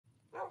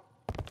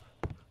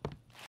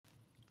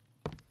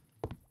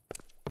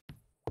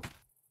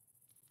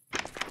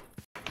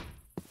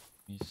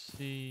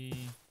see.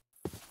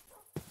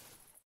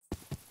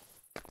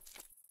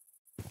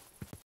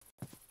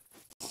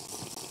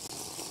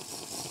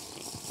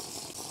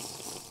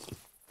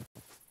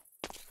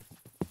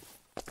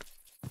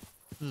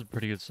 This is a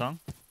pretty good song.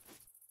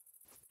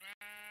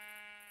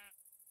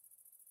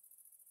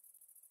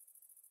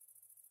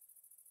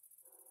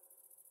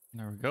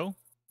 There we go.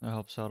 That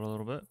helps out a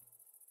little bit.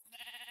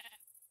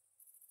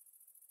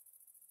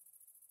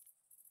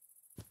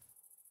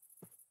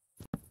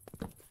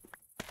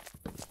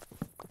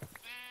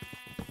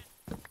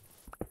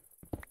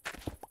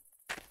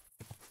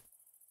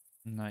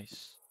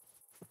 Nice.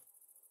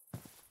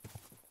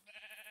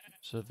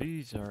 So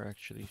these are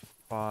actually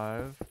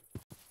 5.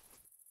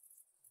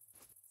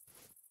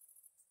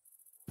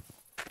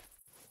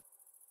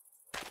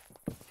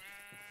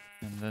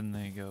 And then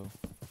they go.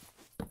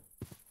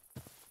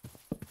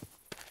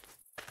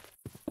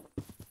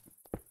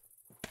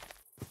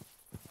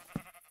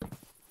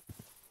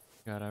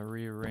 Gotta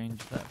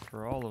rearrange that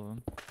for all of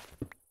them.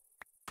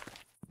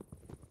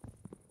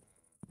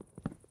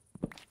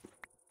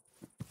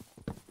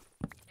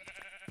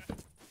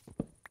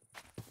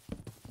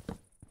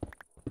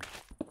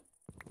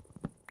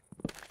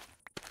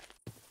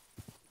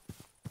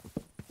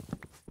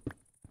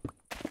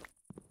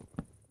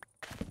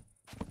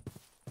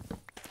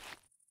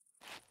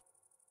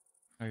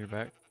 Oh, you're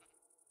back.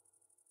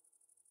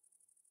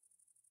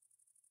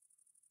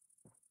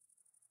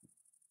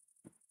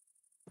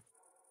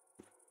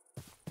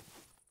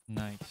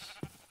 Nice.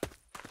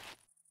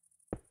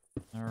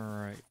 All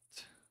right.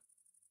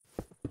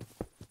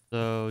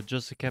 So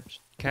just to catch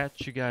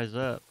you guys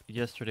up,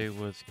 yesterday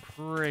was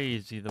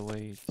crazy the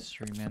way the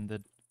stream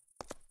ended.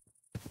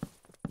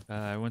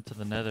 I went to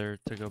the Nether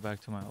to go back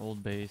to my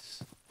old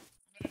base,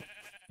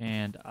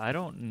 and I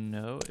don't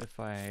know if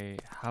I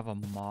have a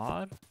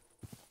mod.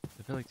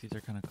 I feel like these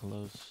are kind of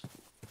close.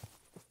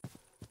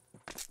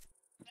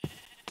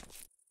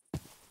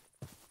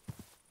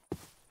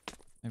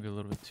 Maybe a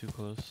little bit too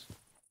close.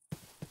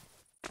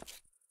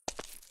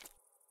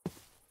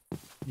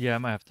 Yeah, I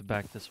might have to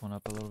back this one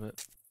up a little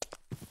bit.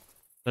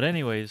 But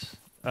anyways,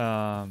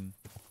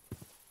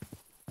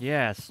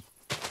 yes,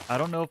 I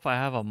don't know if I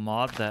have a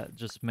mod that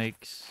just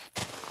makes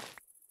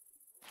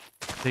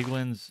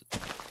piglins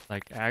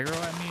like aggro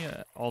at me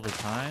all the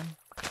time,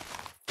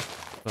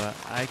 but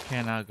I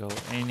cannot go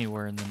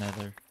anywhere in the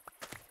Nether.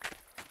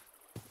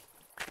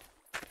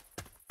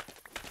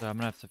 So I'm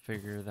gonna have to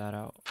figure that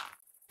out.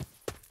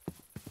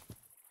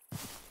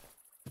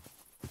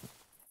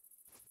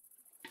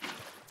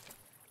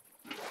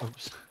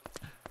 Oops,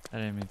 I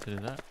didn't mean to do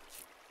that.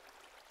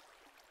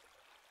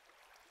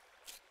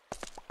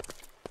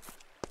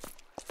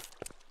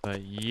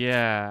 But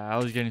yeah, I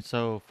was getting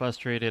so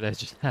frustrated. I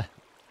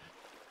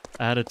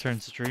had to turn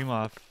stream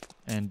off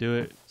and do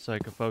it so I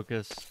could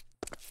focus.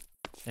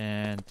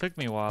 And it took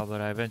me a while,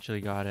 but I eventually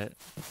got it.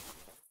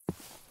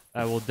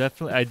 I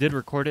did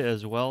record it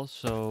as well,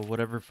 so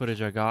whatever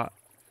footage I got,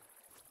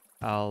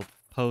 I'll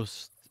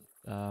post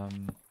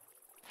in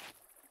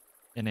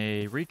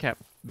a recap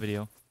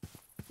video.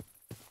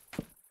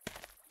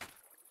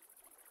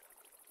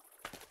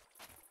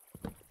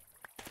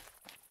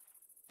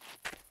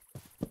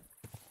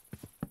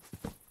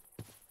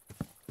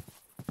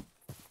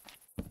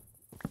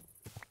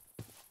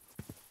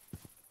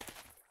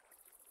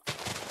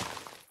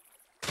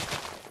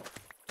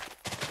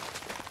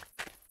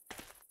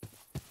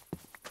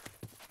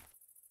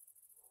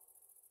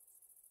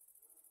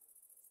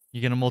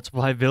 You gonna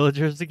multiply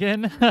villagers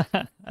again?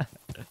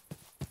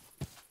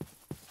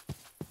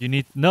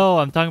 No,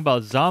 I'm talking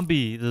about the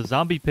zombie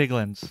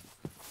piglins.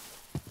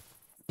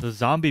 The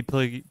zombie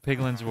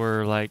piglins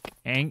were like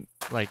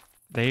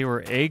they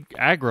were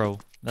aggro.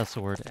 That's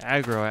the word,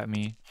 aggro at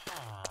me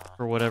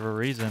for whatever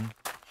reason.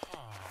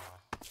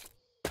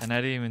 And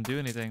I didn't even do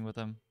anything with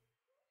them.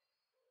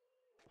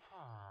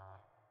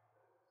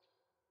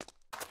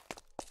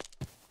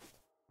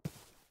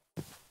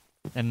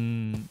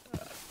 And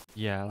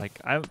yeah, like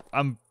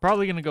I'm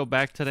probably gonna go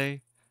back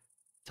today,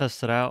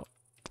 test it out.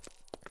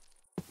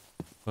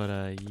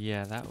 But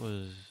yeah, that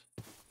was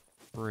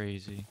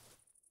crazy.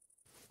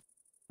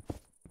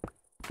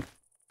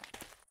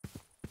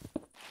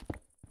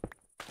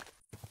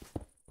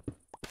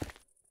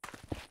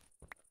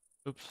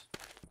 Oops.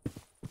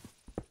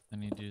 I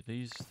need to do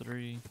these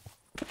 3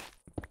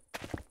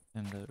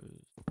 and those.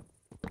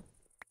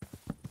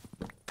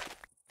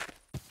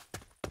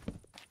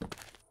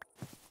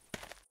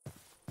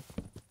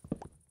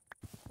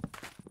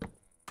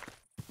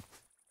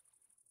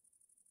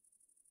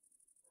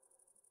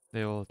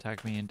 They will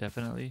attack me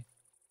indefinitely.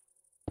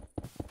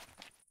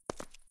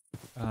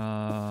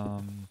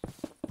 I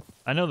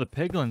know the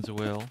piglins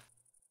will,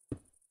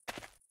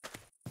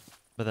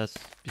 but that's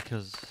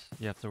because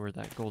you have to wear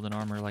that golden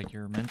armor like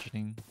you were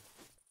mentioning.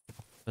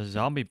 The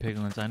zombie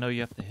piglins, I know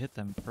you have to hit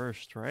them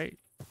first, right?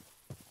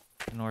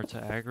 In order to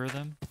aggro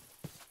them.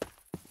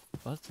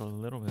 Well, that's a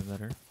little bit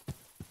better.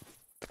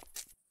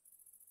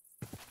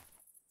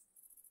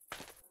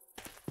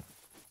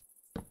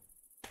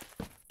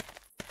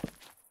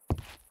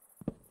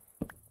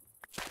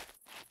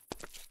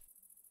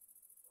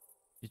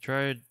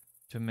 tried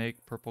to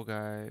make purple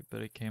guy,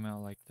 but it came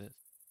out like this.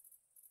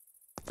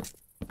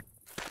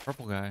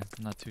 Purple guy.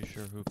 I'm not too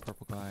sure who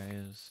purple guy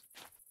is.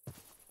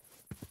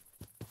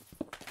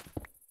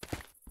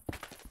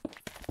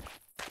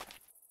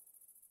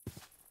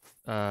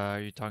 Are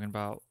you talking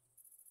about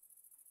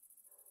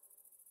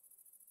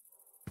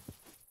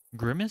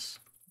Grimace?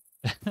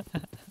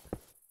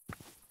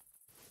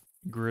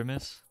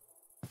 Grimace?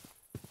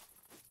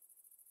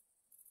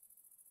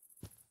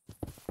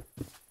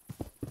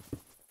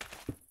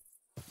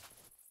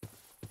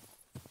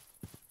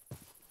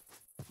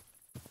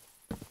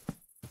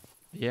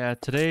 Yeah,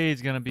 today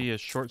is gonna be a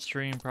short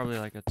stream, probably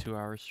like a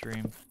 2-hour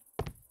stream.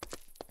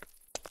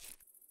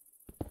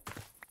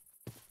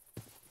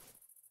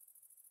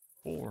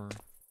 Four.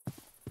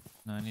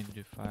 No, I need to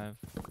do 5.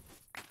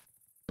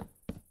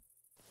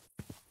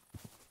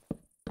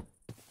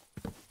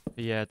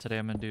 But yeah, today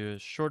I'm gonna do a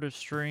shorter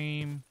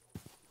stream.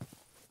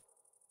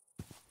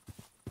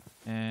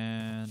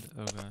 And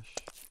oh gosh.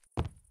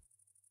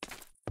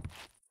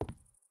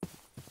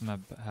 I'm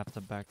gonna have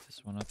to back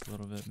this one up a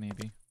little bit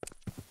maybe.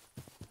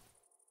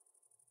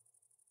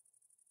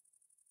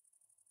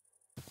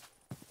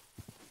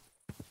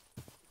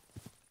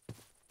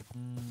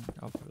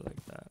 I'll put it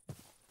like that.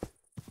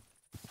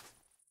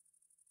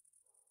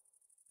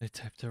 They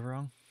typed it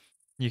wrong.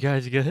 You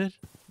guys good?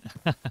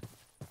 I'm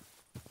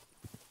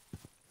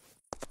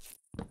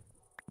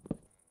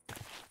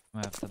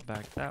gonna have to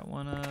back that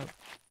one up.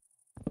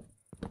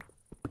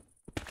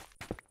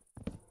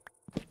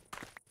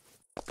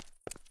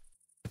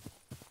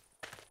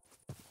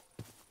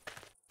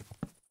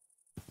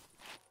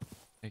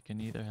 I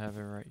can either have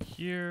it right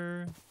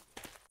here,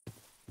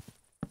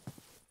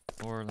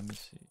 or let me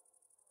see.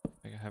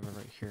 I can have it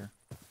right here.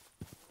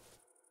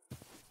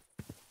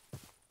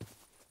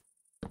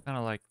 Kind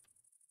of like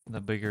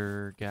the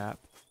bigger gap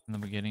in the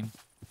beginning.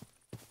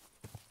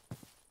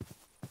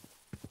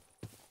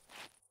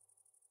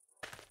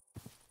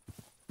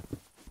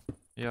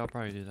 Yeah, I'll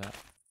probably do that.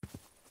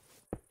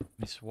 Let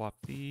me swap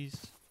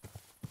these.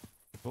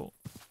 Cool.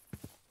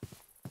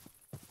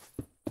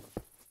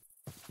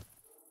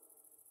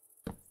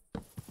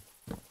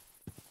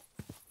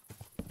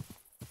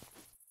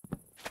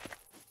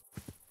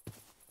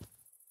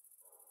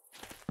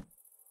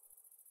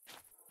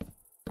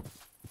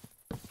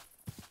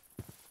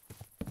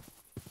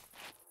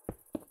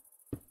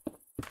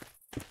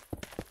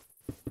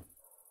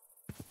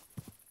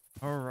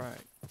 All right.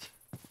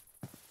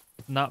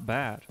 Not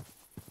bad.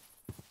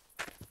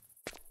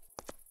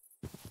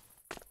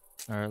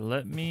 All right,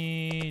 let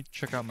me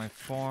check out my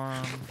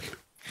farm.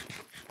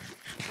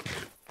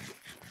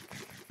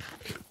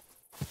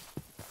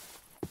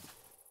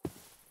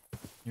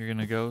 You're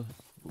gonna go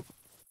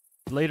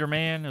later,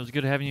 man. It was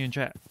good having you in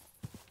chat.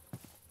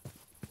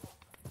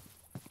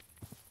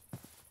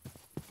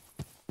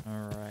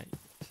 All right.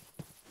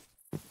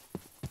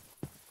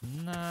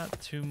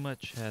 Not too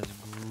much has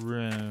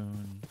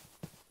grown.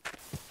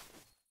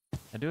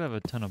 I do have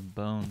a ton of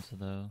bones,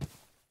 though.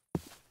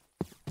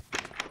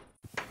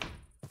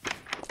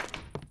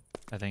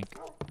 I think.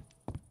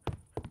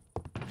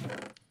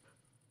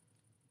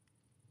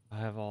 I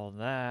have all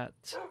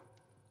that.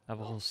 I have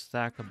a whole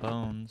stack of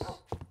bones.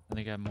 I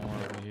think I have more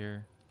over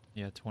here.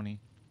 Yeah, 20.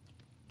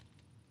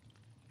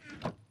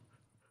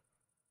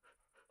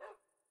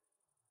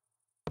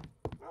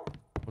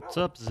 What's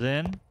up,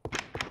 Zen?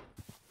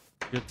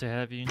 Good to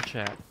have you in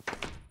chat.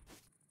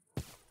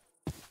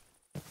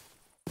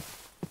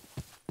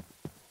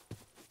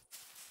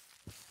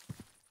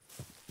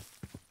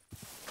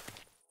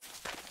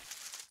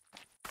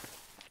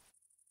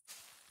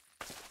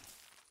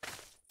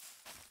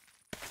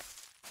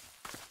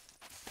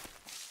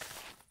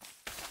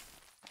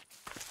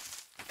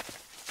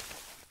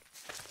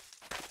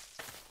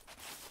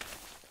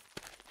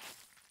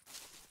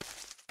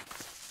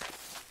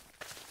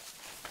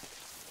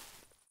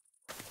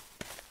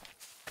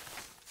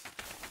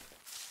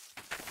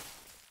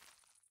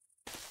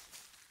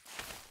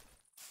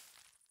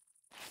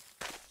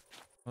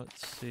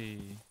 Let's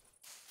see.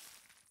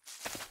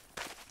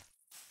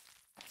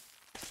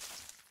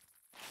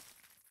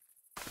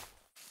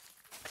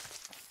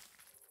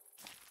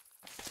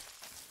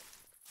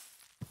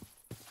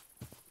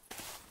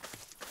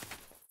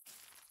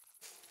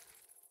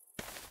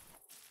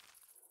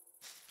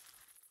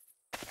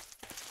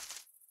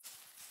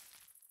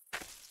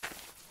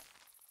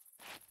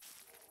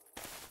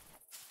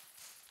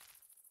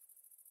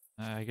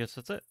 I guess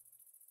that's it.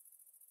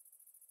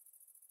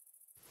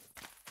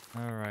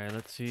 Alright,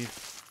 let's see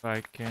if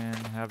I can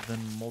have them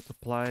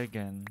multiply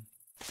again.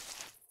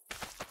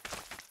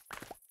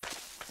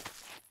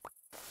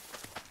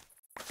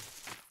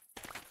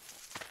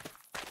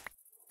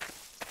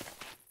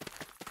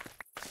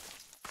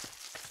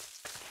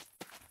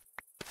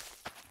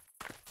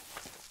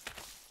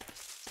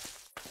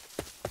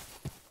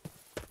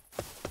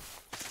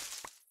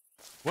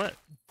 What?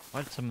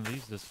 Why did some of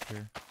these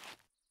disappear?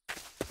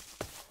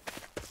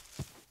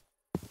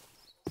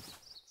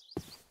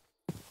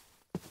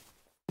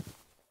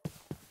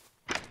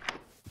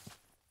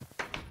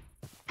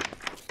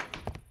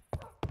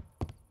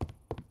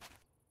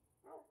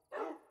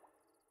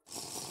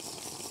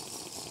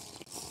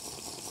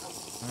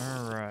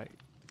 Alright.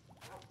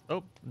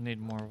 Oh, need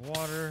more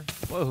water.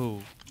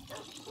 Whoa.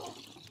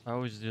 I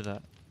always do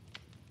that.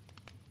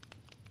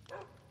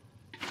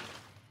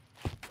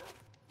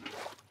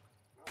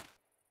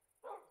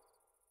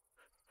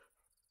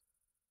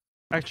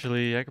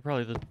 Actually, I could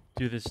probably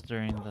do this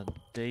during the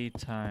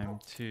daytime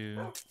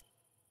too.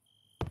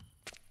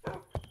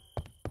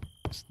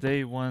 It's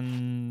day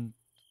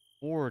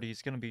 140.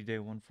 It's gonna be day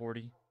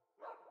 140.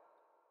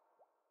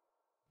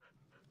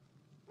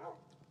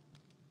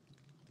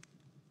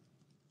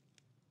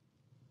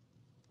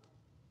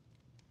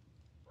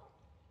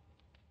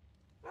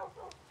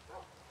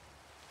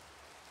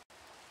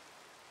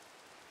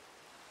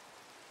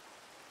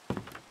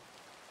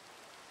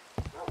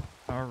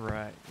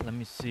 Alright, let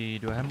me see.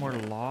 Do I have more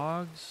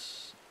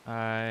logs?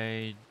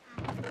 I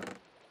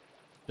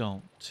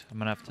don't. I'm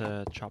gonna have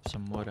to chop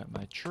some wood at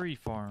my tree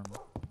farm.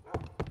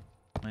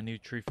 My new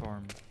tree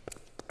farm.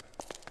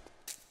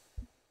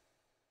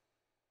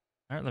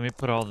 Alright, let me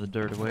put all the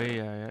dirt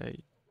away. I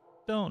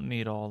don't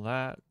need all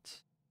that.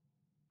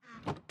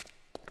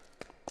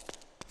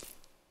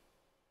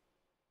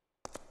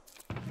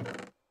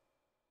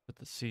 Put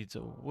the seeds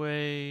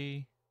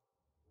away.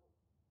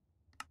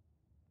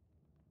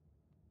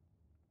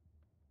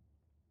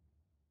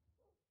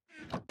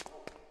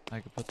 I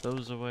can put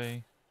those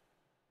away.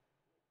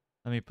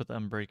 Let me put the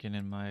unbreaking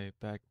in my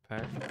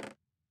backpack.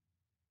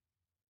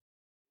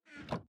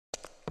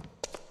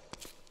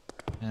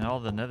 And all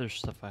the nether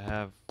stuff I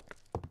have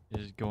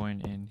is going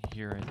in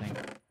here, I think.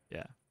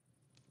 Yeah.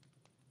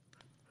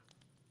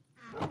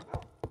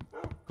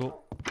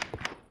 Cool.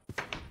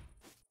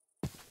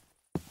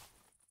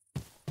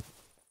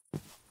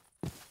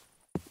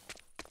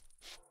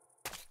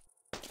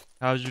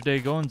 How's your day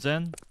going,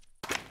 Zen?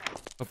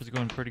 Hope it's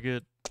going pretty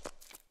good.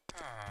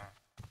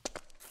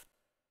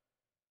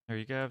 Here,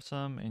 you can have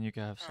some, and you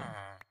can have some.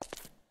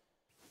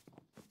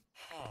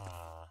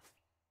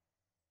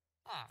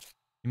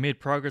 You made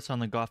progress on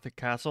the Gothic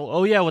castle.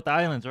 Oh yeah, with the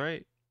islands,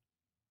 right?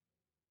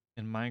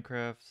 In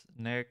Minecraft,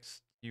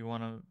 next, you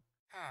want to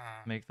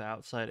make the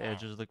outside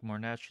edges look more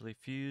naturally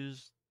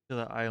fused to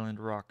the island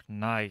rock.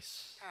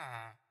 Nice.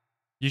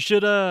 You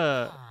should,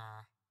 I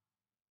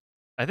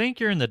think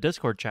you're in the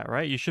Discord chat,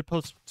 right? You should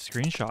post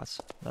screenshots.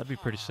 That'd be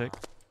pretty sick.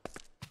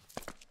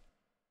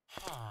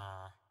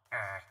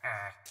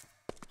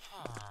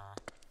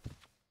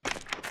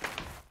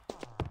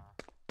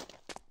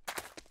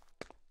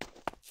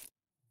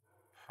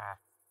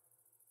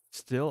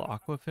 Still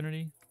Aqua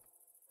Affinity?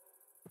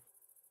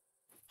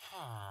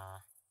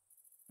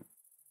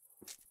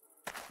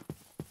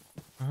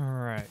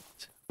 Alright.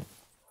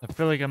 I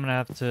feel like I'm gonna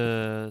have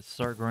to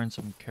start growing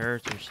some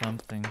carrots or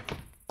something.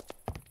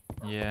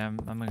 Yeah, I'm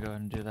gonna go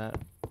ahead and do that.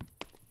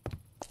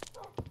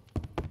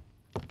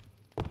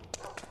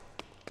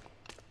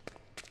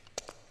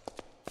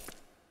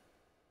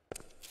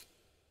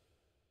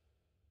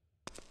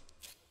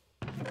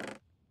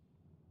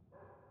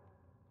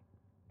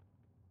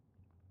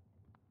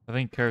 I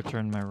think carrots are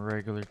in my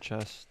regular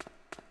chest.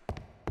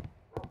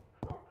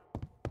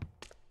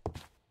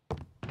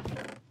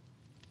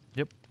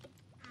 Yep.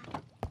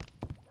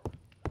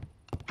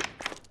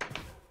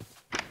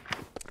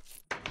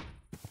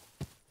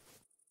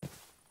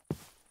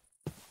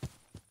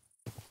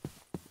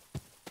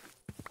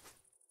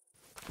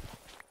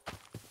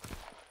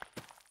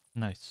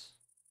 Nice.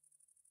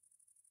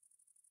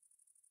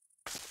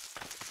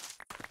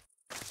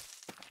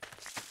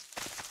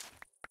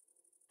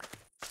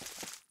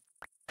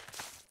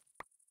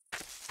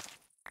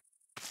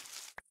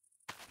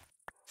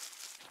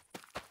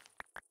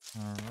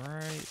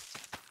 Alright.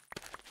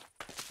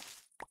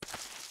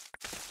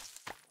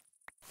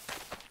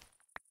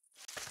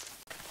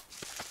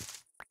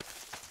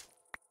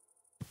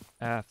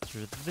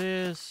 After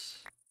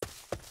this,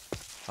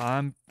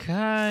 I'm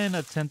kind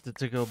of tempted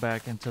to go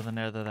back into the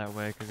nether. That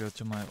way I could go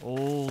to my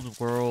old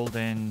world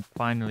and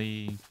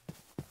finally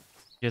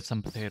get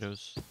some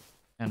potatoes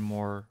and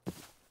more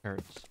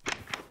carrots.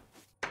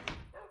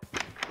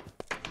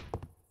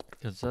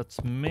 Because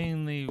that's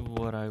mainly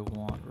what I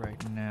want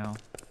right now,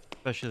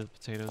 especially the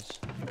potatoes.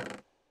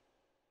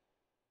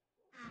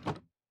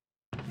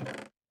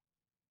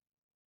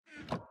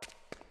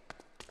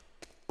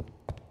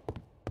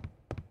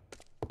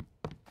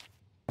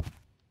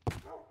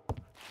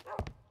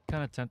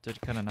 Kind of tempted,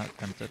 kind of not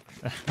tempted.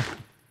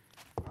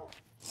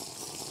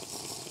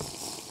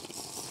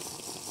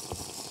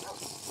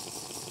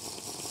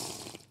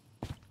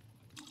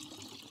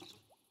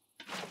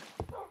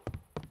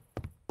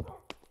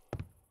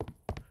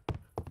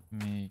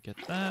 Let me get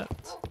that.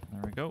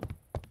 There we go.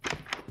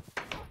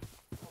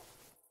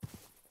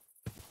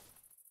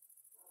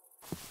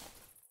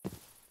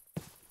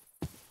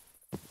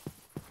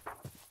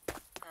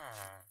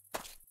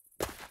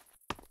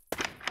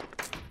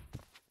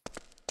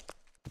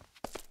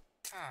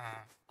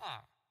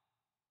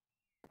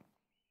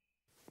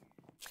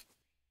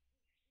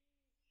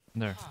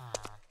 There.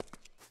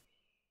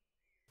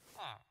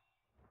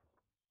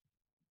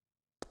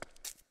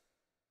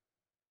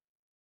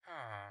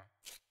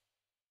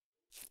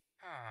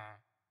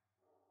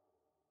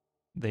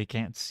 they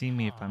can't see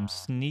me if I'm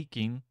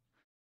sneaking.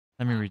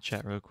 Let me read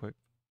chat real quick.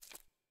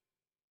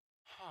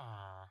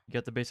 You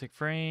got the basic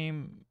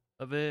frame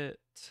of it.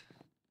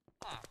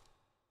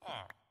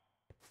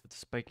 With the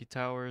spiky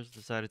towers,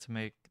 decided to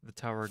make the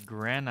tower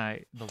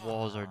granite. The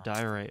walls are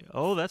diorite.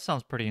 Oh, that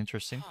sounds pretty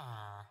interesting.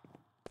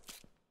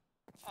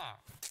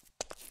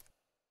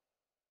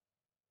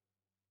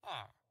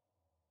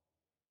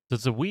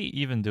 Does the wheat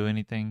even do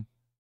anything?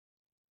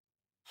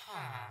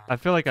 I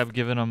feel like I've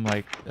given them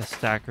like a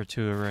stack or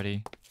two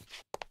already,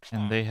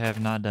 and they have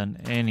not done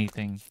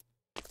anything.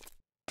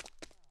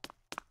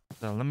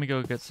 So let me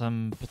go get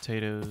some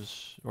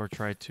potatoes, or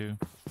try to.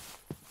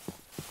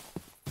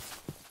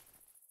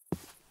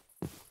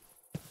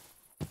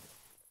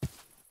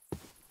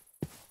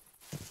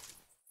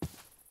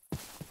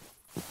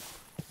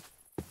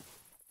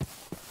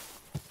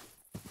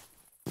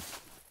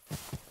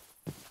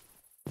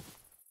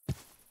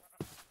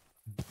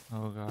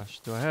 Oh gosh,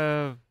 do I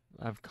have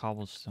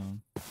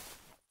cobblestone?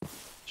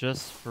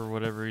 Just for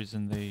whatever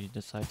reason they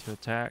decide to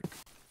attack.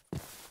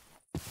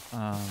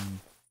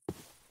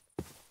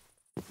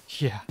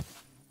 Yeah,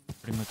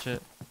 pretty much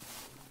it.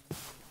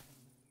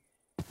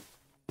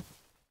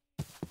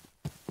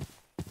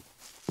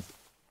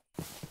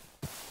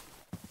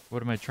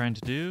 What am I trying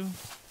to do?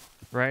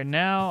 Right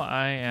now,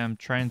 I am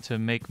trying to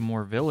make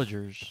more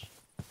villagers.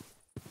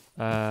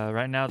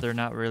 Right now, they're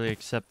not really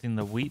accepting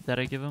the wheat that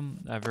I give them.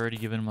 I've already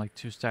given them like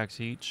 2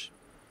 stacks each.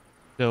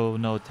 Still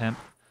no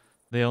attempt.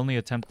 They only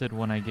attempted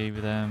when I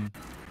gave them...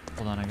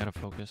 Hold on, I gotta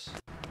focus.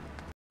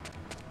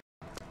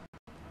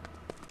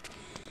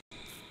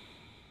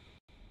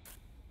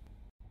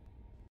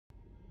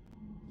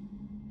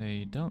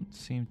 They don't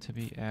seem to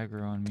be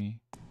aggro on me.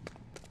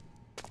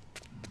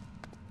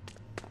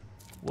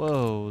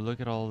 Whoa, look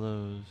at all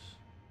those.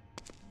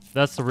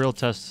 That's the real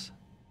test,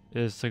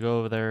 is to go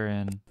over there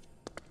and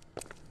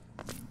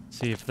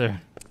see if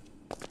they're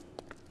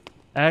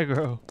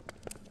aggro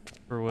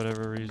for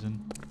whatever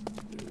reason.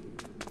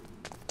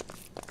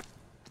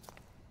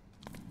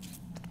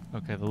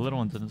 Okay, the little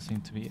one doesn't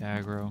seem to be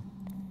aggro.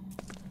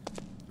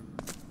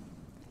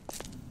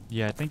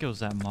 Yeah, I think it was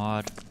that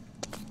mod.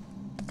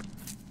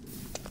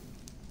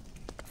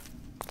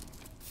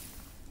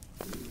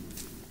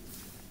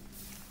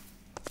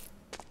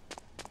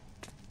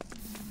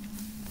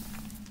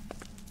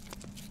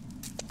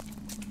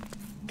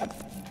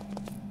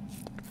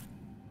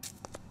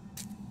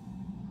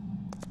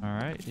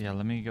 Alright, yeah,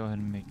 let me go ahead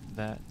and make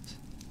that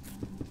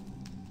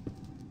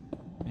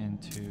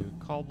into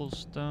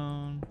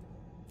cobblestone.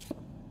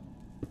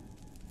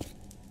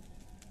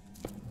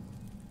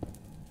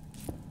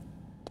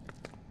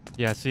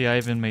 Yeah, see, I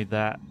even made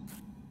that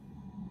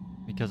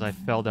because I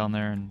fell down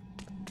there and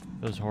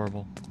it was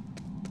horrible.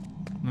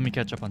 Let me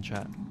catch up on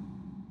chat.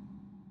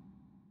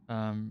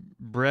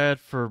 Bread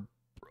for...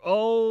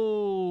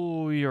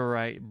 Oh, you're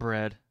right,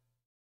 bread.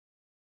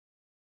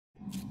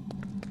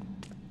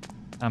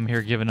 I'm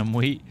here giving them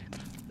wheat.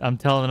 I'm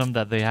telling them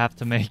that they have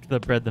to make the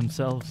bread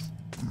themselves.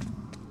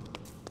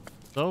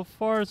 So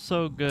far,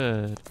 so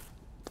good.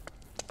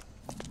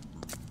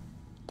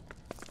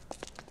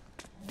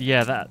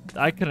 Yeah, that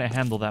I couldn't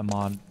handle that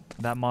mod.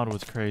 That mod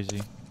was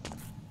crazy.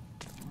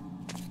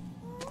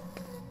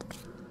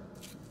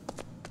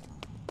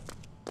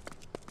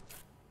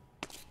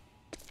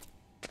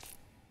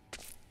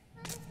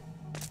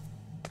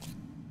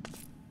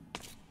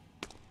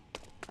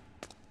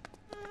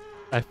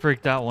 I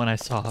freaked out when I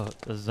saw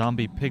a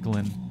zombie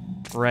piglin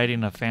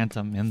riding a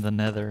phantom in the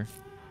nether,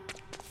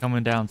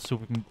 coming down,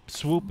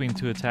 swooping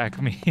to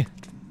attack me.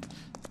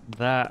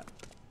 That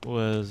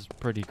was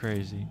pretty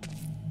crazy.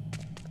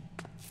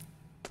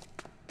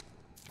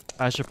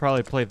 I should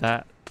probably play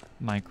that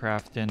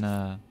Minecraft in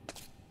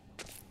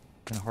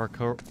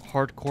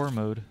hardcore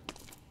mode.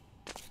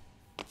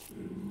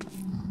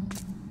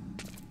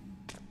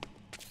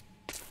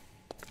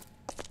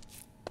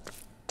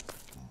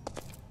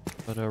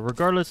 But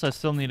regardless, I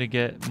still need to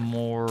get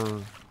more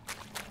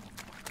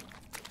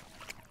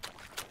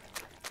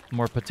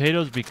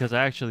potatoes because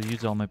I actually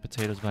used all my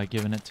potatoes by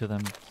giving it to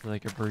them so they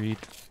could breed.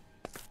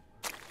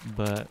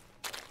 But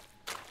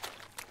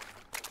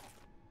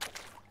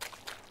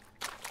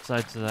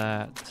besides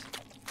that,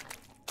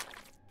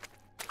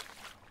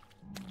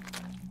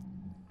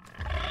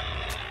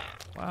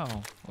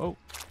 wow. Oh,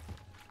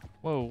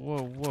 whoa,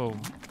 whoa, whoa.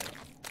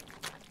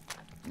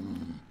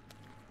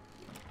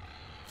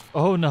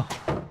 Oh no.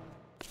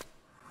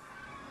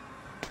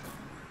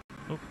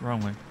 Oh,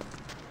 wrong way.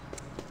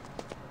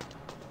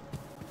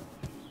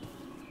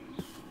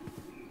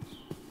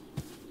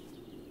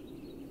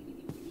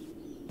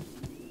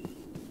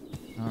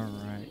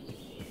 Alright.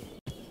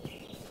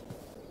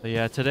 But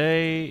yeah,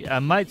 today I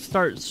might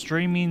start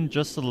streaming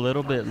just a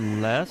little bit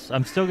less.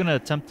 I'm still going to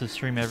attempt to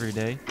stream every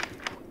day.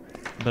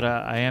 But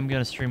I am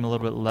going to stream a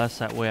little bit less.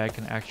 That way I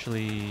can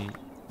actually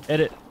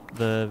edit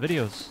the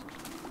videos.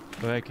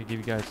 That way I could give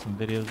you guys some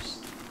videos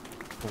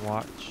to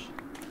watch.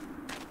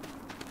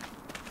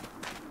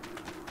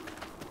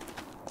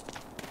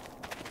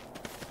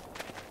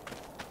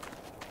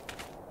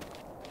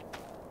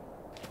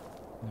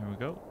 There we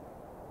go.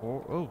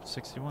 Oh,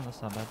 61,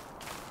 that's not bad.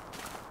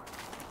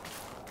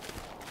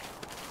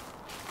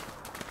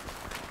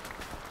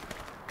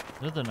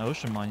 There's an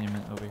ocean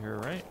monument over here,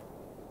 right?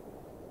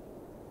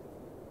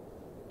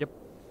 Yep.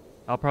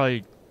 I'll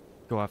probably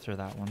go after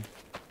that one.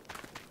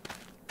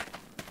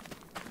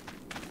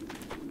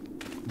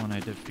 When I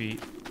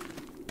defeat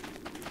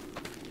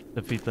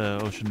the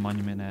ocean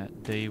monument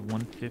at day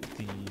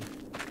 150.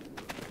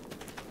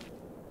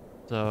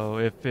 So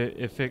if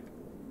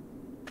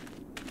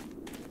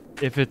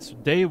it's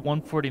day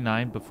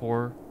 149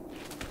 before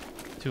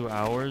 2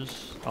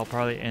 hours, I'll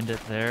probably end it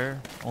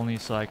there, only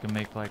so I can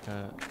make like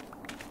a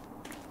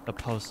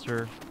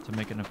poster to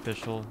make an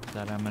official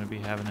that I'm going to be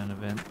having an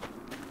event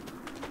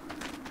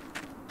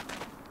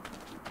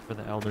for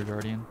the Elder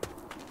Guardian.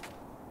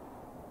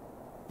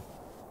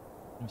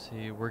 Let's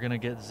see, we're going to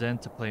get Zen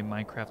to play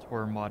Minecraft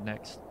Horror Mod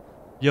next.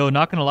 Yo,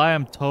 not going to lie,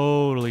 I'm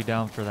totally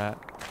down for that.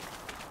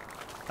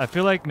 I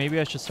feel like maybe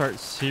I should start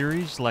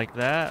series like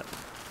that.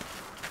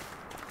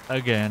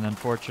 Again,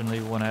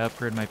 unfortunately, when I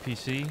upgrade my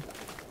PC,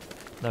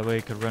 that way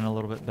it could run a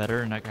little bit better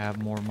and I can have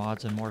more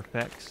mods and more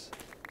effects.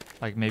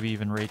 Like maybe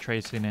even ray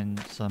tracing and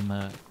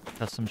some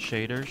custom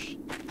shaders.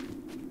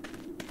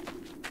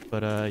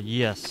 But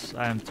yes,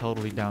 I am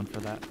totally down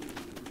for that.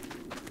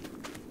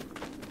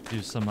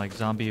 Do some like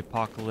zombie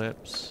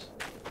apocalypse.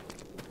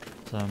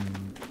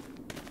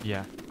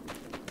 Yeah,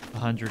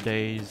 100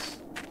 days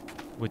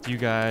with you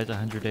guys,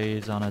 100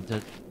 days on a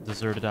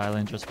deserted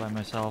island just by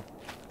myself.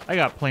 I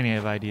got plenty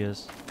of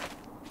ideas.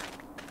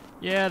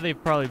 Yeah,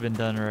 they've probably been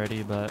done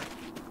already, but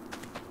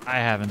I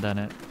haven't done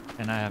it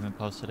and I haven't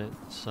posted it,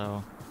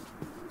 so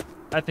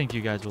I think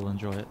you guys will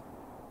enjoy it.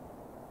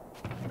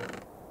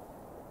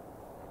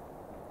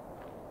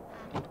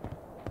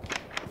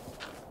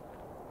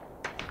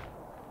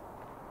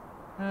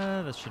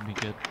 That should be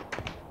good.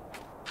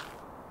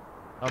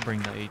 I'll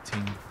bring the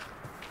 18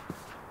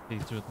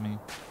 piece with me.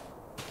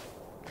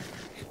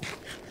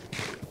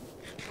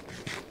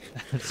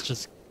 It's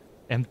just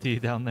empty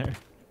down there.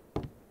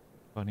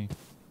 Funny.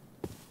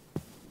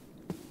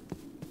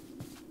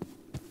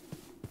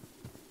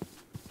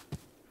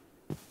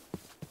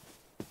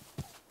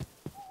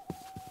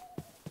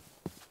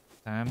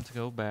 Time to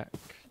go back.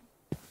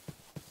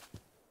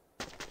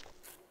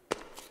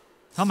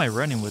 How am I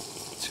running with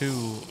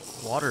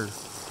 2 water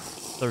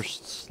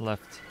thirsts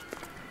left?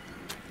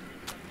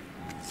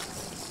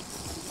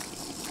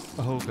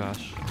 Oh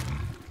gosh.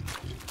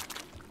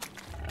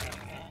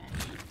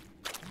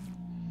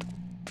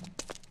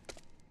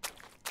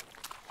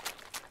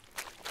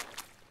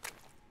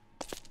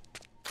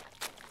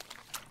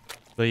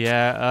 But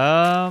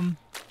yeah,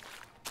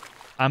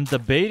 I'm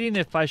debating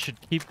if I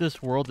should keep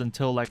this world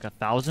until like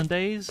 1,000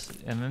 days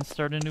and then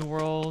start a new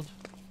world,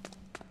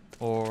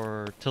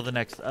 or till the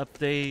next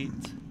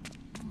update,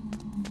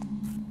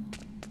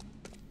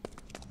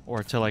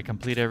 or till I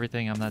complete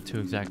everything. I'm not too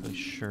exactly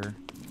sure.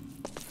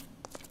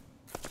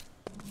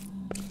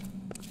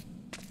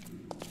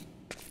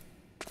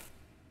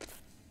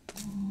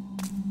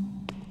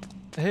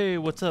 Hey,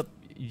 what's up,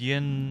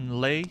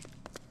 Yin Lei?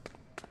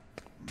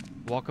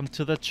 Welcome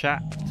to the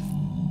chat.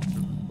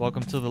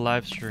 Welcome to the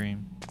live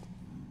stream.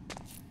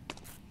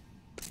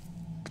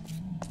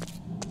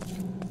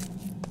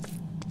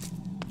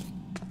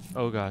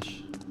 Oh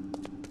gosh.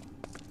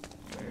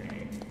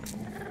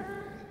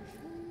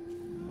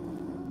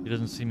 He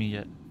doesn't see me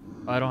yet.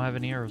 I don't have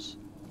any arrows.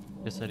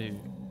 Yes, I do.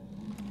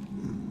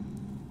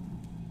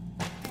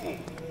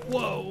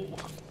 Whoa!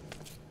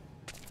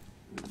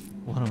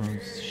 One of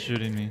them's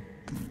shooting me.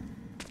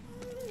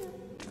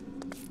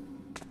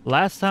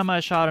 Last time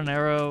I shot an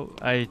arrow,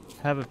 I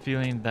have a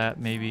feeling that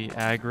maybe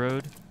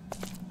aggroed.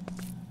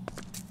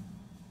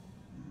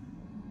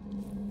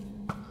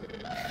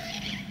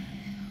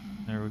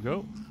 There we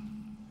go.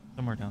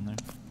 Somewhere down there.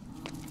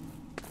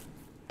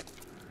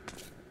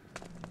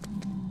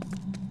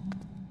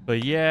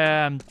 But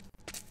yeah,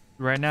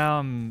 right now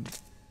I'm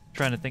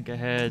trying to think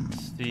ahead,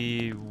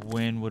 see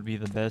when would be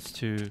the best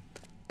to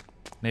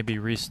maybe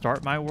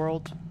restart my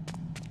world.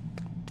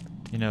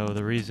 You know,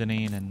 the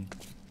reasoning and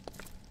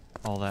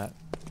all that.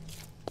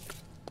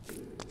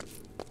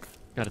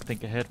 Gotta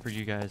think ahead for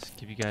you guys,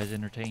 keep you guys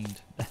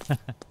entertained.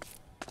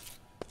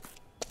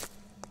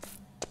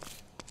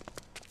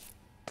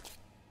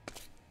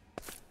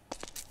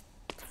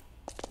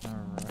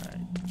 Alright.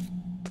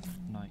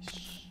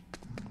 Nice.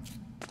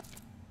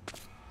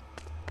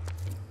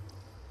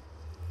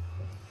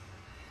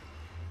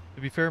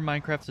 To be fair,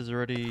 Minecraft is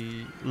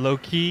already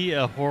low-key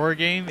a horror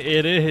game.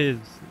 It is.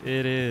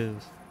 It is.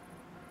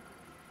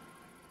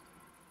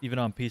 Even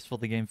on peaceful,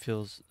 the game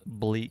feels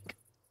bleak.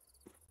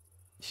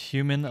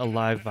 Human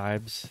alive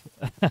vibes.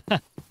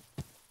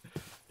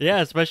 Yeah,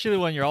 especially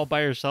when you're all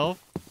by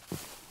yourself.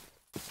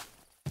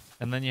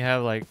 And then you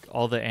have like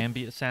all the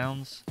ambient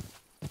sounds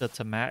set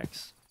to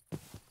max.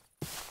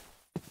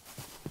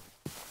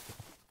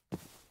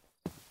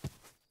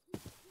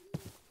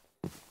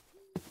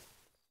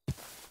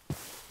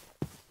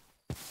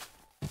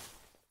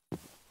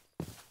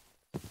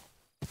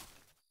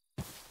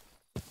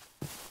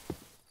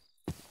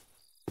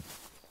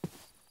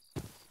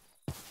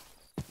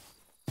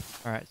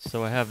 Alright,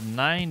 so I have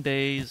 9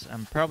 days.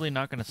 I'm probably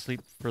not going to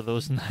sleep for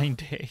those 9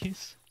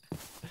 days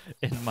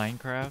in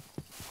Minecraft.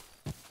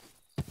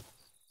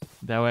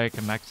 That way I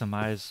can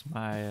maximize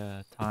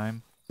my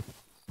time.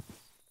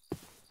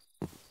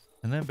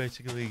 And then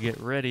basically get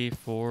ready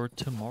for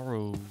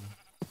tomorrow.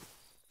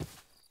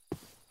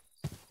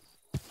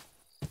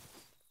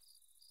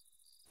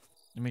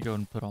 Let me go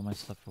and put all my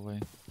stuff away.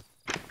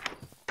 I'm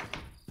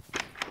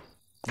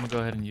gonna go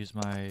ahead and use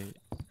my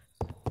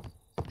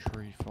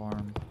tree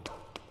farm.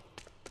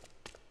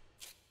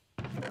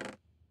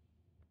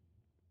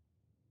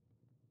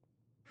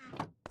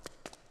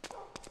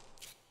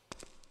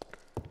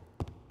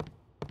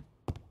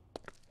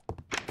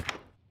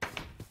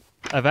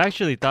 I've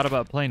actually thought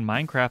about playing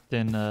Minecraft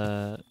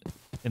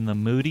in the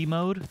moody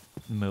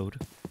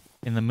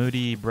in the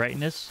moody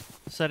brightness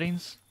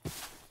settings.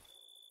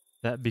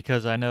 That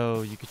because I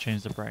know you could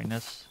change the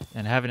brightness,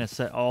 and having it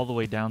set all the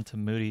way down to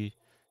moody,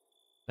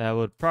 that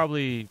would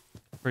probably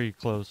pretty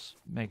close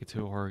make it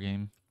to a horror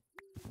game.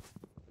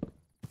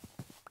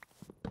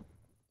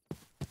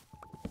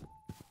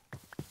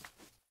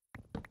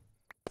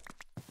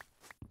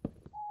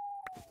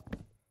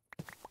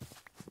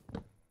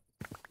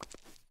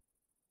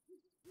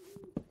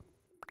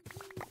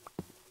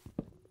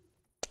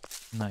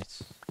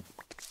 Nice.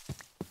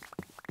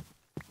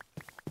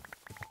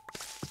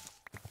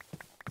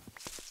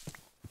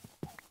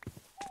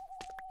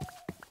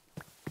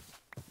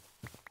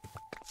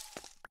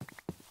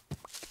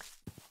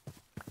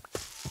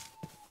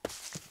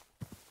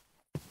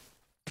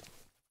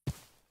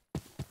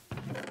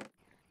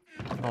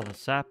 All the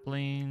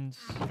saplings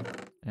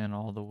and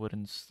all the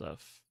wooden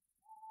stuff.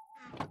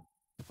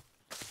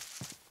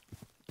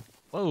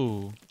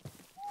 Whoa.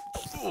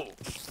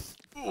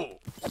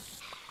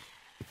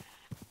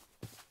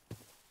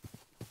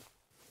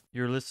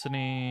 You're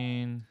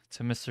listening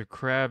to Mr.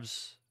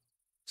 Krabs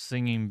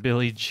singing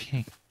Billie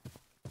Jean.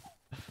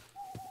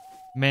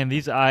 Man,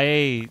 these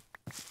IA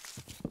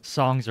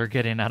songs are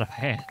getting out of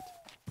hand.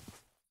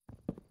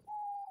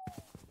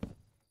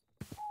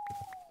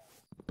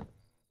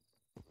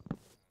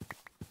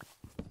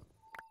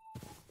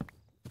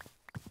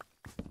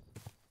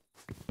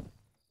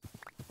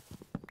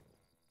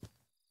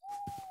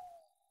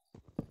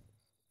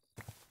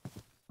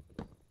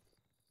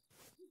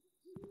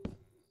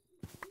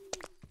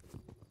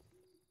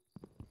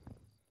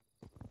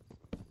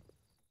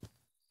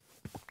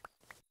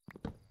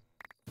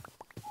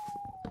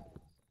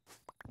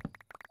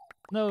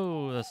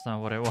 No, that's not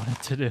what I wanted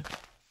to do.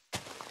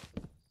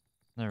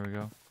 There we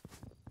go.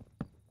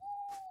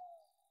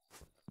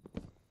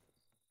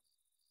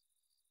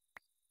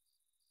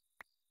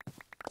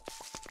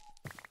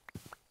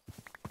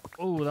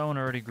 Oh, that one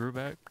already grew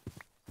back.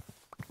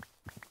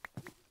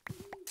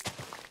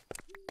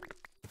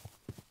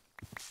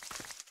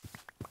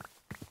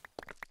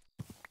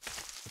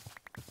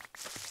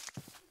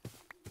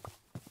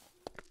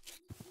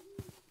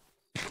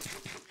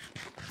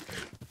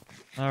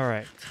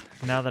 Alright,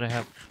 now that I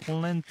have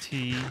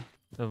plenty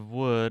of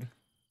wood,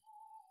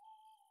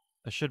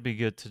 I should be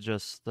good to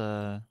just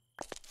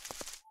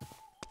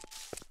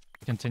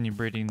continue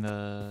breeding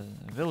the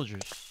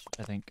villagers,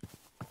 I think.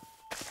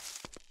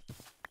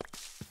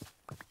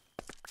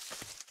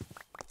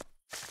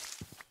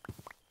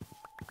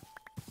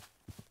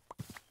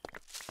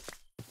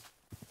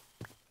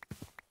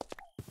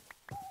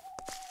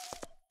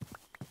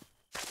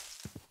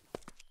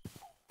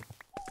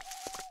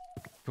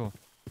 Cool.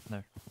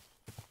 There.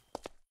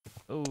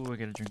 Oh, I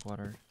gotta drink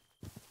water.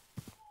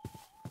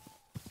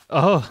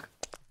 Oh!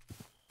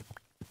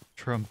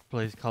 Trump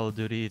plays Call of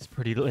Duty, it's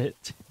pretty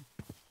lit.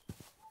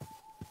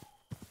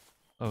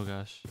 Oh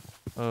gosh.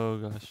 Oh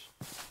gosh.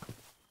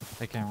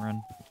 I can't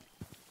run.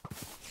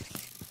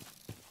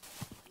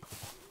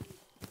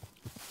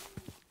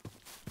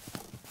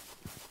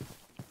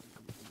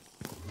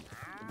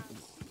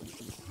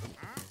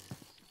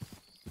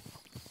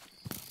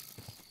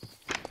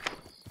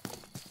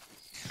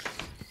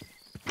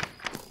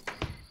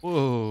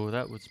 Whoa,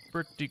 that was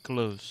pretty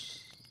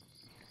close.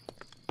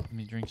 Let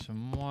me drink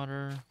some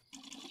water.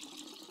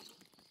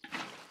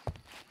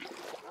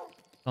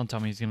 Don't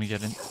tell me he's gonna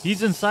get in.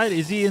 He's inside?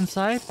 Is he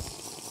inside?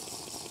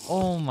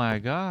 Oh my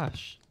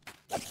gosh.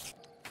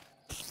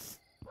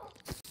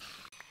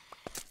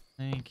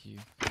 Thank you.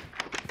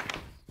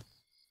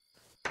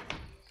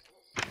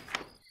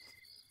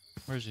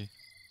 Where is he?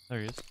 There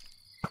he is.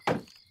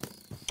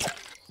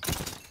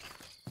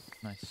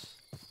 Nice.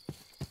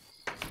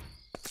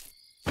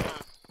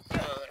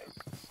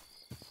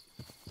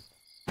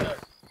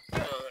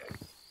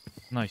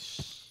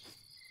 Nice.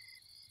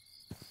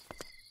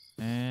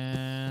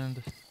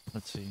 And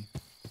let's see.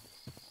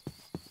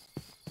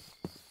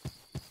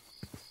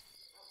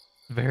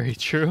 Very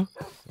true.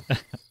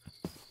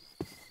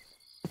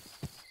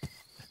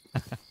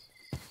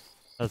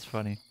 That's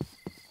funny.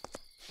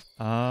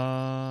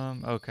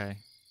 Okay.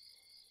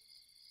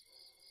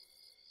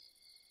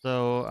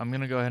 So I'm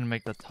gonna go ahead and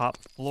make the top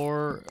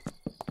floor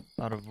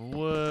out of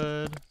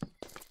wood.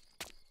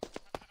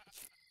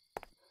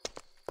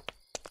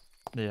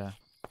 Yeah.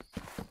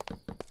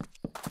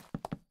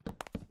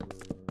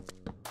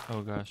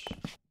 Oh gosh.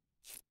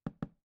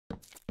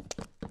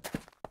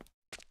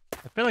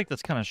 I feel like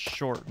that's kind of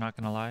short, not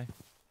gonna lie.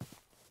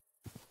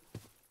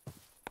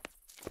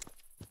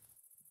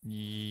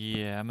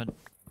 Yeah, I'm a...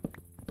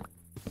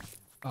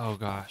 Oh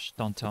gosh,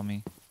 don't tell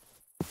me.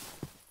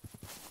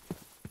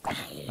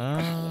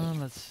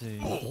 Let's see.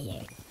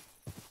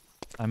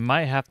 I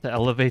might have to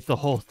elevate the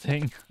whole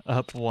thing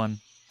up one.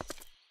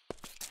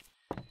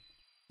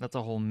 That's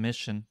a whole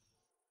mission.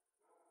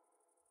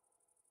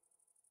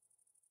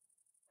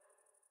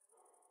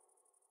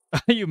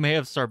 You may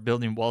have started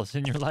building walls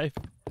in your life.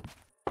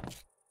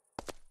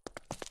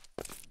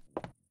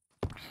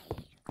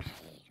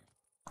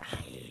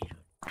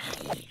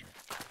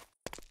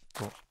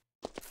 Cool.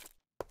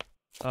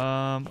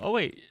 Oh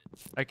wait.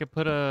 I could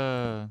put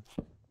a...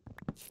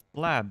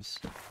 Labs.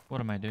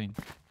 What am I doing?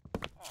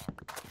 I'm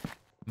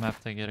gonna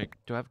have to get a...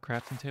 Do I have a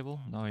crafting table?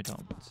 No, I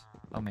don't.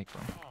 I'll make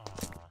one.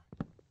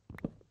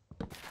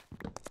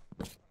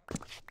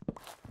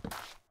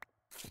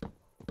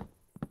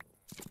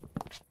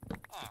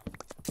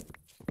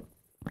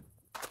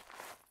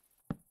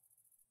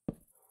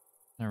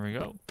 There we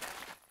go.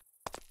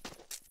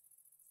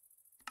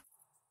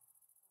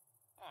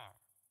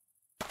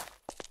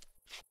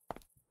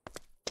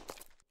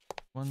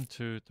 One,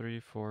 two, three,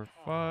 four,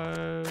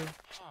 5,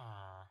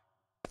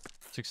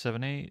 6,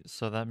 7, 8.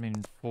 So that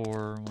means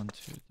 4. 1,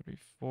 2, 3,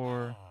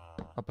 4.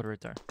 I'll put it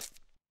right there.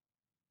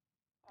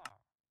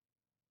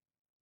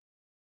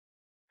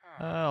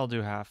 I'll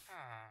do half.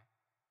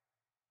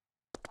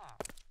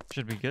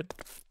 Should be good.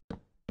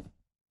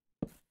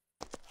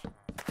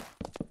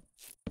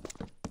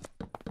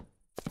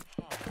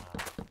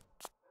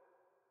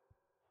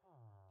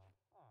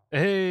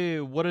 Hey,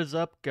 what is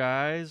up,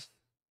 guys?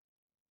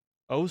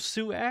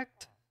 Osu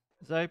Act?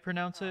 Is that how you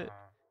pronounce it?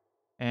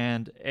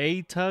 And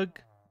A Tug,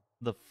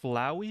 the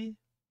Flowey?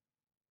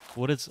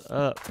 What is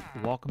up?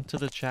 Welcome to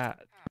the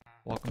chat.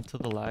 Welcome to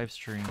the live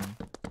stream.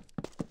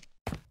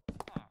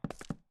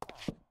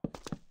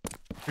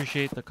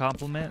 Appreciate the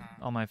compliment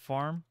on my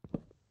farm.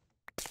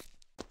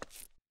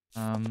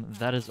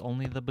 That is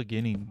only the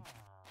beginning.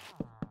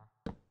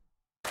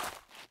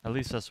 At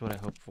least that's what I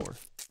hope for.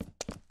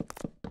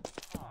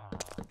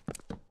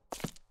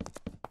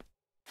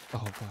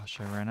 Oh gosh,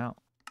 I ran out.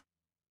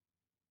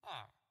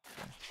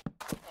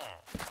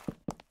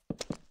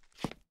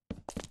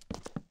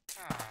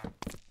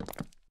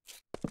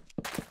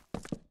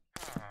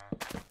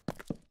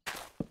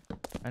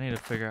 I need to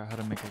figure out how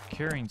to make a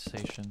curing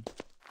station.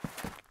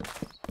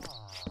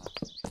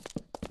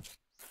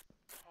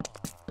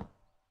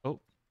 Oh.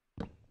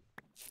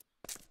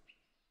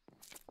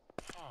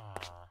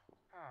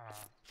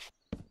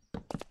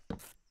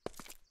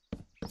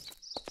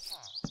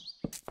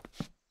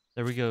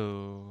 There we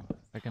go.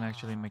 I can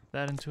actually make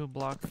that into a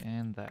block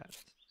and that.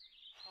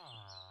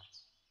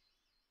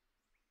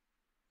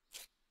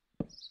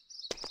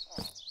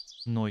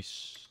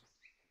 Nice.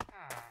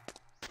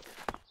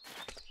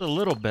 It's a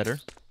little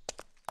better.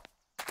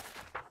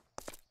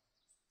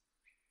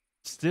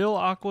 Still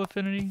Aqua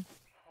Affinity?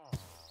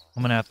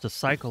 I'm gonna have to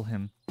cycle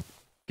him.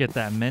 Get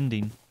that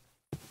mending.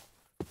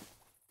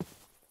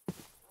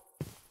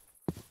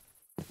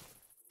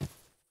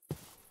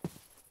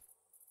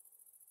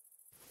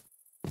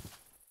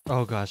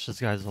 Oh gosh, this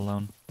guy's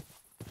alone.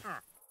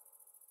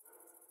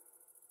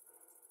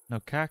 No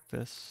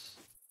cactus.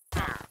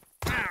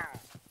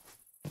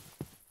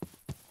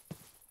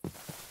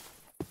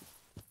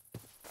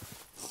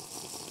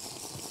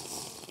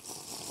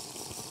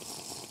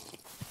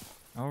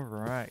 All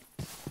right.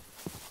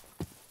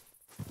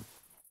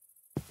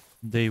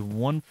 Day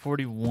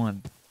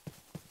 141.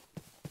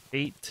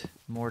 8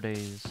 more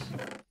days.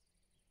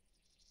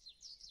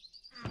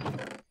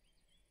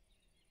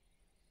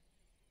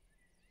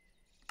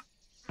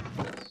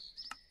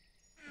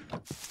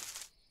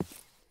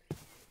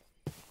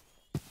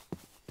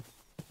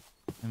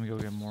 Let me go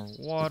get more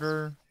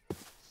water.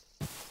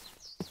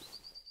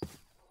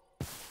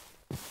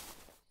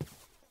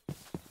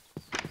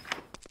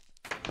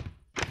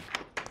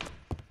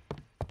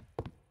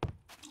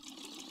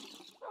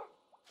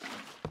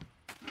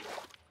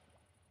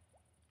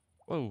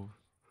 Whoa.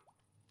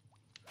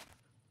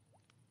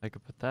 I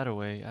could put that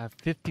away. I have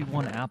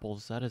 51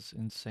 apples. That is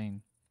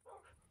insane.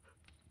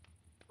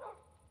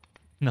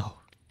 No,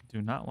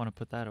 do not want to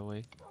put that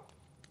away.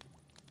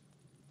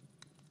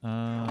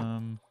 Let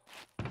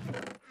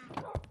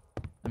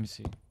me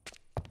see.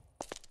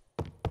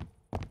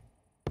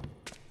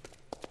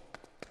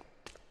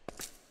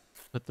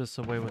 Put this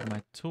away with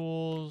my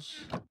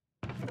tools.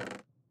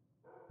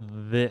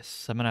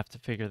 This. I'm gonna have to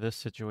figure this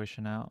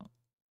situation out.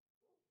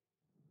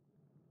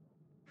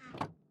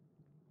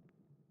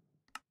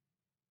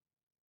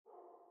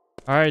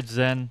 Alright,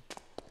 Zen.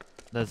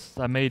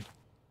 I made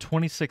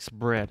 26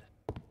 bread.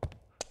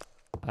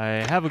 I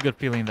have a good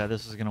feeling that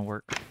this is gonna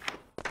work.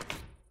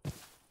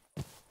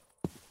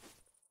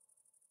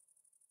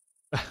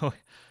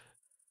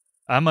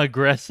 I'm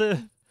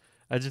aggressive.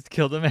 I just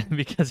killed a man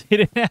because he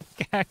didn't have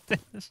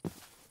cactus.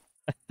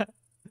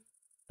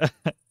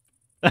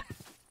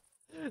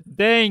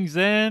 Dang,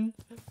 Zen.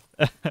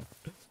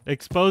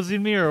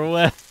 Exposing me or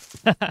what?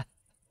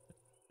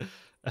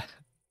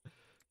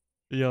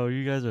 Yo,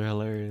 you guys are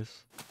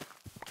hilarious.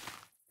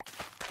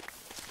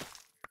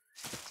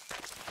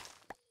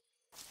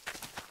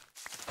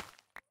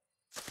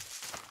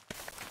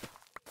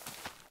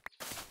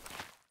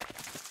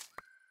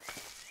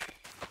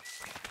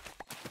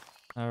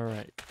 All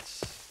right.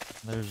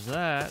 There's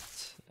that.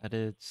 I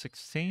did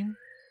 16-ish.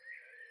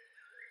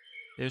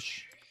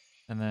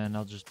 And then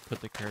I'll just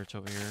put the carrots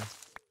over here.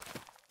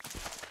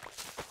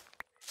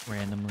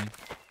 Randomly.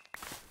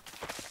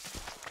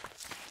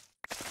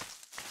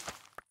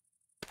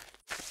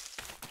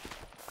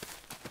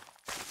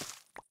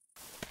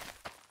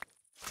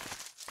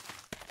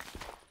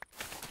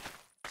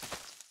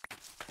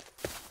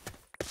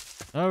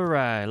 All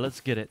right, let's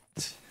get it.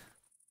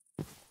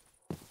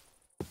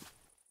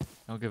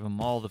 I'll give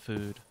them all the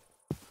food.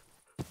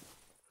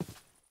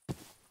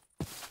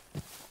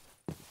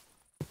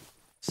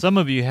 Some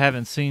of you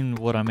haven't seen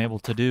what I'm able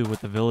to do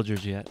with the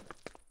villagers yet.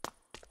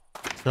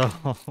 So,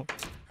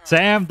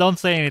 Sam, don't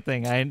say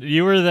anything.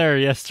 You were there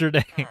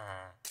yesterday.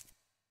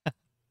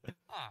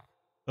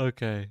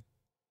 Okay.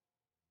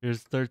 Here's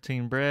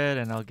 13 bread,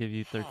 and I'll give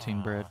you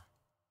 13 bread.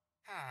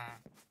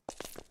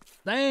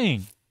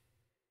 Dang!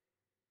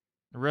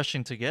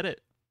 Rushing to get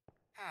it.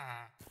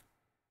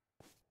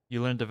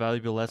 You learned a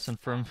valuable lesson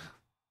from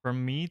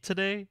me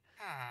today.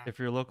 If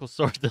your local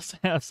store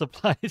doesn't have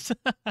supplies,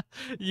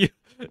 you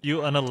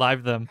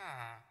unalive them.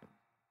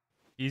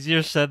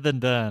 Easier said than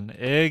done.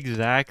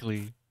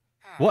 Exactly.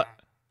 What?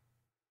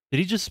 Did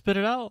he just spit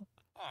it out?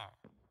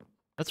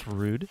 That's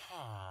rude.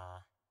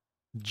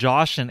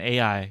 Josh and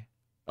AI.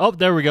 Oh,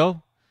 there we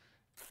go.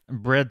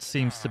 Bread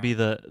seems to be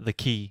the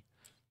key.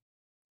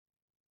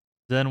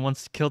 Then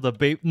once killed a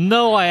babe.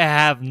 No, I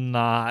have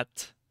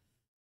not.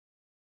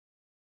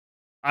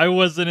 I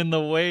wasn't in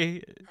the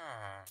way.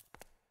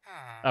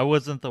 I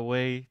wasn't the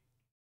way.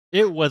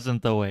 It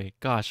wasn't the way.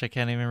 Gosh, I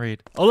can't even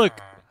read. Oh, look.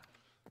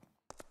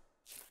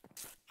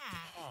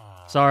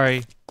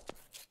 Sorry.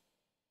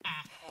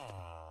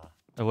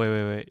 Oh,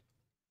 wait.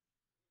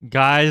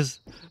 Guys,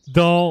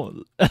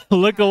 don't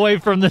look away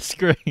from the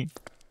screen.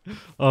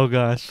 Oh,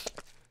 gosh.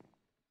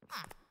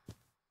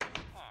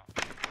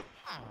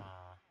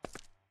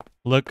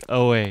 Look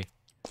away.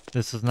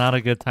 This is not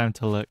a good time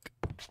to look.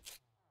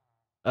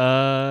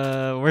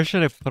 Where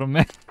should I put him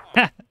at?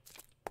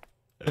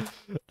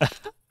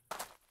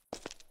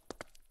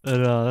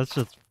 No, that's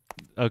just...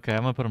 Okay,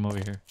 I'm gonna put him over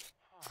here.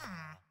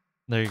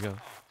 There you go.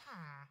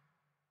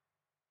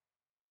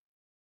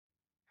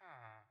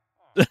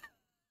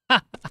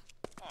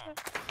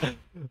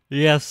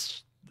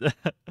 Yes.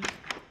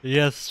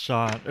 Yes,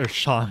 Sean. Or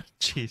Sean.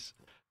 Jeez.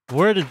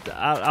 Where did...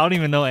 I don't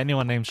even know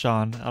anyone named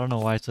Sean. I don't know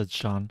why I said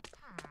Sean.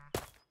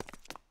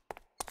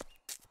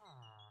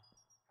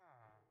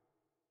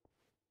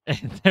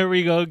 And there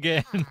we go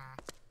again.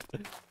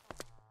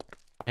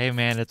 Hey,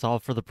 man, it's all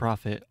for the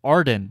profit.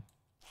 Arden.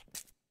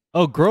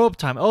 Oh, grow up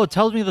time. Oh, it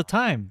tells me the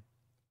time.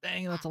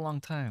 Dang, that's a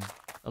long time.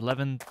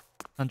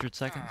 1100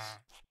 seconds.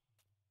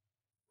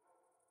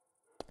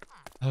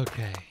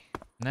 Okay.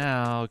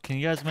 Now, can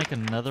you guys make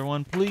another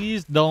one,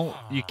 please? Don't.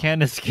 You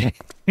can't escape.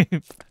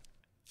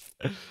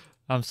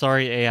 I'm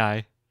sorry,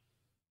 AI.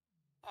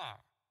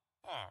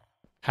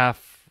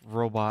 Half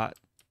robot,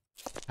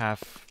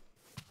 half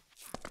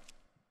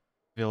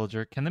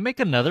villager. Can they make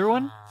another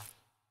one?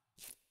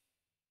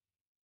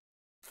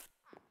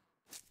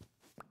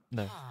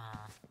 No.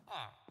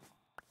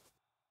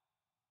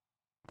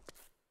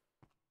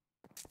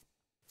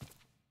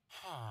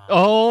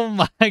 Oh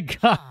my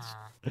gosh.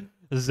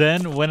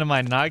 Zen, when am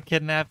I not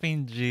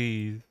kidnapping?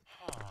 Jeez.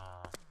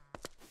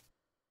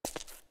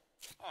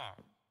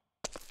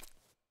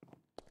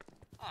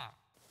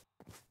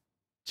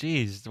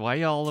 Jeez, why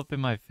y'all up in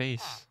my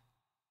face?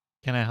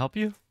 Can I help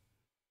you?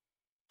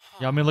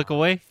 You want me to look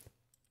away?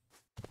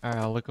 Alright,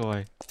 I'll look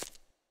away.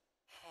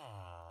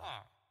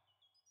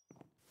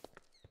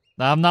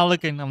 No, I'm not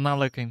looking. I'm not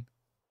looking.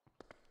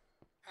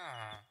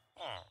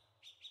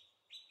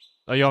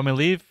 Oh, you want me to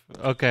leave?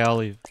 Okay, I'll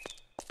leave.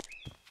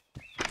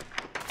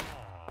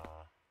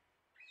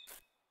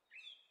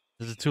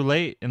 Is it too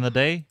late in the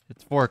day?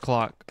 It's 4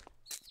 o'clock.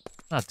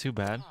 Not too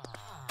bad.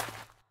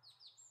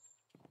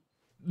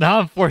 Now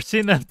I'm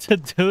forcing them to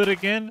do it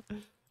again?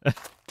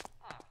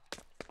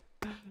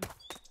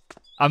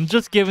 I'm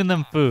just giving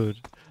them food.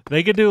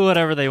 They can do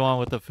whatever they want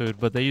with the food,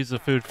 but they use the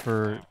food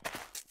for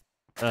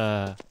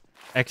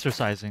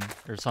exercising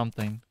or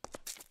something.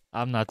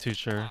 I'm not too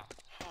sure.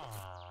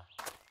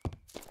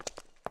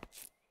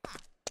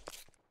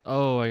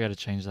 Oh, I gotta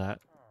change that.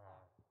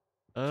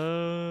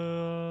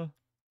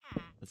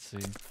 Let's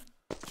see.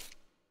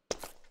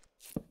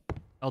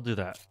 I'll do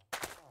that.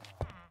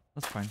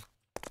 That's fine.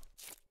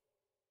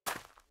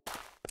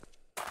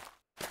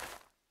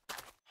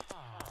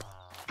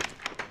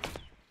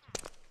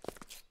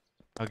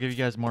 I'll give you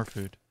guys more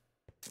food.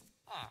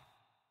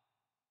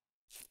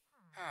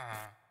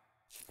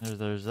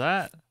 There's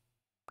that.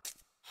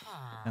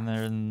 And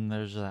then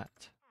there's that.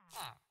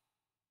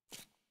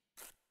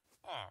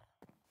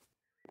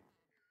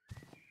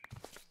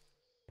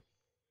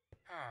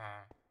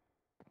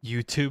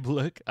 YouTube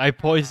look. I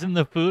poisoned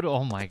the food.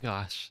 Oh my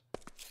gosh.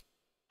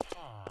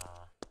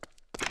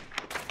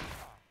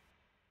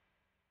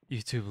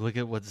 YouTube, look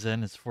at what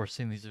Zen is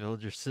forcing these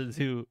villagers to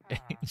do.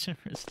 Ancient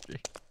mystery.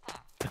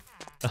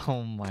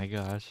 Oh my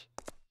gosh.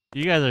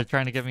 You guys are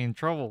trying to get me in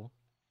trouble.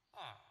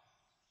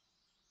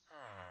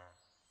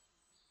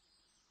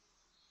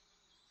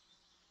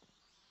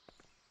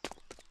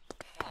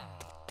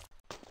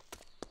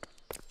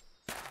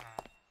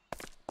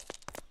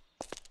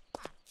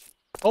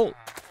 Oh!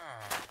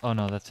 Oh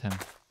no, that's him.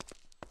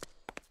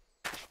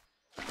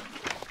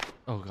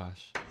 Oh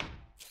gosh.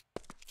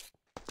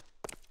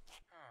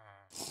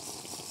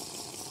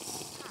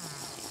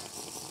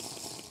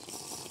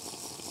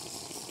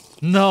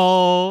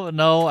 No,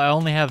 no, I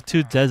only have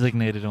 2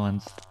 designated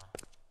ones.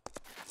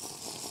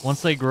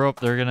 Once they grow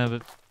up, they're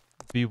gonna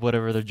be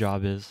whatever their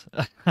job is.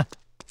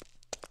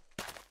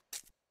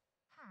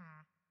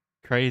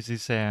 Crazy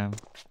Sam.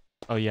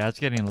 Oh yeah, it's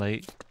getting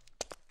late.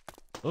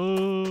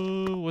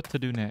 Oh, what to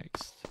do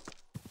next?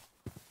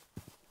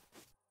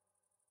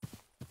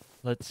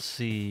 Let's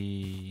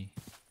see.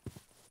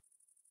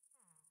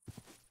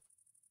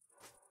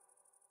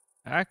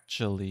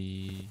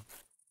 Actually,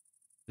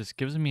 this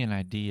gives me an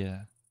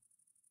idea.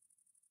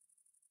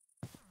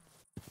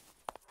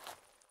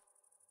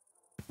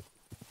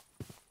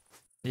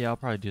 Yeah, I'll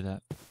probably do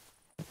that.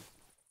 I'm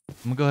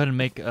gonna go ahead and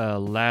make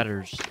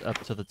ladders up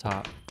to the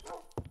top.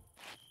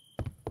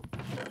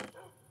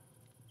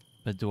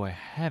 But do I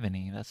have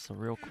any? That's the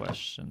real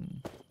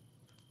question.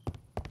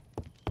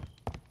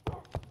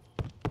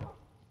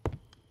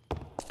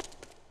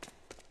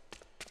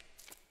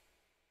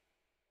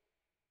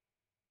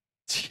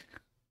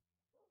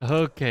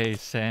 Okay,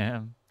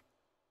 Sam.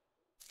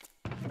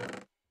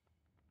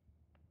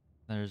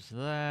 There's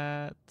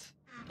that.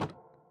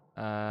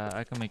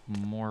 I can make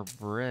more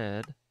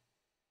bread.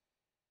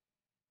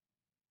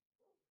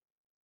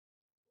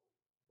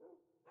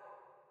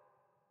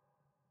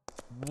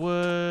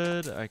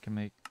 Wood. I can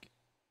make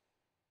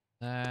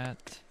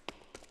that.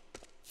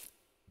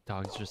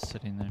 Dog's just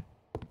sitting there.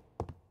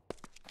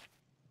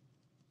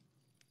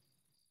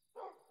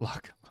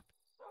 Lock him up.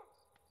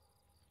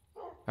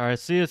 Alright,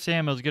 see you,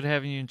 Sam. It was good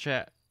having you in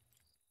chat.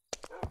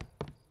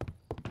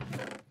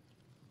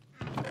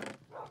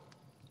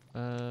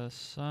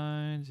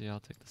 Signs. Yeah,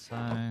 I'll take the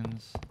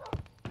signs.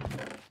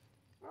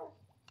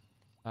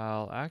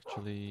 I'll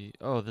actually...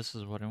 Oh, this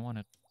is what I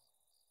wanted.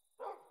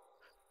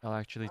 I'll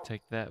actually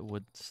take that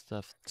wood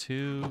stuff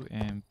too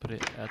and put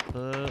it at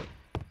the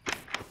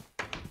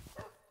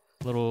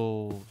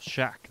little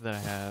shack that I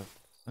have.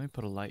 Let me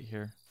put a light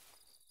here.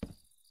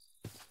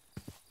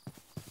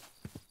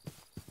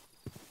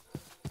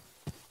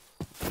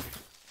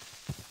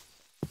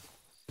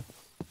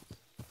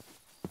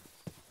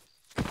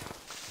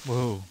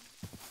 Whoa.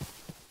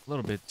 A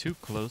little bit too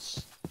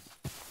close.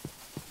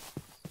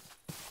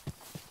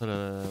 Put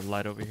a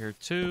light over here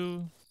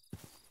too.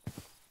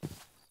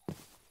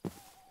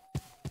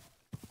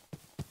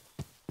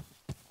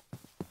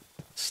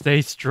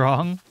 Stay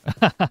strong.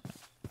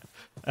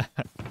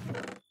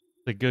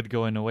 The good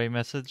going away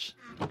message.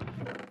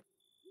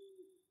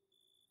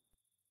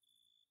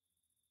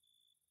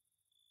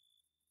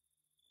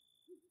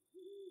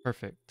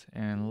 Perfect.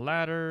 And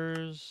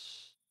ladders.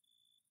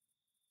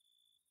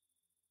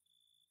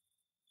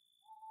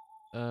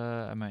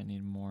 I might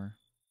need more.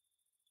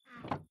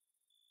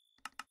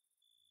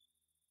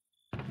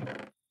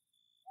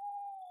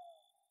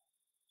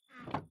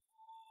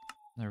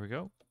 There we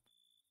go.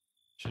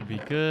 Should be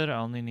good. I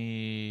only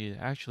need...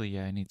 Actually,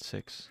 yeah, I need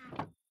 6.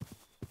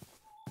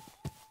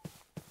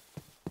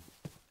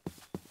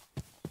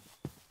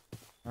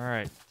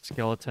 Alright,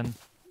 skeleton.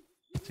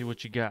 Let's see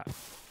what you got.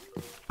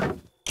 Oh,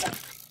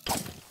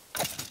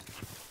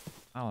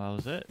 that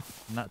was it.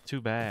 Not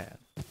too bad.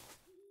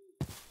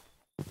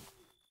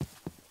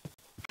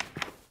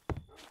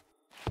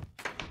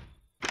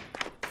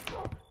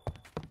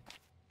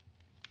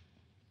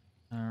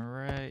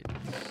 Alright.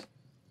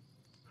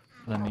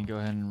 Let me go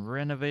ahead and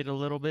renovate a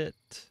little bit.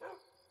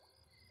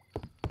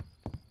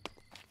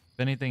 If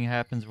anything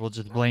happens, we'll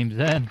just blame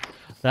Zen.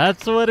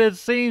 That's what it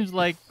seems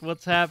like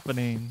what's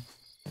happening.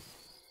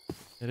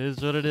 It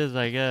is what it is,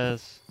 I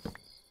guess.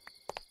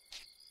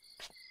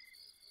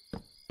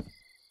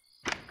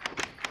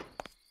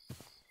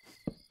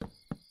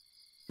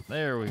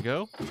 There we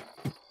go.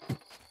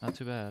 Not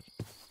too bad.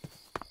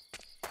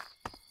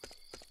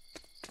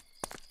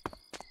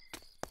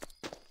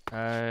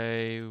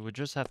 I would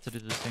just have to do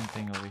the same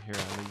thing over here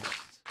at least.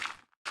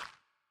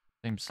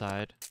 Same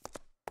side.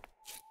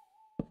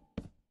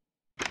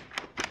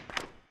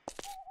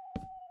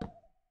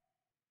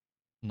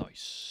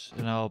 Nice.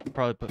 And I'll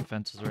probably put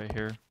fences right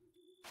here.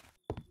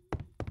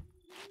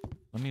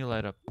 Let me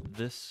light up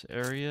this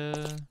area.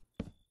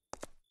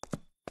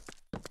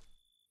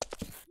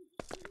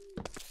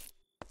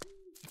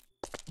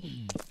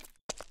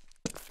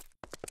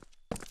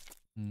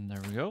 And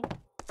there we go.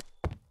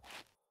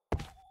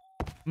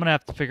 I'm gonna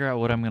have to figure out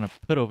what I'm gonna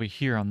put over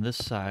here on this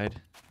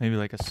side. Maybe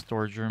like a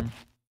storage room.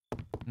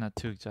 Not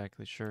too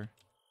exactly sure.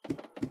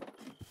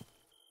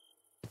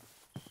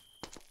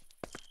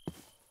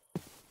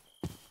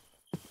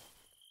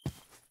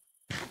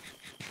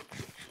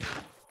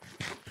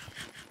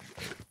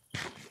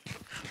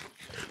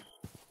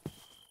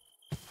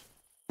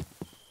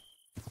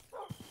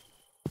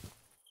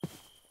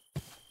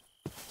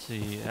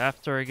 see.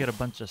 After I get a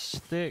bunch of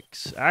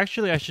sticks,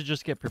 actually, I should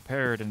just get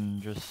prepared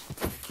and just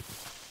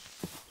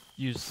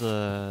use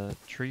the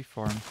tree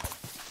farm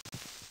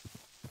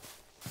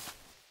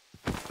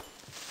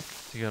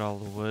to get all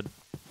the wood,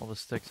 all the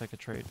sticks I could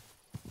trade.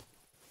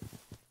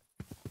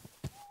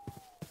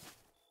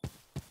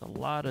 A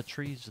lot of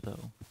trees,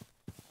 though.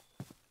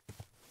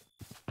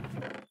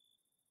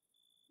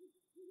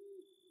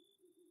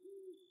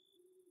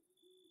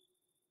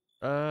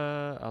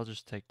 I'll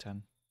just take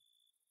 10.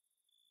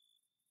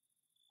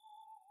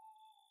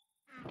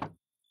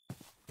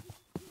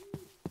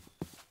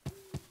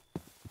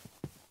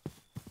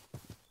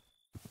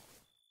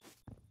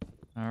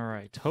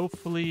 Alright,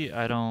 hopefully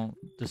I don't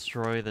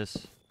destroy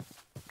this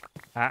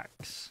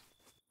axe.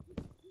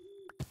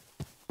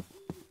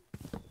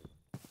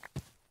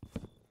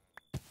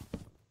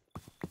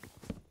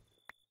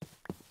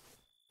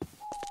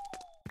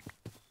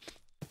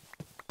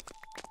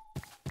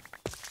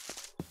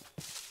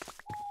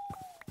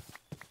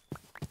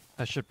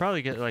 I should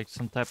probably get like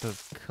some type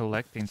of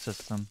collecting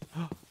system.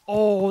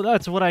 Oh,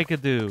 that's what I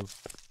could do.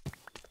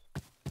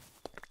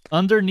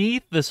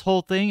 Underneath this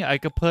whole thing, I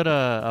could put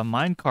a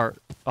minecart,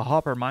 a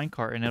hopper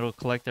minecart, and it'll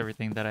collect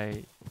everything that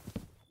I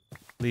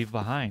leave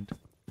behind.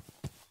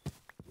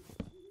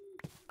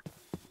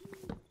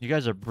 You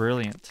guys are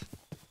brilliant.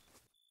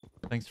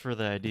 Thanks for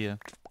the idea.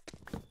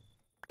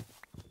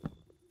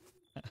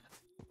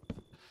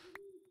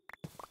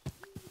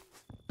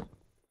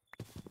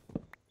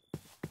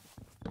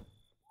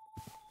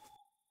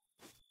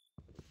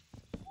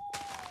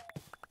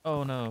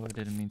 Oh no, I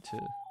didn't mean to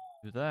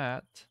do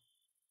that.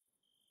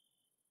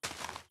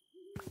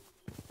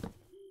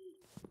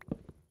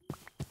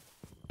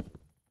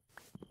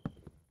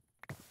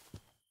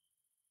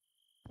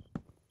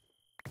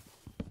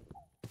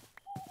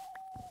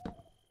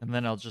 And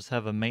then I'll just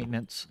have a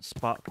maintenance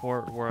spot for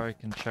it where I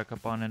can check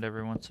up on it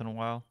every once in a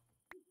while.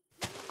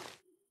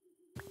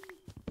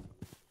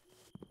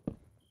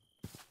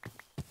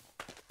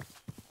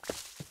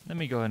 Let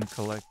me go ahead and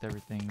collect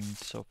everything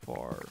so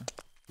far.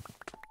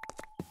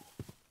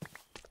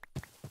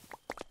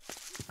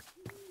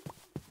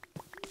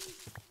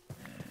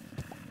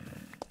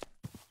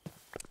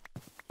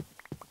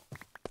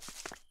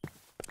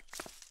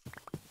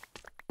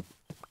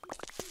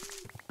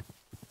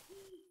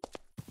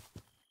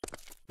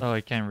 Oh,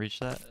 I can't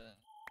reach that?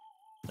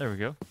 There we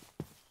go.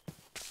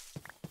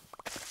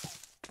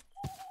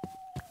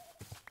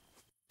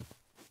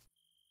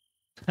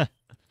 They're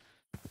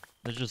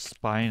just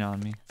spying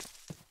on me.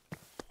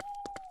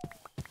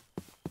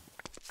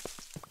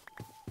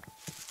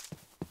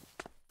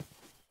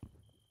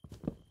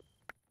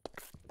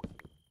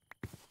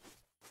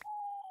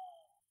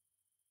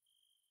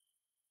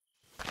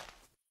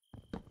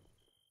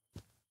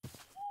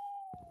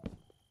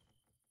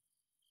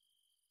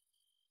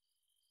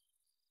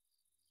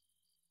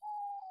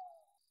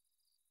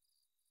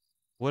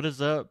 What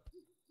is up?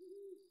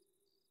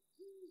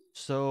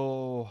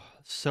 So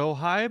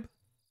hype?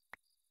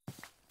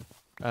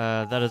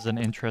 That is an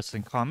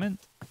interesting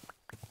comment.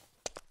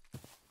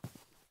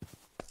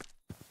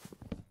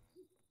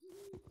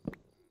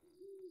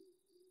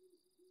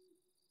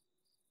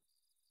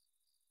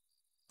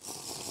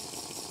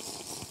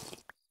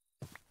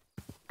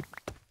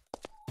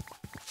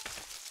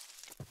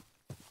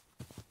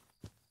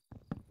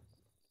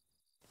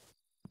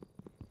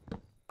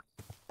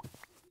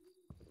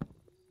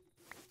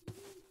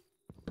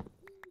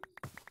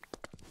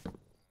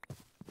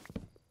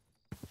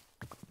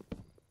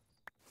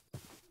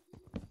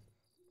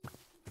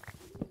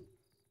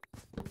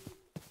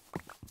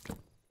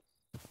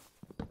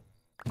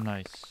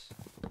 Nice.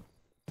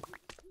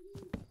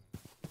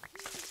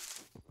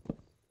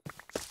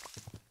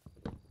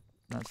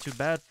 Not too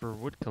bad for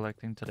wood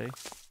collecting today.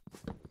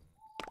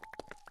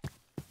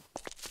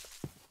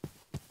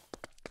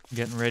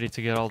 Getting ready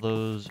to get all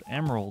those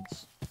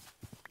emeralds.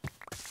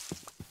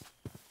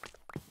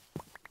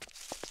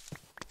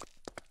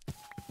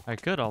 I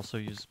could also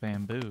use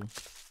bamboo,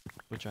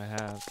 which I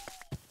have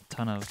a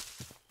ton of.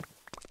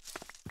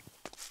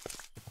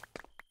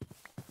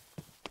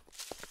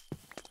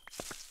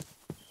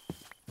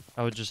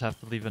 I would just have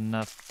to leave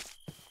enough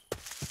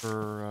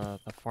for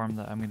the farm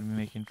that I'm going to be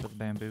making for the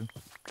bamboo.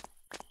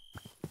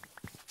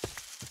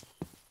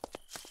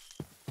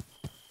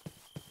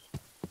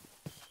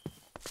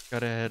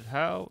 Gotta head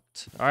out.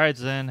 Alright,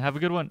 Zen. Have a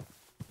good one.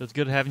 It was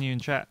good having you in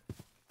chat.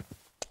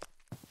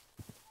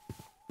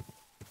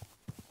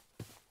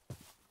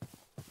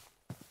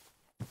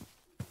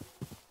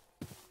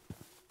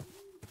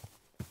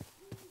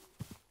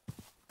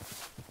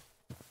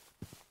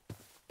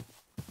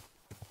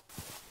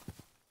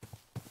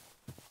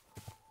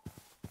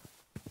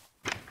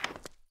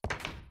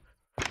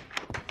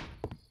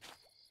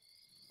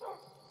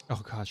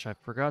 Oh gosh, I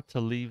forgot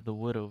to leave the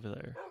wood over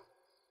there.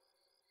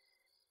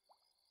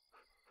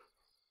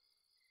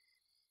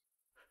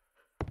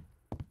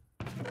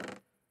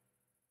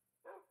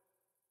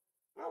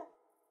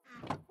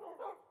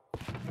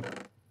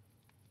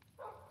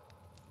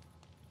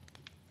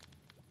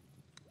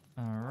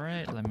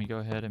 Alright, let me go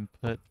ahead and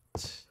put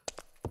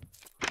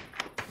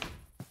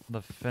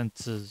The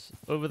fence is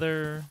over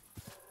there.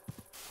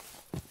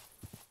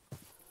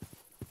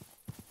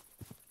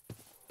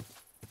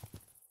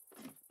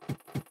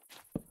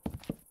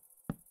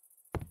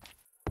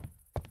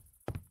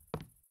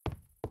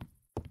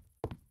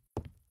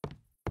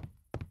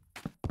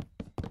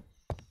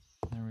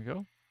 There we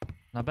go.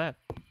 Not bad.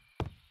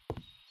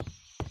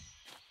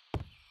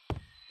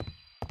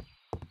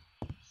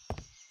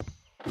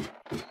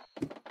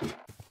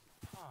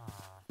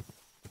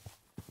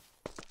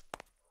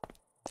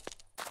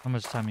 How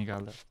much time you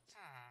got left?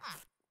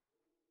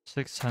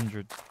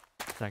 600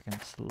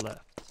 seconds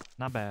left.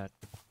 Not bad.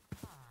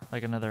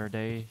 Like another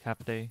day, half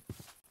a day.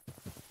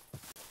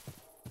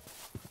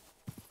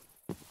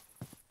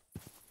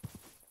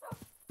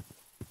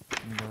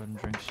 Let me go ahead and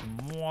drink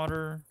some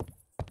water.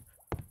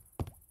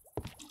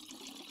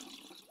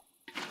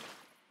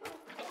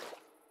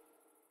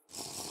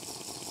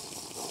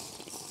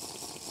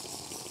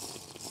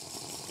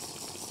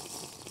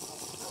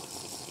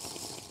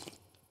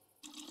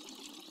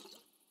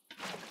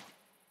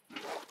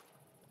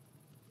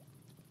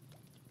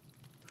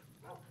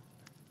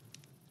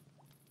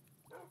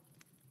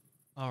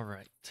 All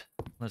right,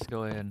 let's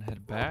go ahead and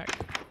head back.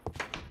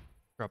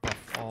 Drop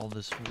off all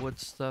this wood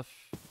stuff.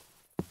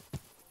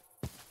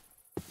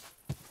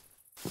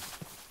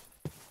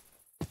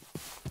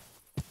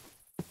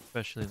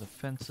 Especially the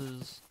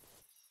fences.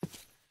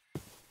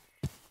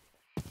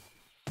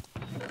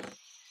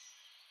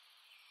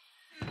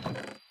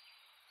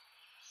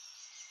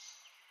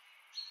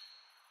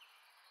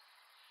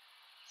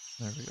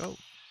 There we go.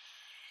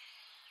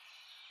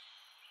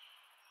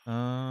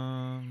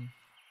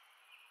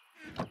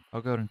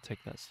 I'll go ahead and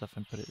take that stuff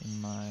and put it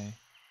in my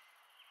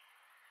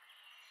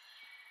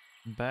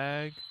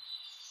bag.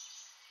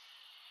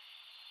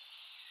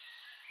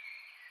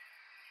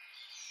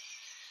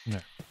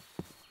 There.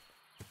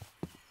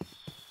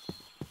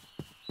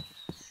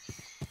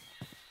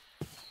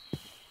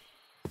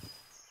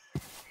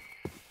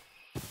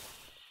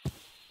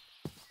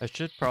 I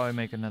should probably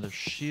make another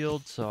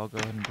shield, so I'll go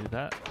ahead and do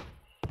that.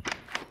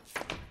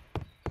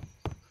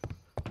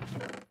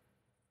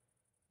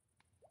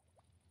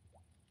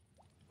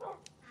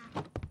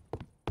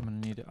 I'm gonna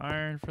need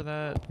iron for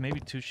that. Maybe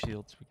 2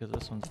 shields because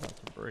this one's about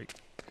to break.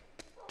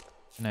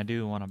 And I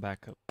do want to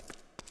back up.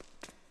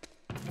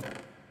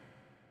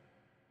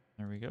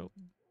 There we go.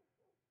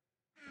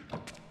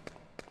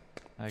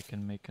 I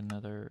can make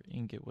another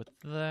ingot with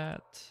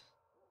that.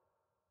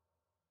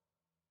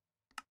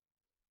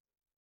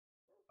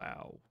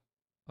 Wow.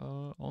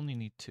 Only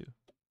need 2.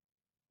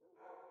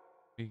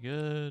 Be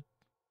good.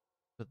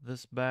 Put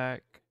this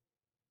back.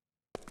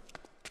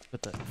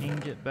 Put the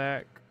ingot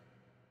back.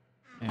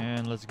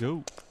 And let's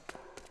go.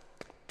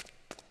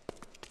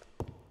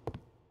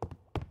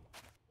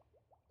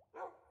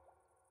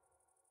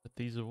 Put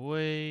these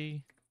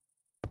away.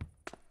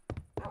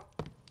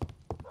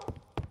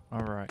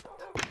 All right.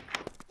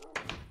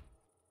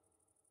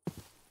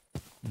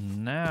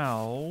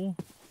 Now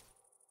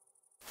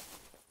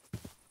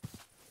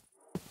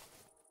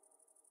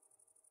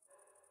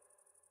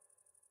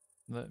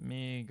let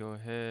me go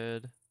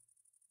ahead.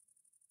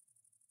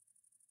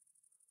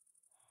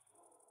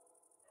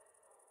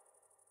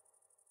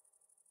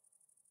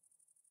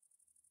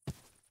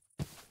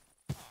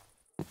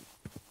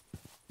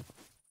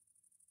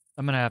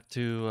 I'm gonna have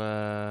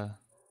to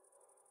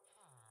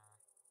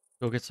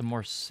go get some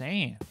more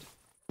sand.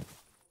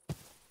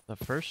 The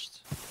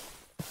first.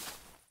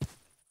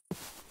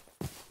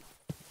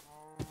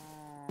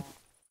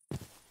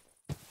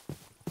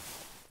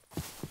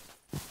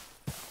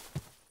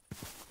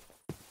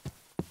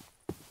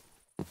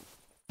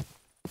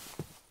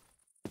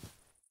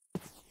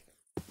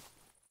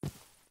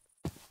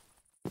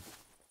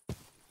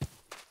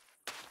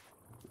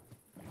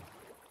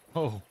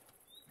 Oh,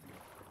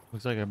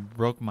 looks like I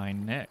broke my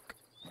neck.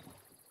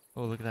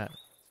 Oh, look at that. That's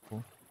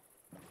cool.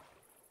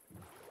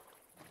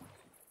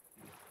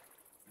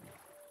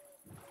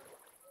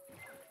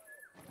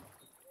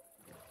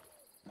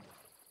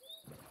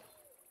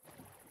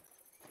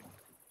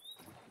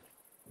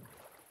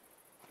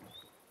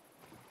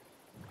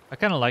 I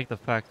kind of like the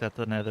fact that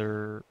the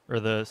nether or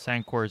the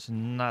sand core is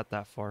not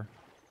that far.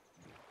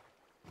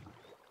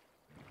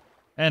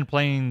 And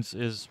plains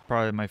is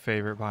probably my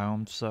favorite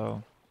biome,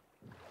 so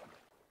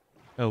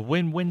a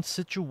win-win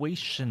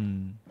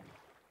situation.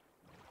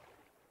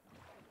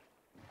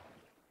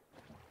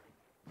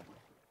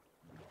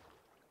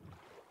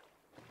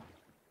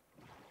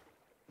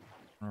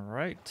 All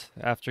right.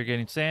 After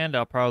getting sand,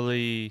 I'll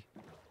probably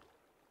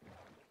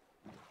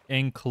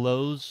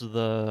enclose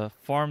the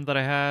farm that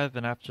I have,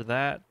 and after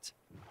that,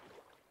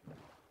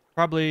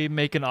 probably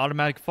make an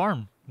automatic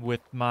farm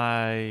with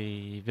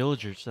my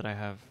villagers that I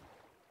have.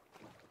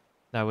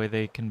 That way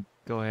they can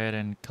go ahead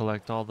and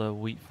collect all the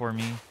wheat for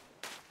me.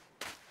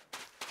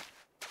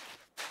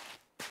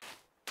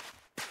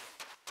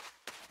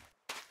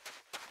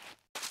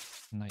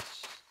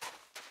 Nice.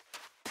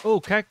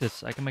 Oh,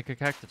 cactus. I can make a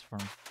cactus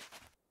farm.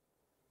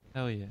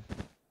 Hell yeah.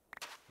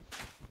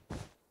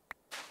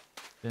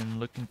 Been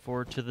looking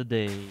forward to the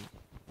day.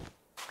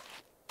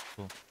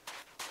 cool.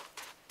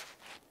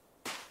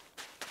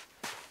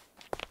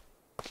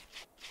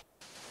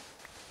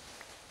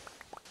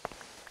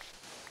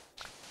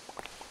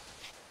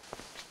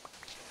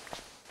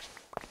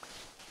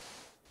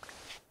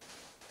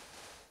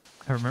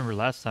 I remember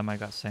last time I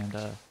got sand,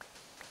 I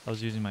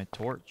was using my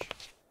torch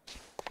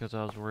because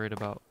I was worried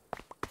about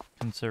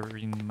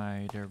conserving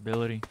my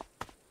durability.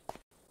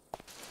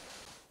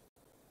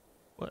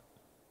 What?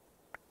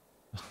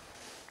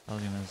 I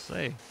was gonna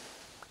say.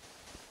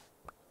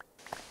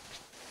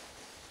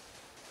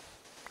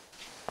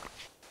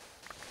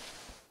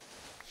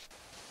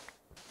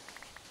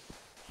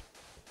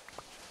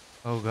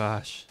 Oh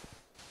gosh.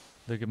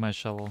 Look at my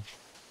shovel.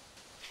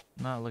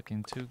 Not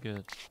looking too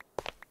good.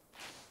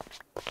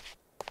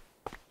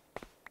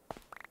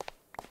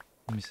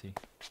 Let me see.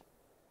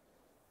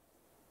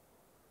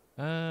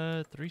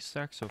 3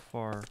 stacks so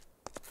far.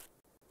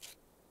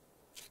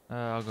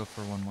 I'll go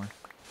for one more.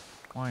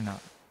 Why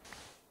not?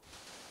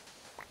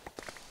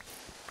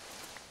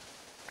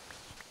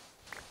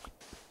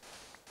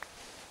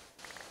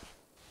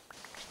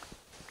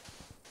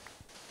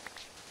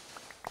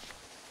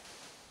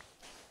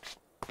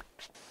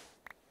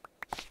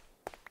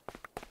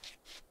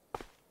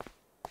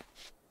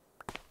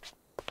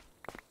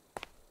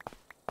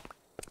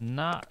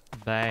 Not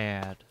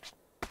bad.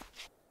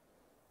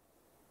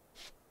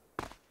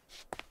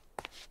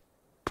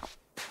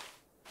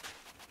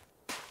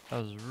 That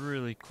was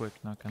really quick,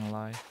 not gonna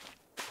lie.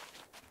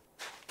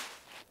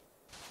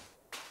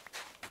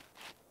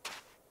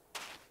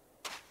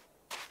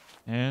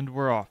 And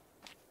we're off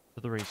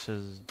to the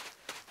races.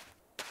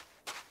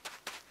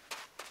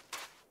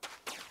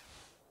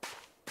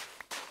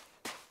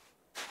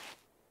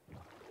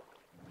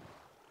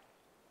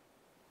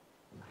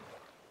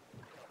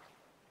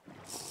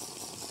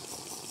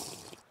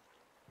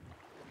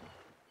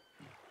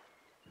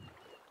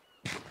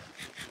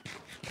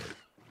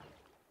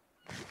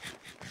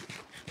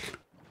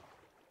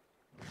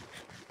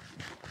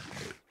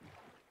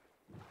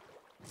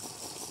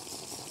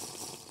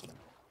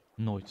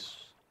 Nice.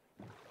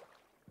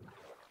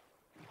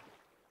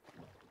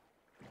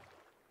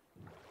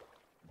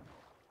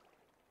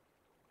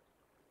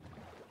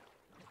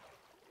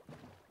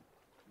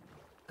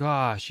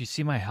 Gosh, you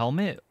see my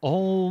helmet?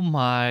 Oh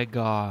my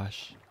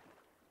gosh.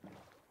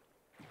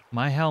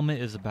 My helmet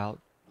is about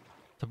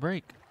to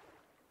break.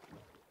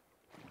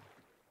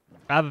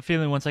 I have a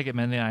feeling once I get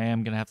mending, I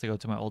am going to have to go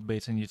to my old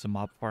base and use the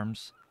mob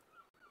farms.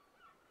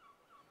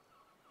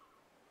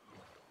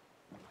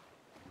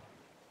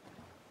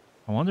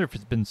 I wonder if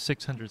it's been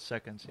 600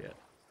 seconds yet.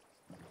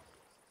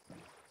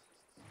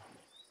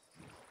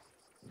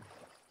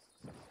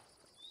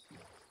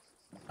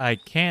 I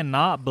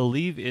cannot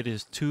believe it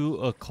is 2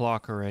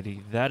 o'clock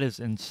already. That is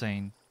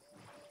insane.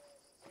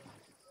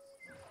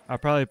 I'll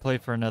probably play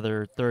for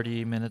another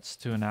 30 minutes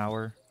to an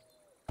hour.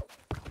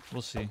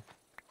 We'll see.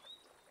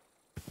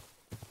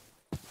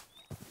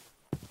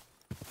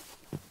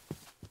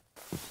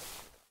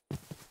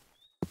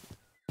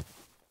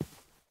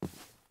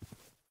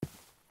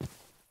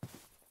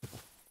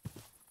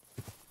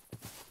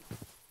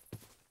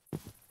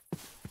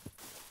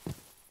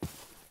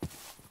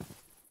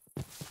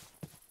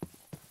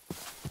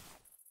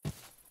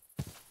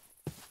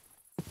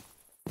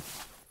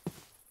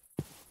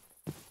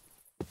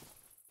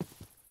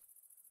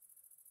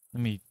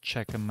 Let me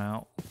check him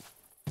out.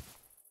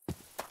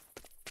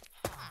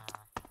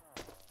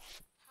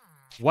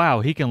 Wow,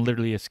 he can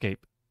literally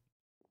escape.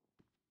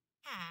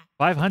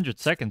 500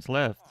 seconds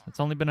left. It's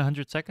only been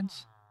 100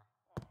 seconds?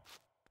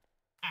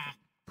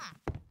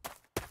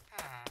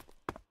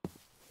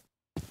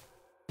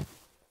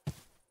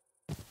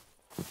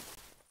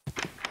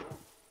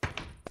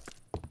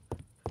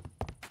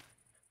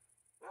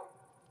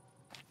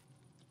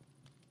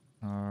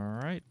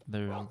 Alright,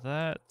 there's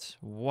that.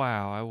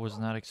 Wow, I was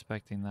not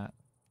expecting that.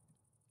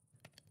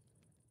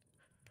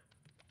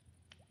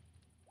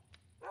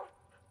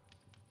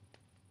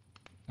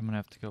 I'm gonna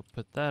have to go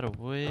put that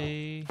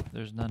away.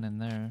 There's none in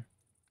there.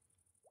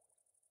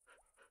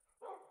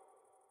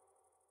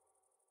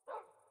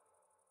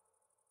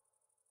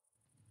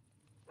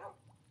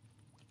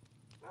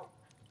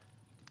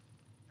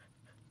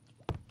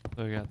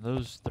 So I got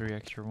those 3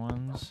 extra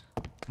ones.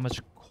 How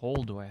much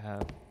coal do I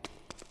have?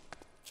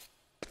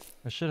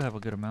 I should have a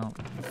good amount.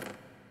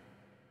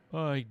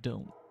 I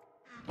don't.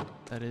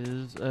 That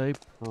is a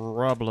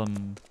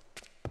problem.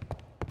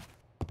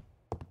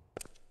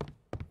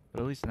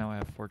 But at least now I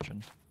have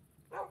fortune.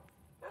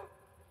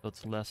 So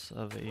it's less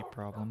of a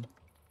problem.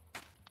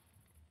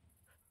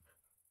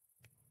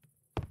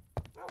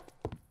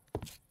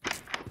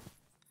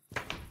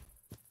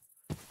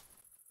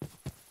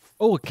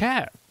 Oh, a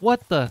cat!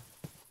 What the?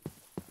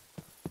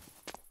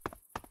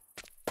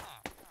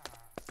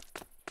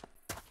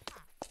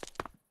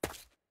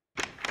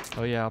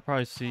 Oh yeah, I'll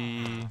probably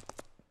see...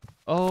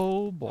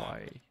 Oh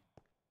boy.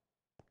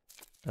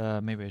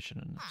 Maybe I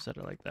shouldn't have said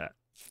it like that.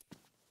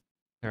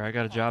 Here, I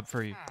got a job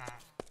for you.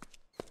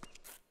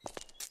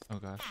 Oh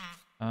gosh.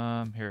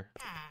 Here.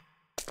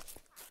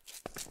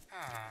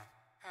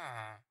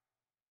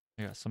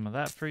 I got some of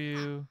that for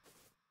you,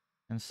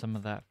 and some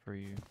of that for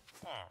you.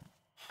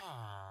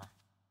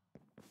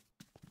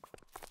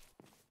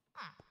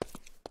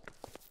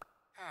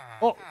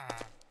 Oh!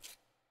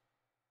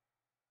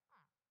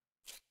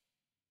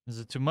 Is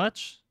it too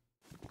much?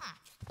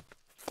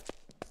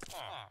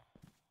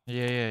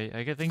 Yeah,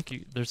 I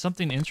think there's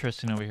something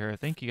interesting over here. I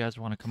think you guys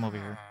want to come over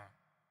here.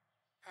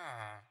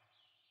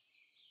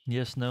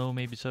 Yes, no,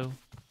 maybe so.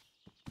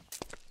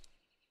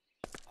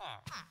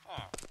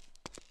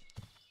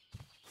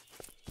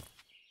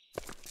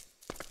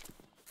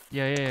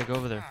 Yeah, go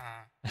over there.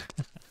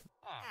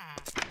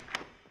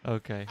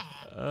 Okay.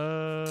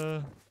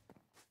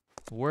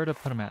 Where to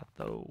put them at,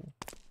 though?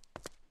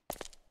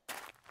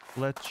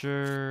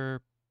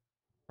 Fletcher,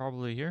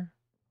 probably here?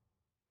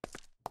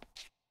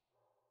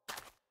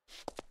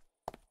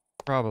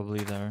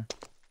 Probably there.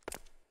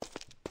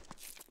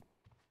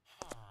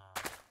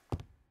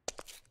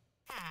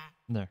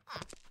 There.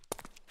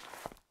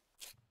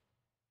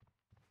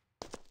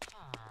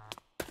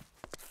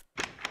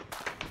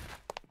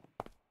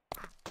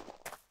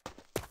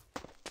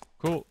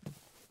 Cool.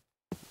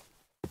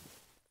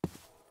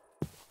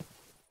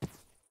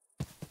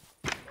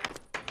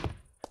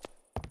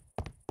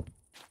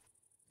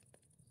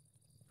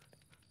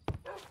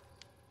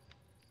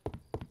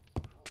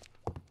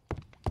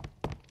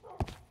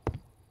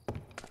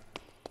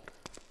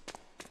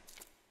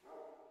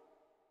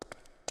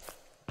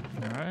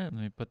 Alright, let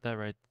me put that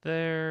right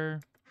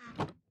there.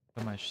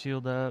 Put my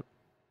shield up.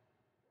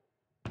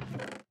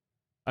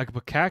 I could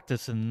put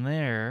cactus in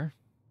there.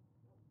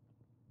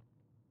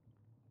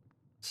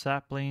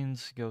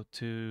 Saplings go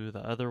to the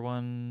other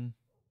one.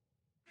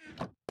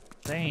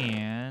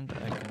 Sand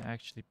I can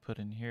actually put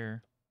in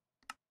here.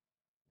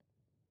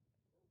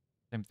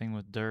 Same thing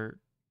with dirt.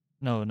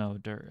 No,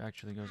 dirt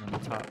actually goes on the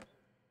top.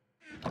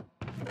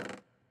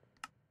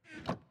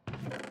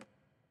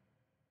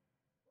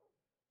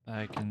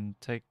 I can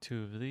take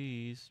 2 of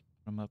these,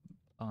 put them up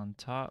on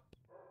top.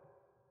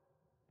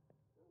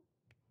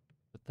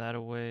 Put that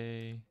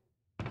away.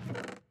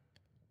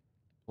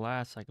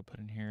 Glass I could put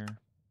in here.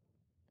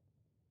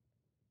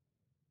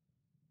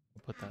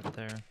 I'll put that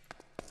there.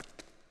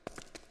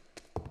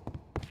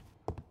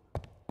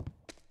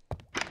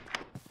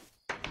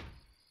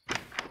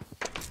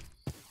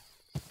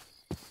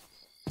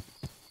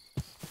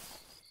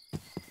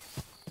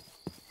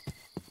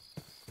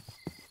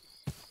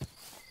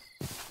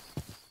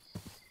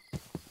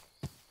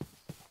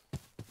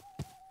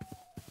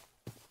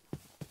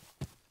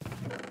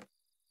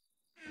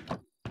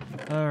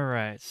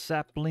 Alright,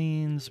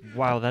 saplings.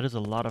 Wow, that is a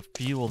lot of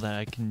fuel that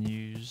I can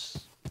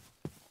use.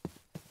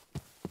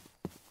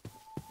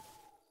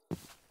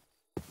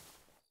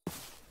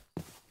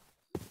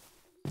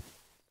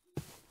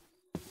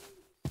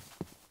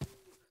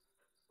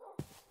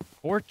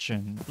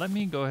 Fortune. Let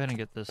me go ahead and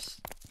get this.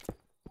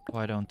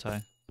 Why don't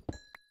I?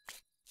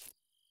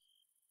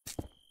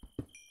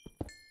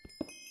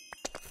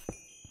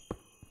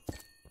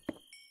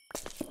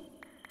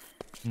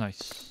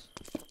 Nice.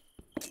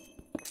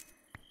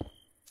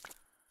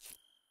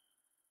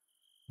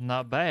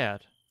 Not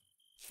bad.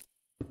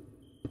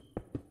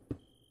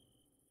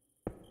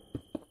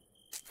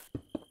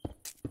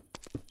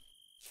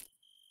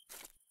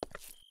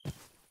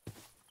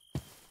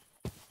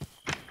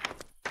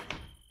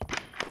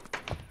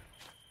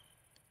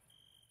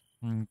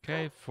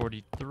 Okay,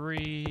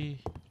 43.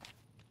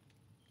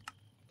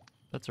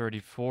 That's already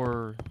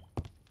 4.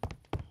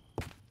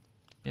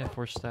 Yeah,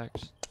 4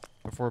 stacks.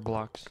 Or 4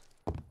 blocks.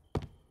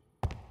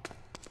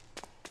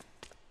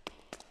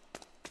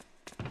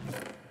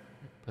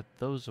 Put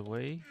those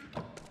away.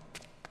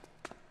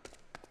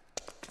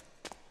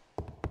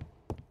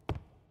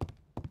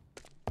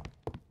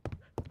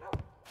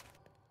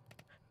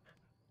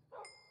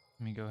 Let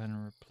me go ahead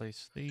and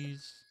replace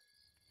these.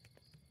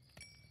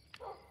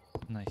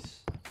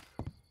 Nice.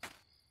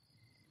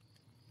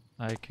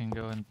 I can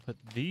go and put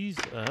these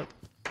up.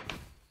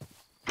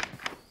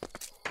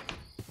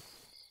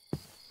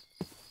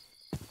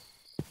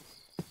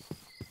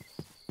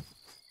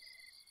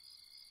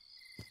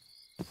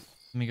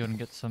 Let me go and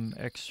get some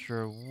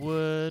extra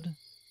wood.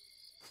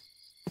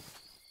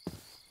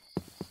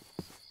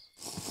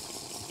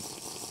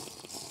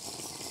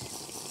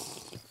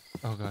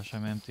 Oh gosh,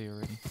 I'm empty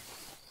already.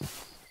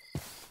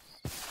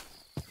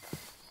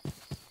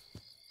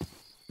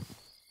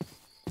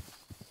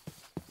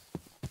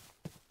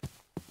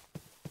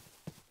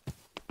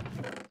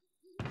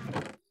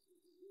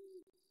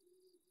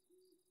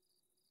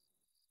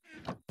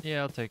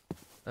 Yeah, I'll take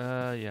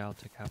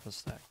half a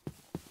stack.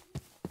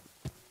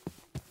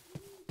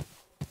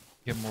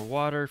 Get more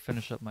water,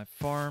 finish up my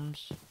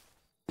farms.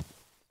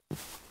 Let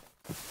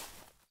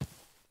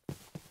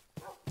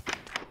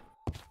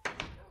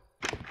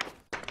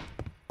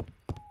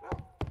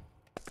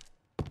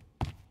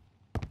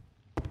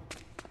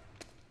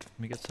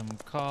me get some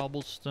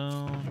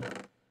cobblestone.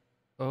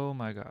 Oh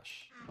my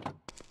gosh.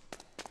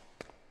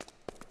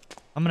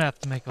 I'm gonna have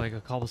to make like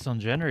a cobblestone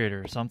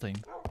generator or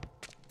something.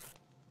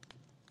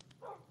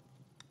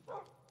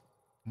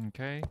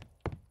 Okay.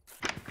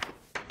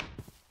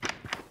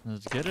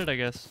 Let's get it, I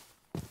guess.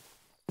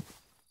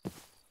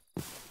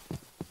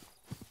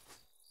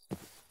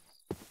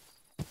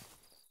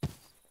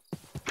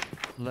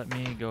 Let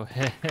me go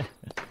ahead.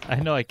 I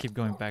know I keep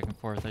going back and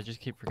forth. I just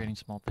keep forgetting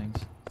small things.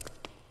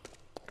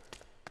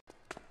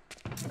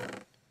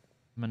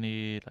 I'm gonna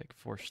need like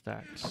 4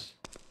 stacks.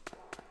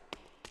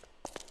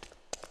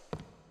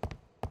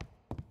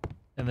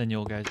 And then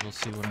you guys will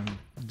see what I'm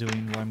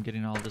doing, where I'm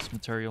getting all this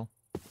material.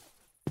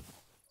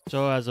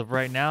 So as of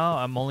right now,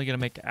 I'm only gonna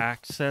make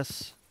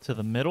access to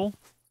the middle.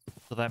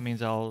 So that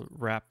means I'll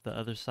wrap the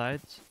other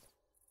sides.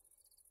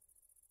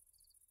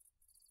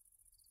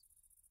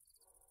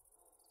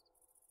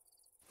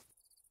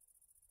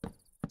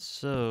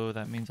 So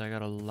that means I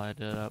gotta light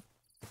it up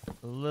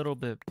a little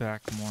bit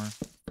back more.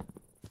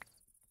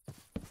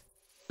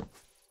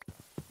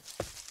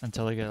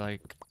 Until I get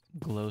like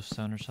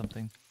glowstone or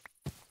something.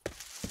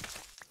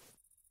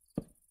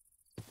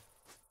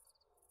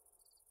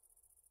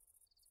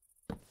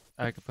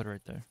 I could put it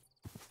right there.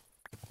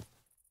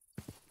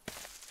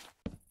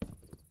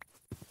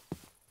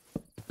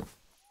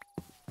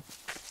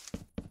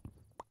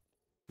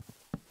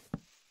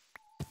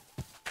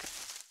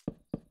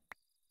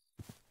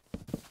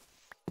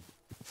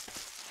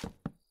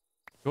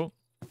 Cool.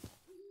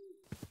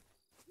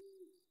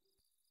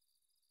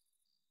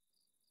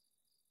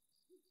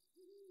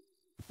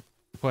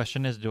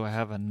 Question is, do I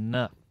have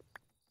enough?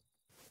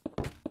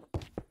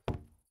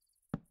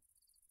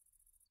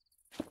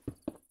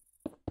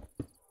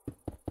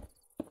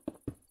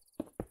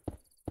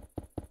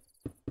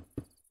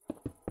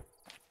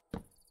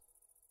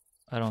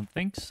 I don't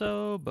think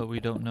so, but we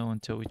don't know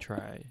until we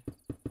try.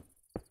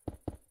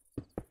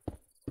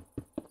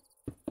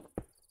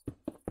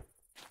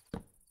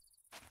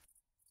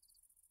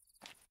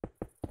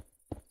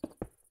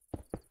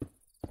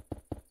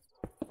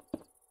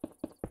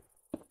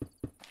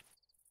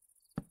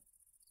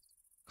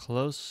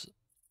 Close.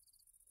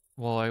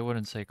 Well, I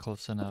wouldn't say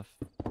close enough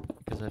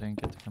because I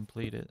didn't get to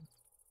complete it.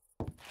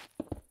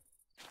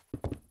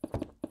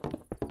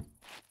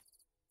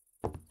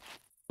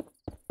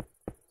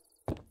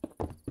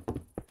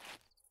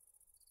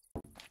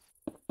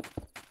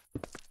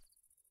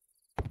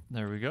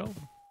 There we go.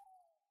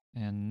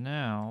 And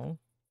now,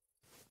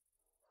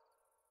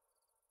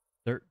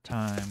 dirt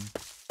time.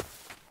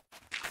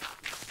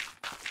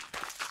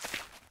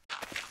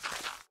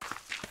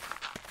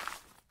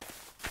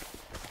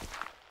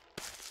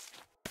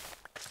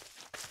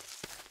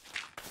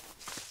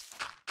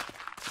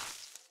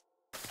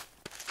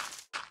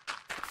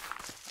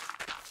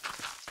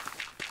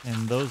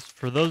 And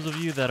for those of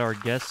you that are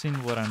guessing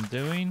what I'm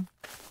doing,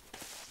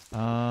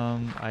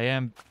 I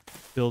am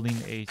building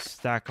a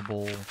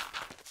stackable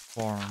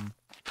farm.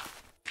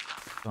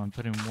 So I'm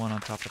putting one on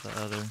top of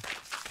the other.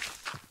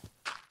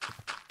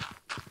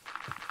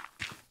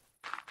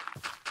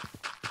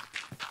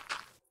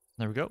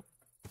 There we go.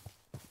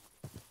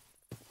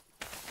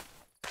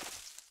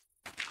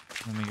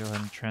 Let me go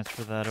ahead and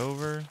transfer that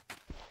over.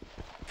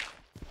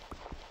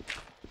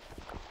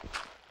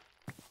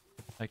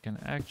 I can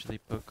actually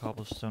put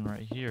cobblestone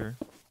right here.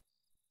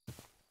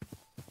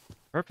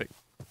 Perfect.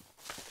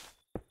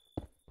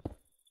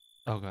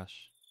 Oh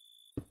gosh.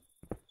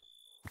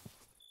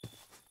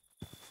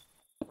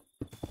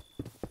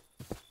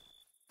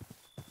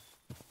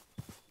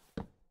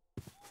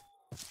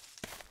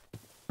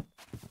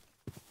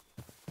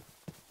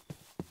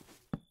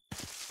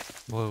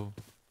 Whoa.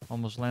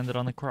 Almost landed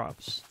on the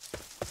crops.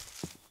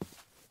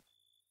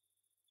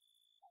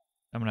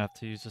 I'm gonna have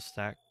to use a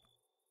stack.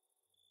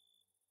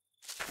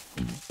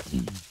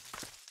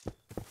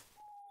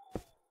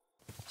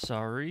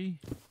 Sorry.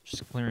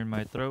 Just clearing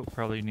my throat.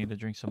 Probably need to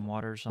drink some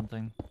water or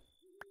something.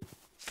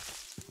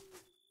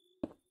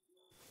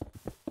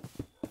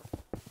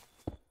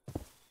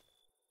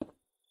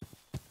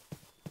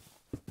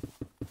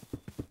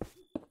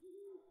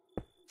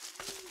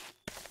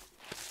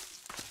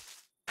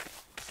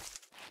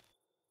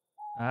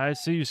 I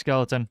see you,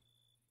 skeleton.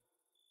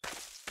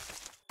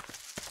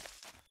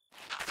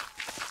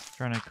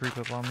 Trying to creep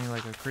up on me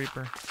like a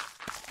creeper.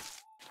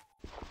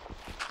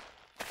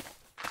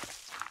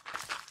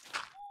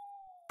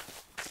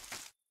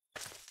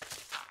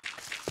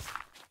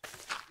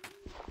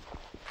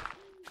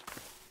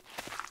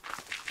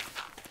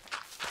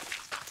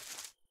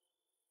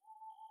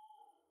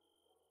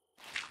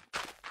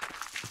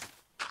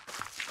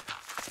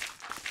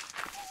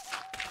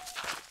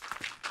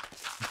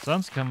 The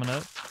sun's coming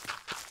up,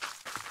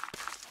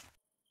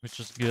 which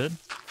is good.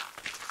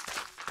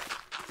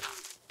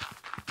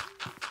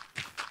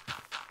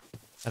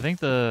 I think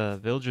the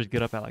villagers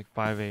get up at like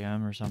 5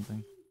 a.m. or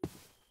something.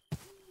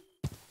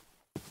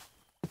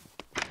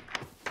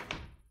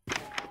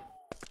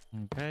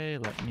 Okay,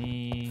 let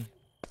me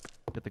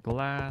get the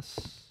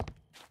glass.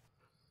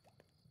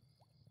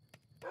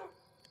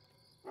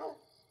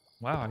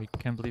 Wow, I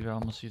can't believe I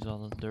almost used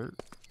all the dirt.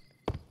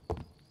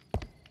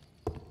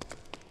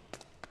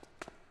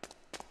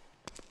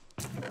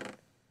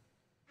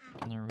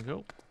 And there we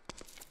go.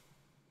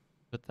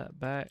 Put that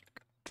back.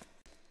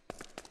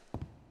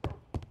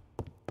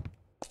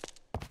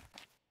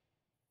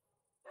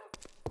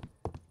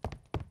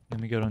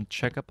 Let me go and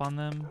check up on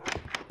them.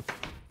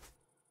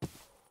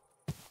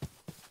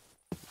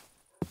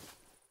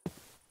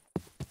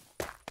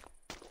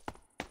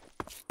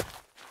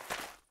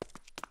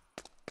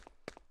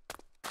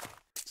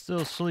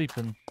 Still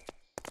sleeping.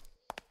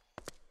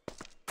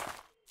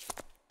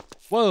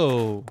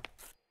 Whoa!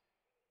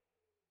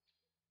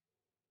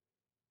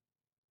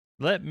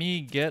 Let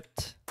me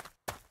get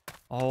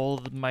all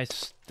of my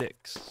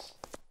sticks.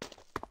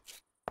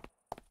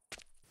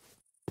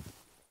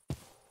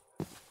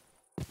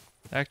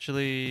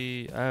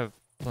 Actually, I have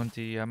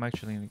plenty. I'm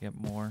actually gonna get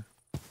more.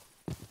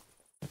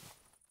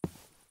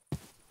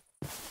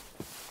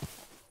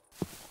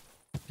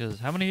 Because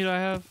how many do I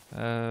have? I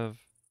have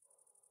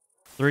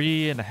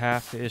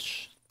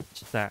 3.5-ish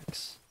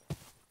stacks.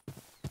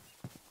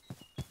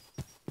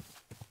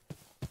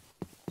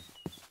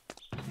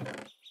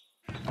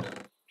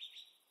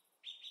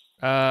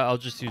 I'll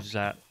just use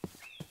that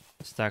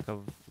stack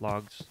of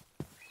logs.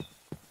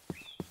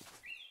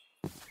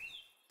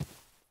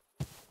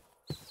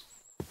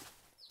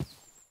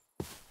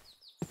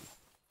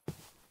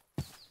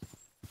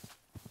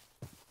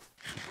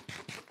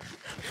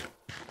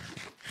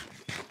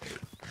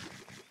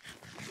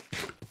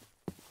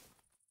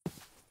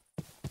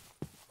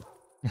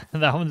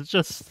 That one's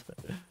just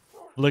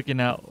looking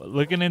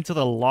into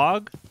the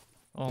log.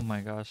 Oh my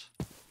gosh.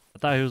 I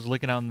thought he was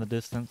looking out in the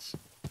distance.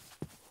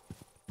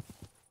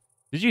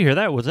 Did you hear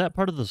that? Was that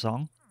part of the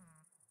song?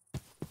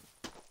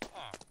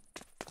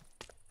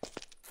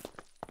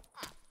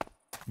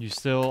 You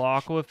still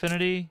Aqua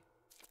Affinity?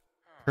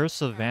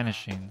 Curse of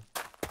Vanishing.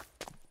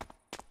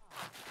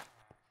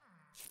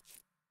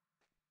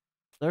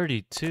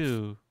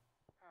 32.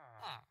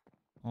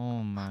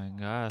 Oh my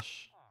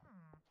gosh.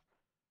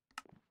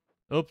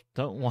 Oop,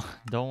 don't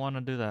want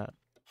to do that.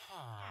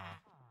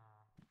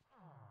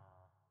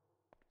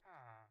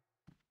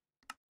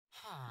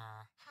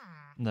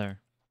 There.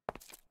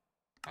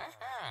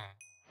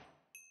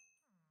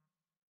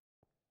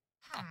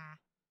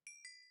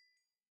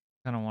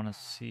 Kind of want to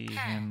see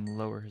him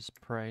lower his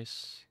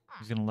price.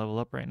 He's going to level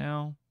up right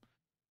now.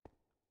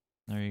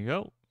 There you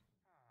go.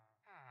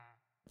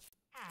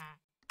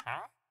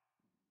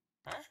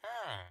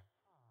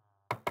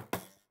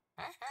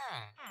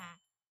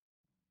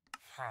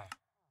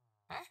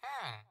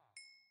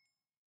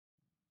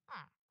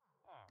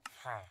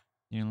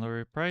 You can lower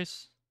your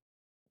price.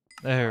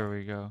 There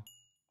we go.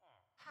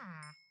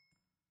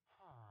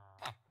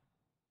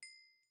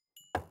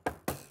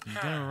 He's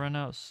gonna run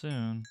out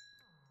soon.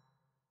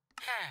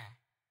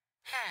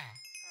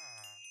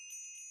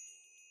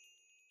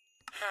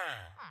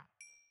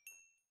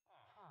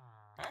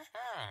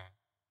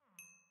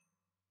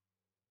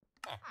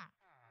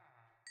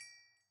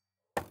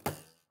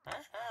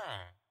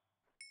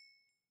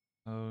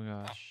 Oh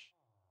gosh.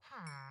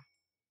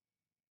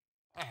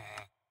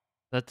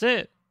 That's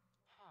it.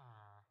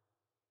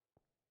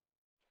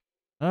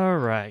 All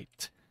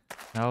right.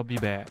 I'll be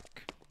back.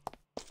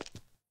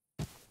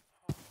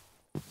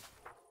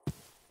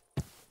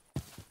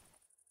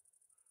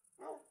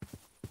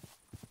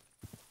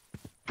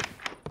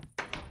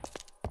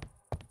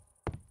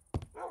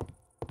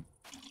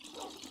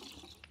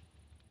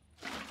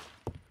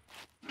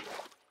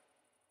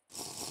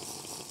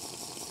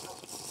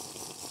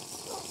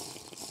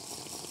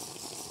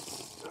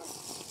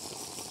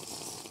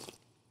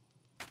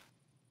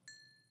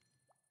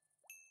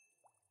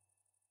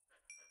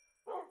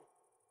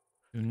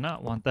 Do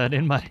not want that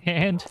in my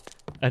hand.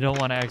 I don't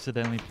want to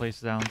accidentally place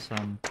down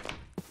some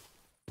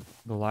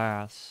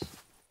glass.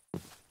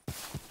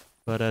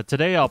 But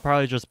today I'll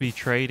probably just be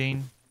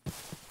trading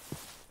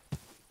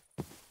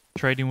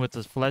with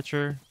this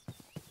Fletcher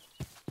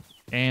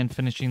and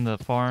finishing the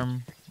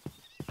farm.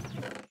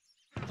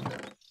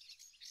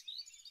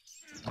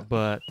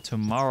 But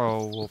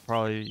tomorrow will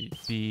probably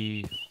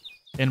be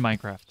in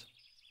Minecraft,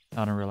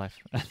 not in real life.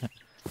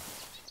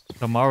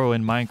 Tomorrow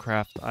in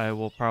Minecraft, I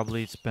will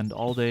probably spend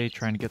all day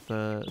trying to get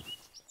the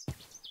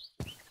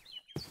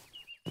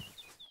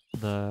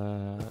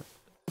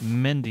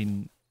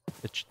mending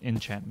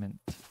enchantment.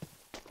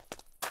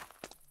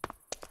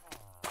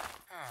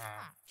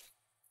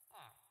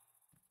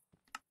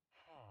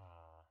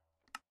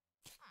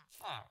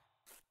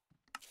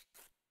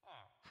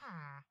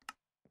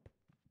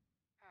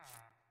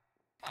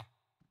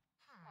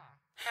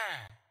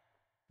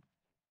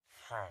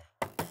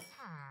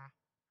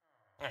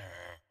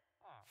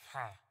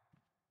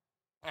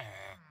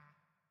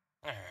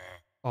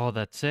 Oh,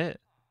 that's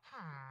it?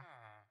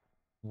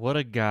 What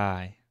a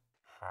guy.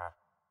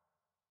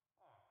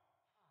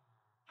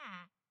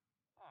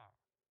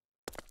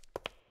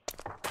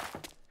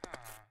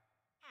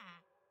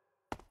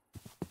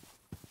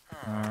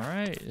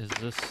 Alright, is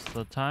this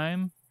the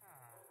time?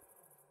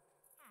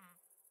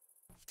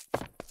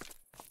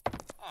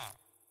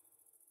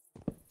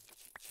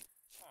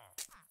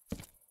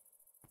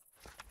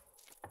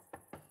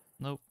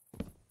 Nope.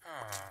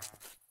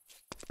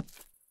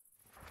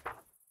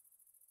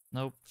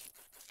 Nope.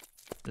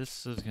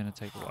 This is gonna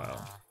take a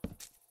while.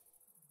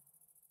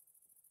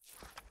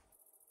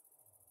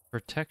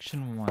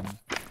 Protection 1.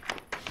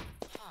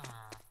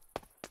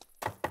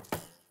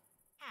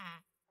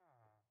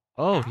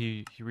 Oh,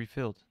 he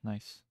refilled.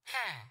 Nice.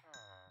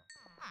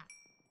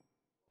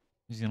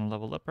 He's gonna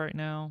level up right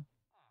now.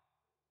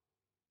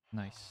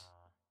 Nice.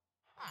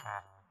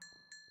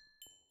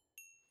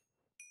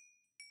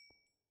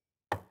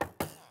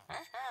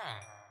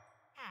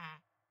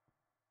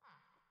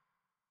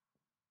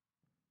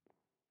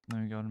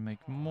 Then we go to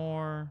make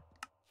more.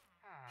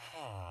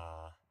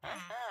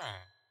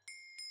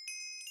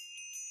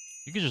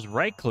 You could just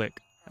right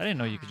click. I didn't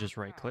know you could just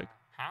right click.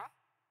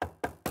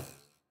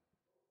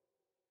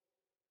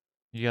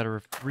 You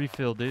gotta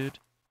refill, dude.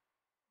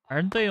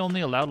 Aren't they only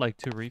allowed like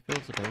 2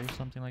 refills a day or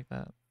something like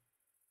that?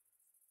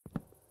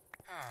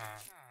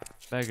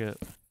 Bag up.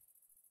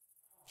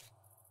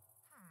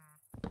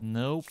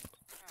 Nope.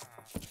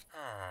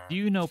 Do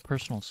you know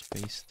personal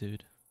space,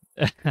 dude?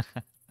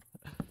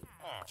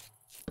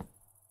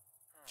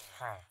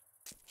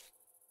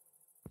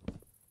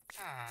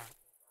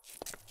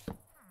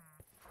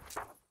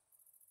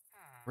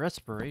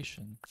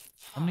 Respiration.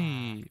 How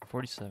many?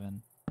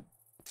 47.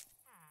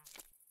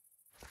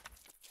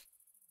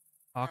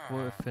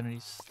 Aqua affinity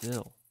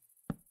still.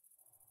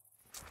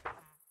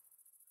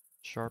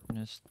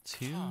 Sharpness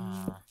 2.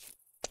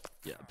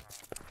 Yep.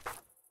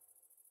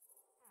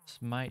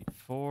 Smite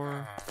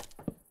 4.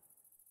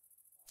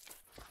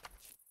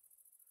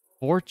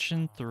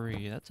 Fortune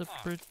 3. That's a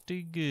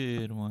pretty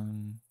good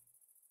one.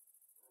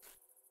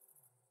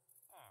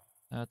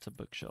 That's a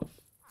bookshelf.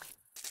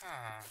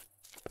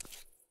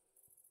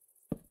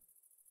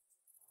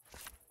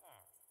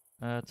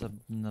 That's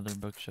another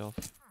bookshelf.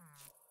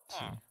 Let's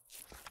see.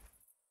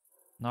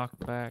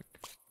 Knockback.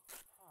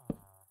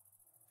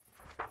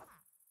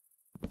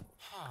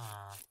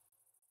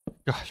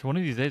 Gosh, one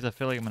of these days I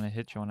feel like I'm gonna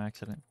hit you on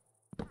accident.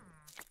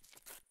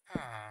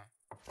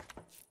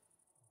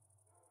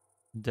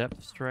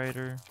 Depth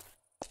Strider.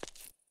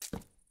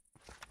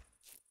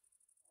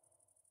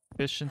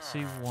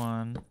 Efficiency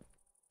 1.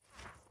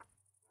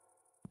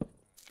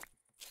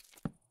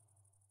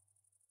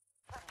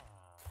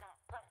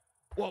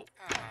 Whoa.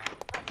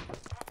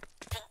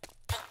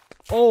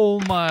 Oh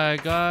my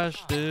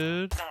gosh,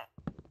 dude.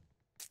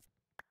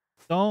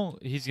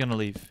 Don't. He's gonna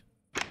leave.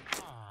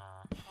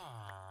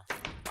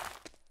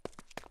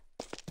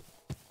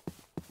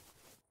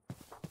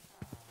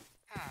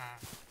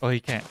 Oh, he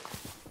can't.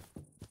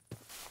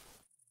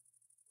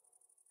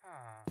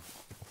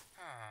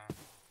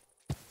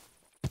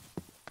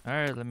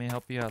 Alright, let me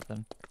help you out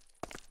then.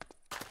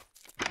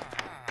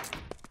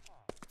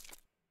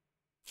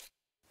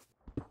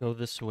 Go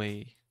this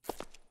way.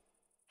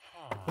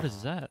 What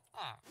is that?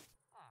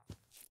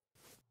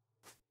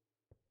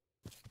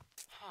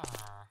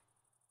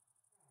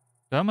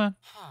 Come on.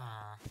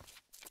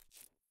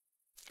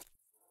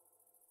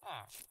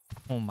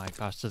 Oh my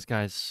gosh, this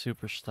guy's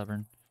super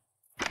stubborn.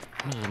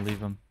 I'm gonna just leave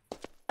him.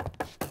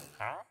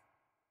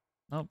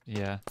 Oh,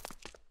 yeah.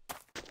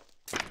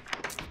 I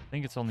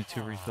think it's only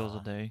 2 refills a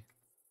day.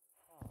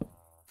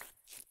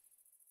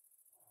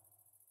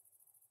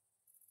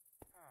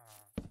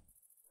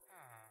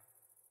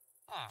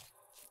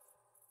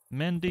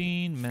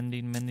 Mending,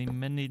 mending, mending,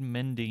 mending,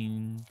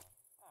 mending.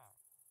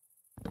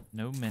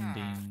 No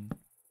mending.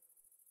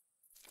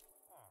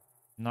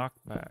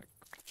 Knockback.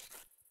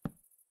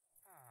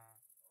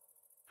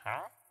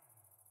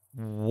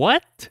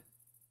 What?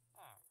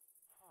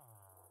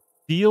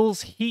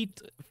 Deals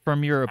heat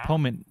from your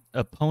opponent.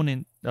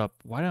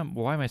 Why am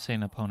I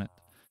saying opponent?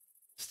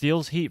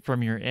 Steals heat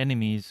from your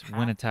enemies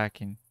when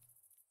attacking.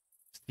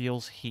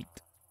 Steals heat.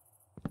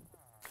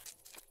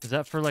 Is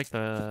that for like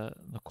the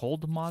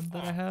cold mod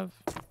that I have?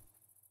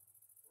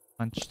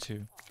 Punch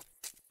 2.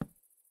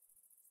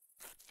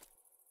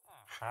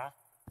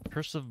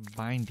 Curse of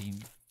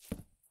Binding.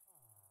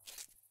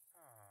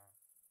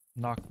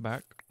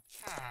 Knockback.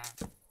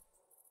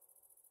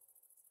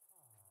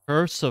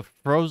 Curse of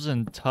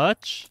Frozen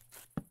Touch.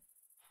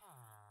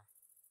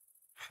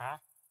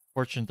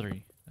 Fortune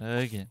 3.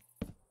 Again.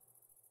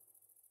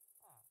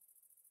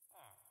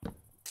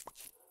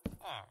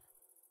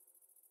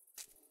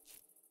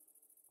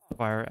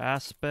 Fire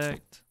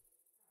Aspect.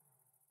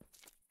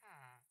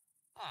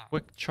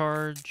 Quick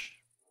Charge.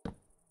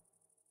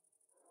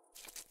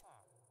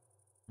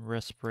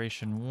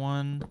 Respiration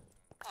 1.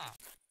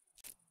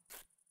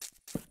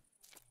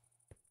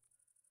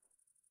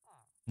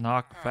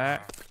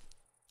 Knockback.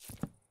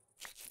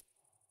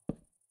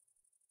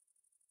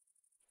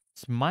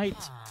 Smite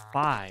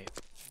 5.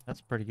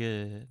 That's pretty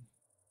good.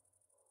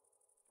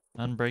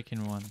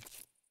 Unbreaking 1.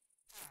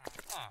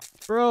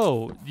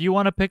 Bro, do you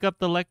want to pick up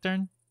the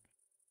lectern?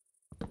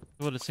 That's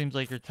what it seems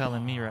like you're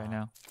telling me right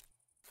now.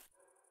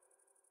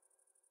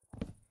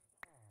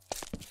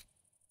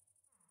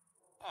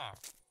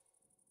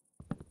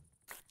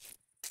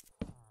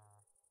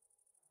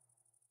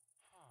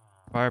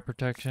 Fire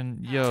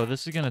protection. Yo,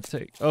 this is gonna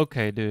take...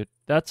 Okay, dude.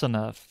 That's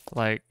enough.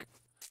 Like...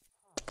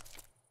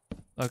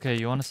 Okay,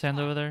 you want to stand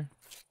over there?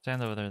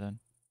 Stand over there, then.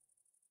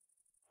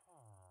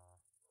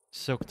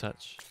 Silk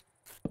Touch.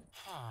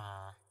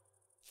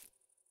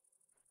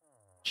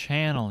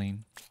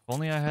 Channeling. If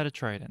only I had a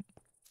trident.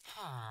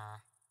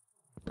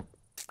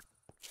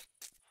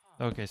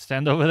 Okay,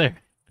 stand over there.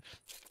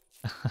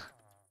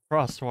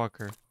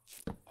 Crosswalker.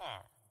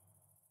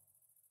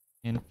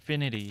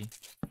 Infinity.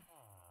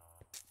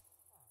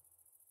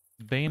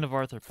 Bane of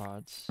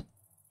Arthropods.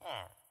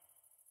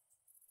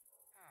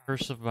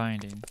 Curse of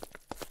Binding.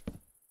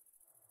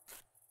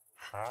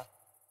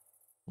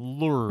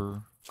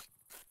 Lure.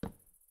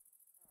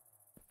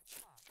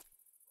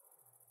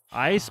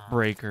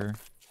 Icebreaker.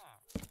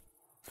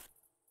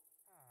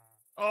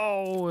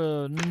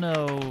 Oh,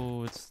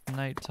 no. It's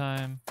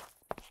nighttime.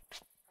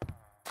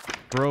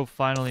 Bro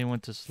finally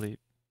went to sleep.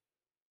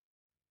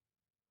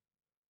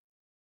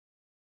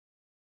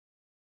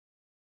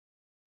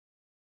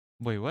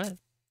 Wait, what?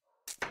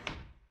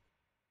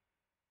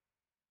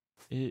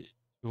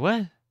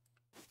 What?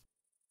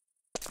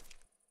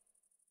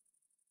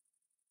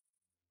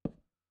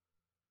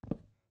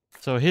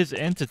 So his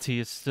entity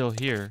is still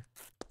here,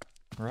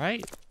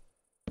 right?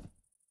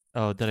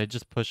 Oh, did I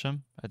just push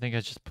him? I think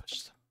I just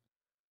pushed him.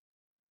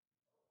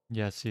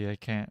 Yeah, see, I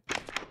can't.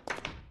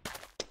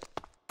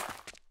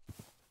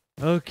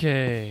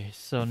 Okay,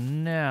 so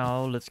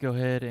now let's go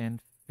ahead and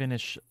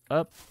finish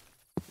up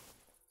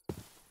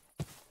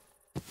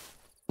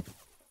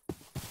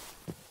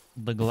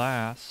the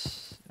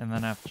glass. And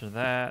then after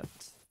that,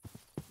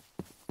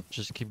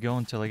 just keep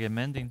going till I get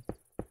mending.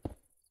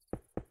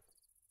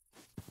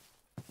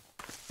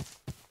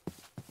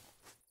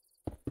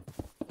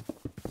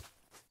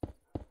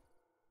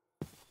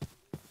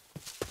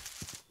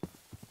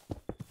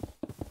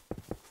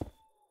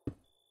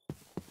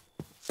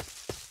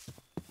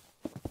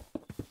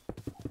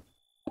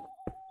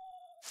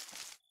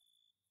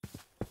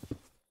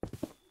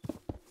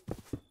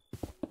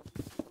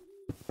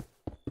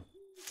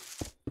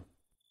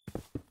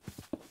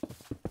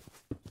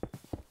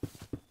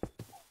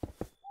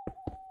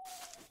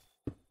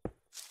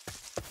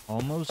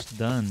 Almost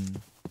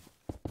done.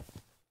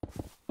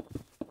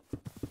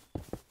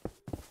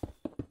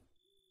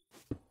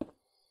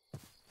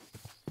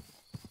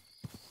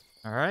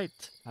 All right,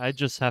 I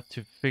just have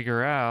to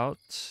figure out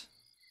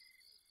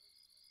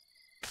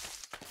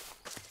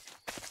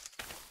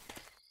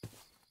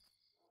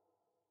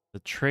the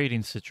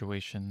trading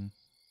situation.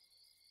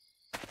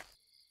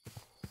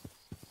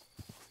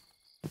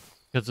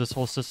 Because this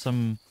whole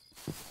system,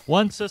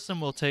 one system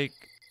will take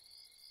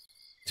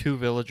 2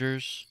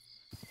 villagers.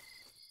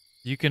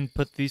 You can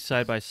put these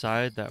side by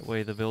side, that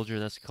way the villager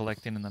that's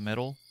collecting in the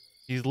middle,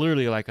 he's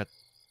literally like a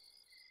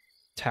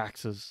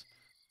taxes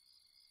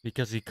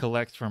because he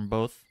collects from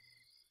both.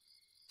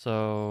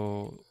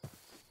 So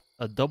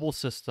a double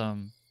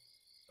system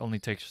only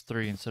takes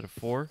 3 instead of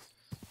 4,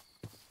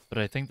 but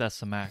I think that's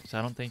the max.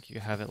 I don't think you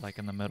have it like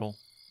in the middle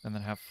and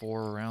then have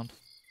 4 around.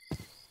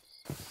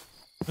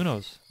 Who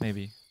knows?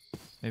 Maybe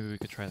we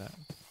could try that.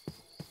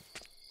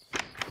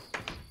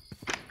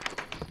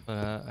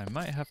 But I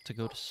might have to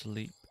go to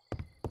sleep.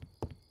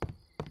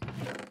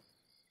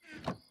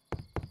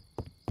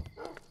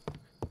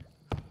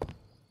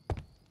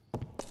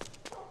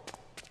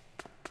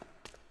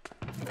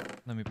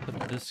 Let me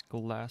put this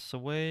glass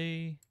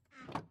away.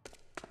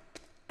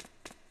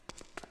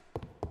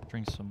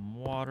 Drink some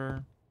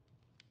water.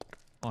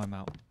 Oh, I'm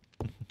out.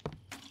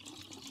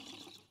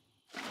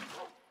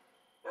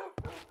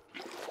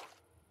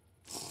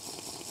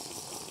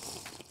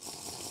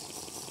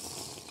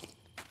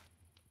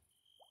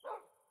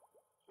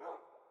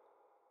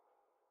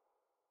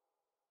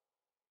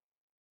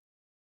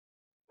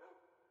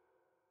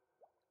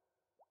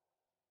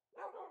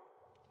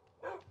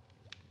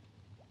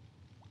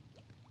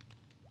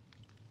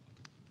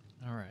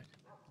 All right.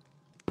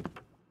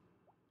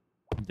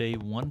 Day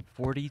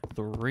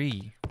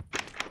 143.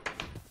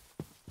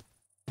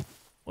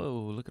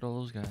 Whoa, look at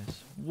all those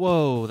guys.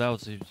 Whoa, that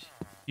was a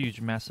huge,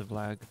 massive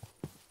lag.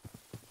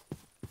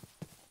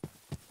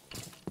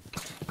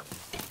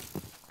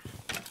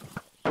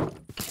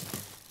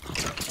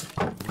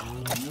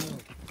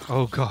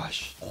 Oh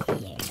gosh.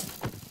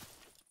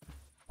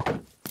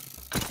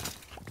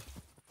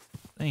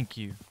 Thank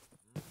you.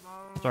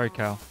 Sorry,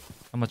 cow.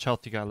 How much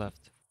health you got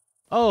left?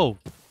 Oh!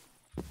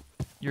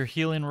 You're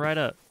healing right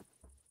up.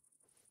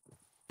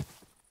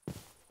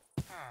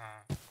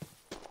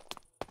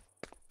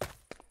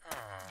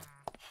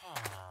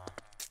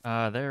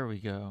 Ah, there we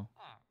go.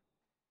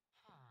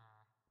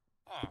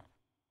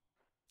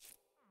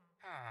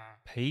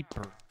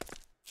 Paper.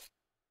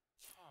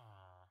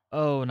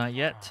 Oh, not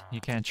yet.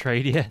 You can't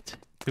trade yet.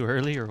 Too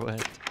early or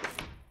what?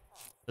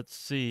 Let's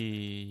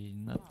see.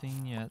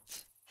 Nothing yet.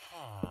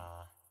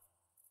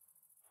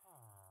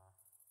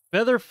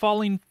 Feather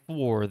falling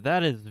 4.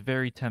 That is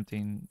very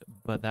tempting,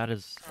 but that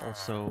is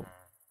also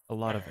a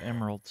lot of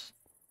emeralds.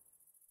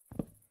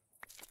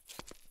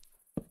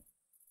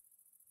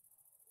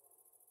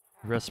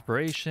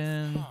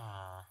 Respiration.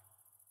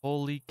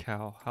 Holy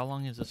cow. How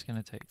long is this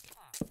going to take?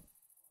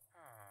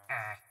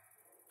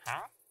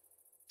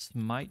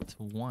 Smite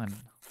 1.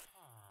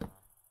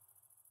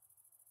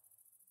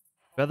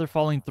 Feather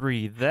falling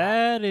 3.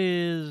 That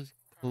is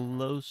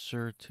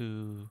closer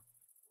to...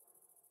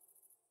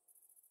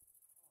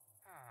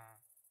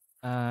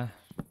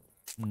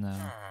 no.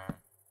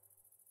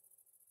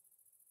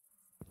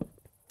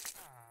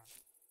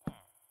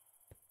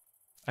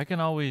 I can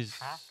always...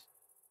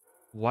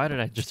 Why did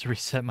I just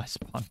reset my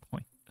spawn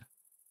point?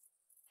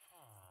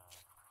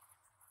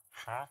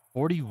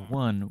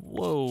 41.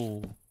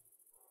 Whoa.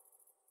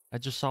 I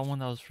just saw one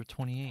that was for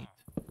 28.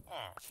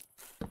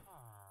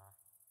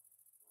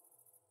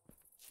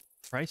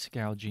 Price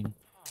gouging.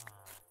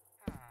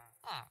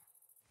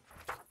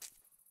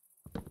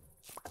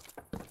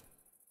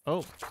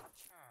 Oh.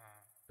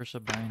 Curse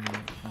of binding.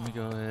 Let me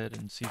go ahead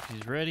and see if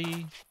he's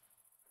ready.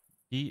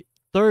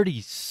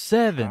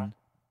 37.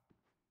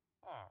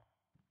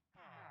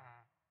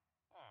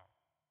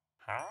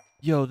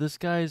 Yo, this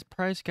guy is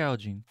price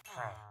gouging.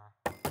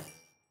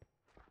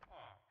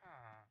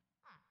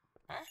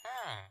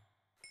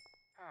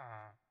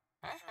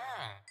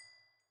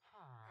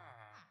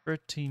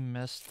 Pretty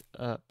messed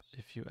up,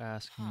 if you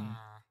ask me.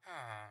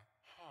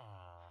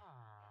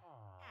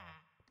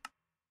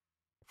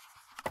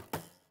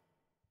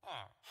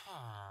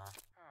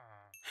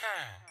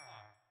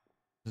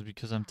 Is it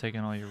because I'm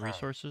taking all your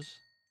resources?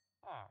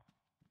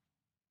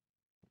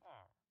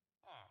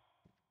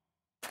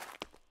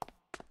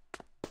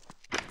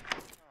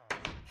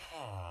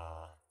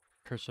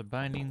 Curse of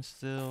binding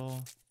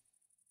still.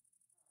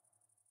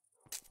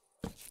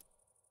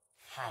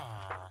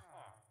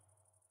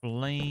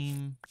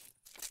 Flame.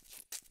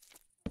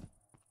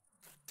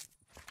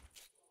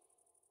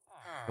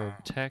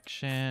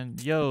 Protection.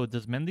 Yo,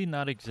 does Mendy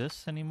not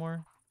exist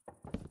anymore?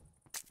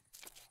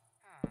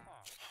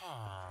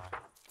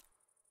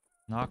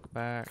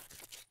 Knockback.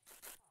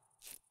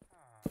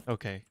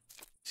 Okay.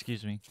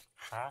 Excuse me.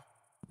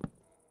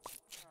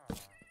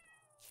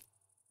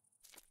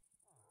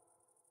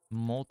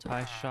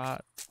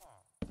 Multi-shot.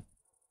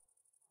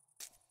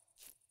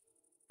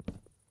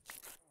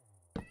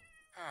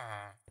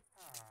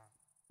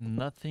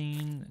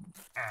 Nothing.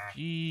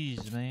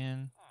 Jeez,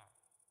 man.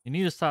 You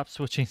need to stop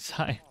switching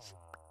sides.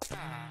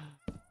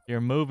 You're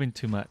moving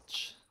too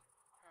much.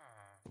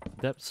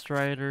 Depth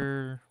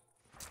Strider.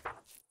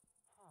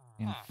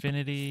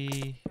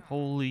 Infinity.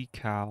 Holy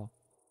cow.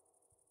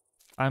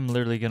 I'm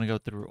literally gonna go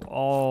through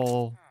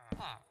all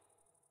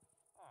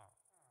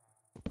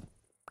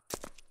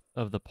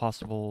of the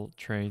possible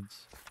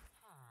trades.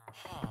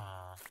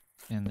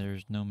 And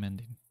there's no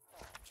mending.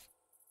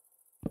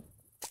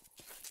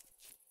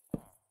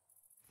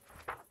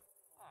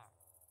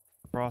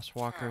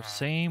 Frostwalker,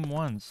 same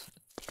ones.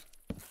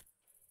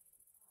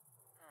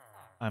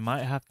 I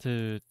might have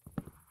to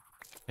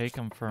take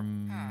them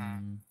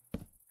from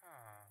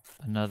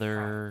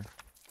another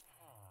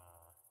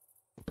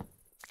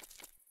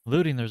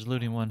looting. There's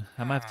looting one.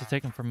 I might have to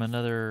take them from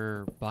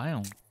another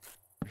biome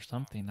or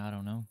something. I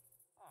don't know.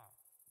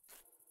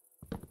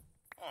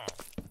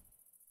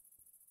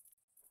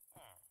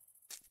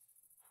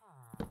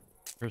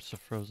 Curse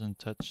of Frozen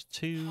Touch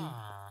 2.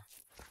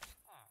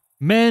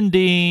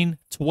 Mending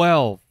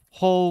 12.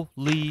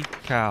 Holy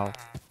cow.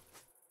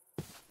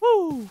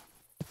 Woo!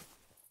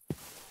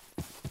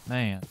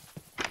 Man.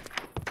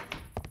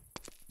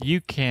 You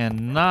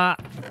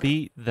cannot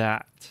beat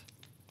that.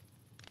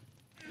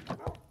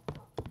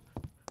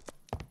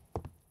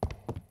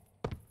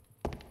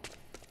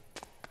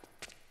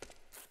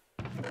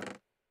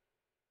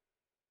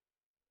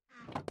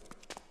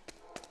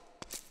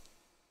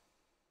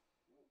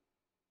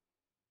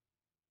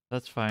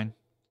 That's fine.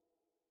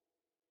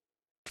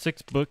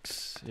 6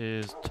 books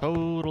is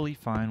totally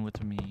fine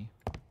with me.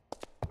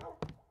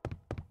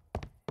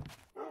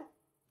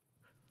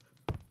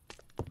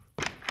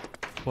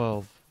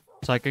 $12.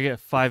 So I could get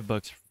 5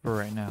 books for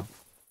right now.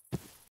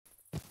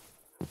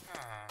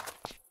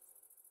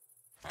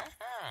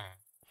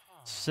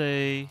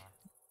 Say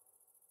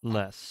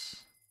less.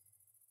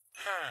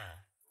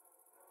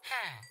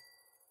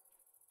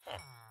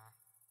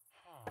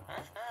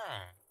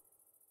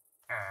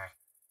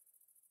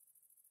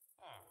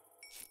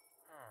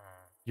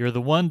 You're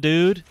the one,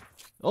 dude.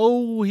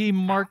 Oh, he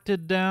marked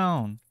it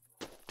down.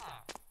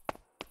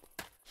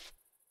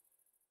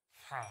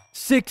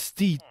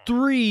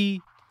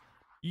 63?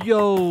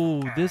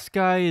 Yo, this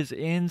guy is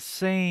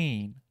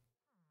insane.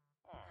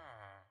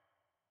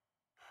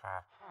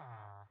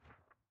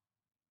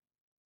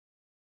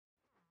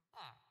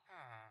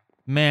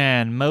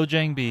 Man,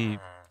 Mojang be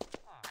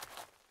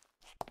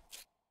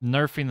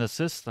nerfing the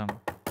system.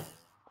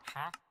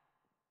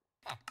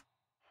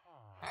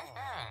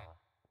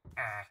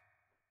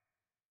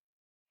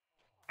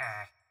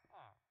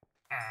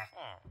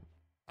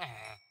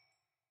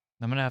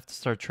 I'm gonna have to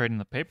start trading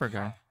the paper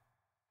guy.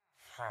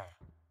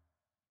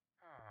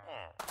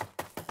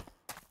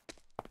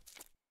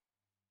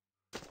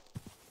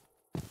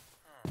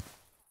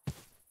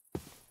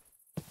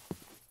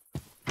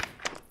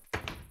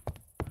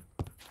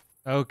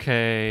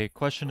 Okay,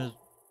 question is,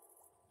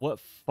 what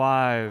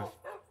 5?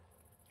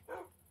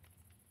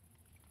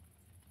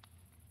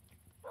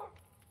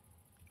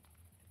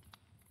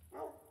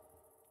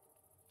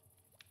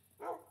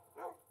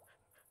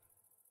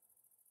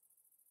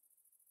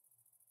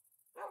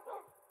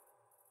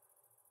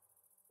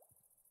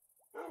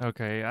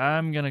 Okay,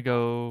 I'm gonna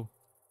go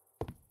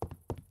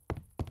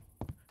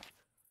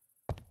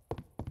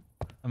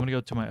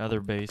to my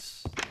other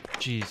base.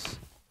 jeez.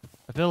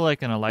 I feel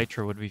like an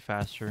elytra would be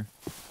faster.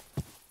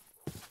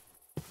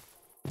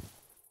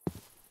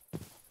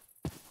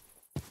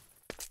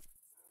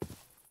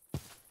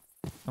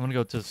 I'm gonna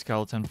go to the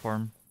skeleton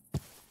farm.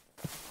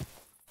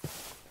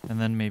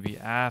 And then maybe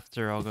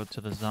after I'll go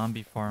to the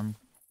zombie farm.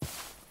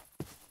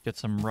 Get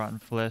some rotten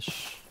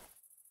flesh.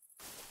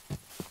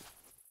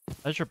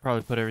 I should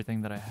probably put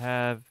everything that I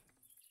have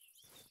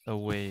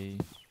away.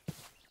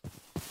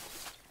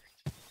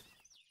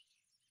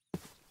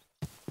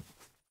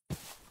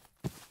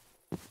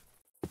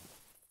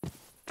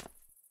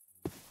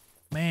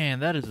 Man,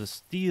 that is a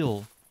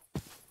steal.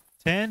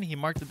 10? He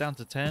marked it down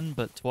to 10,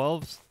 but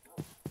 12s?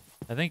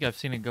 I think I've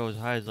seen it go as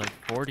high as like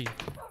 40.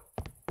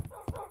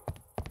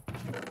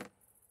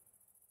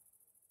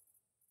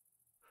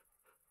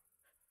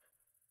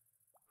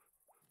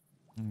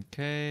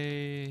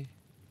 Okay.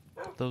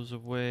 Put those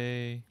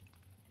away.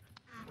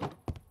 I'm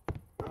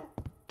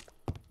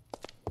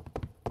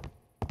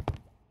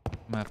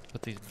gonna have to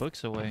put these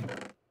books away.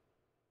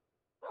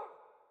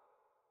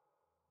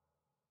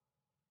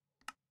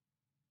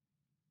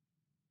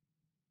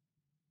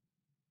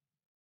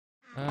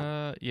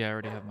 Yeah, I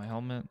already have my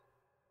helmet.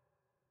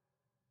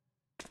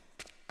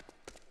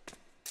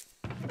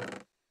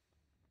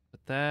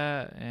 Put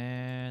that,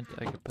 and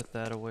I can put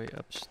that away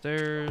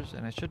upstairs,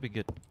 and I should be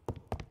good.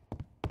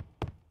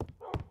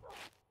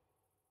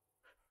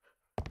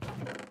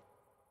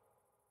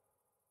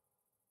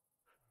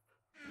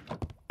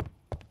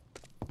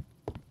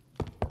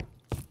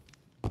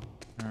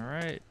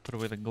 Alright, put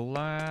away the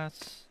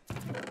glass.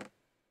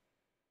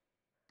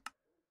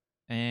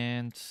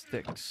 And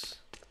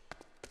sticks.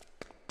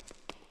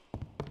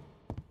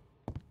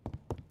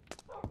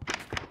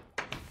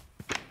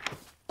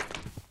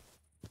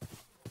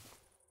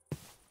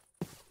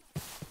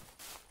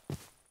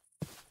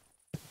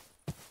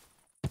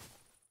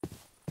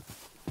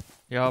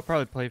 Yeah, I'll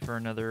probably play for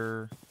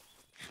another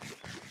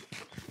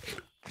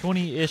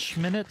 20-ish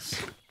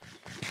minutes.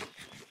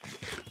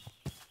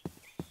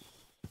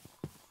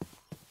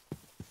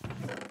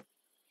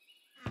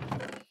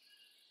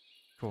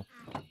 Cool.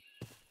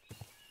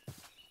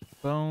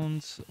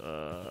 Bones,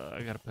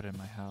 I gotta put it in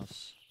my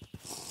house.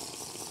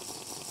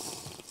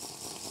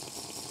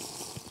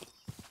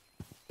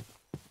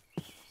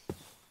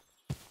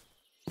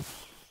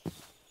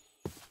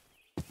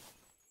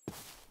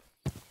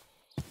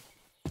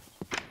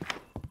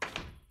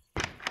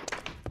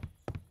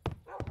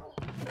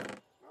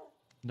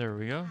 There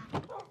we go.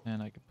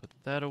 And I can put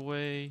that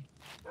away.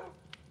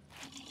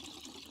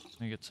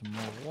 Let me get some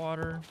more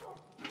water.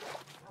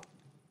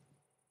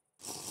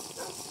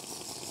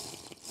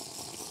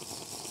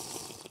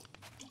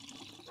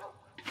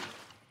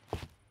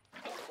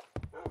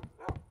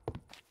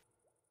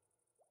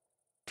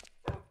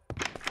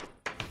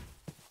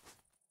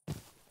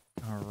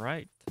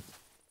 Alright.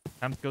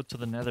 Time to go to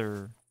the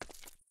nether.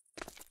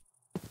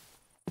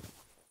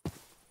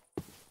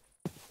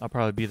 I'll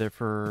probably be there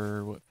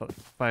for, what,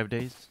 5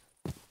 days?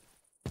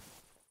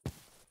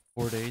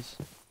 4 days?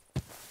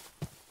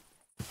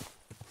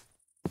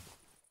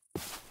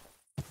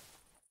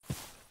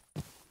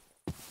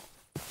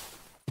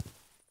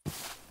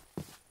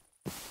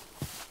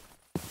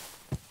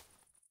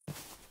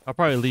 I'll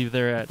probably leave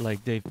there at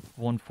like day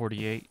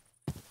 148.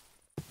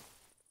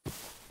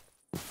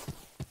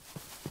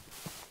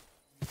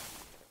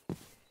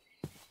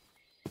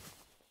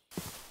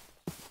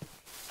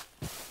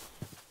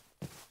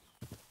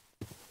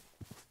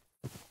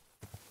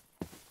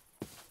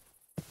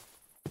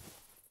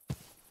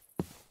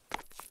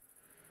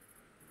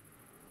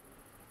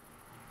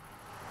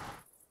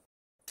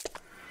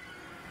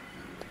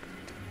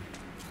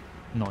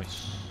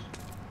 Nice.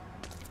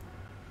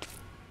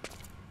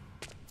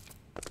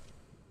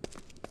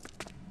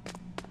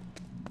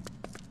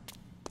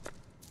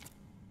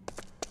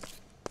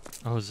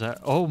 Oh, is that?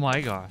 Oh my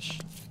gosh.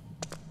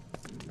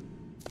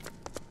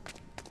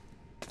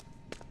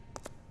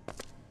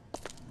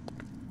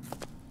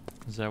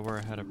 Is that where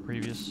I had a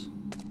previous?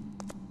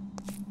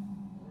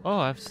 Oh,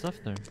 I have stuff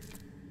there.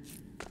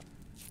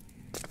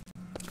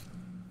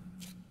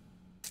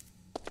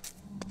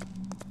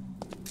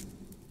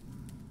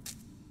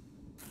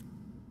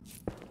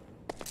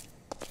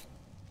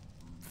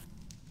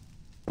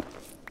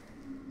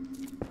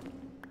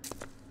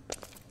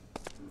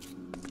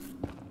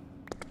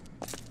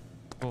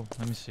 Cool,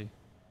 let me see.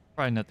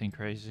 Probably nothing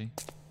crazy.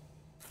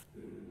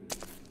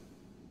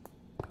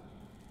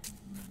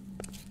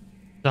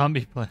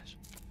 Zombie flesh.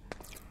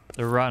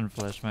 The rotten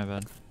flesh, my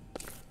bad.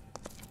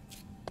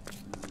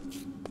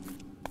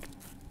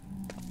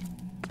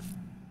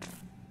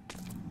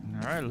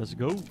 Alright, let's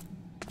go.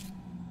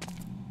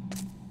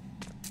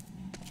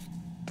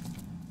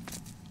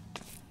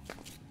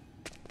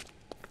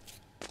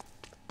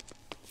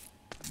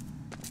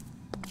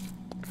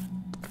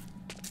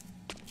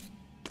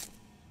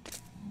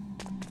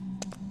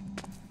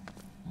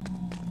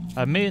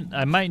 I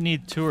might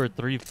need 2 or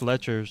 3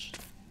 Fletchers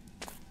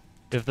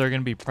if they're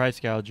gonna be price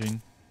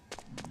gouging.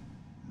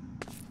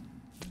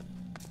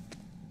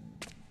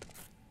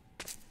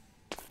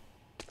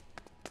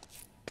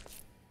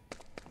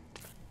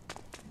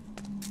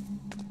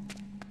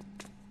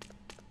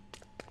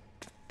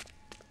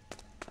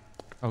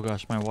 Oh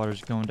gosh, my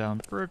water's going down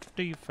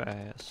pretty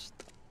fast.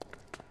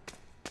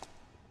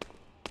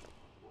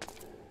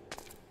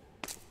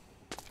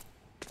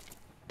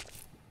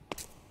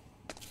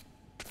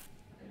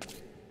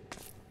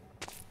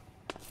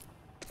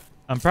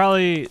 I'm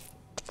probably...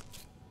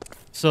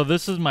 So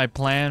this is my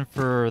plan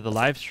for the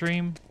live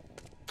stream.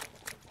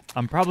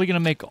 I'm probably going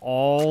to make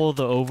all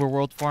the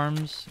overworld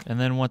farms, and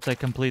then once I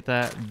complete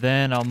that,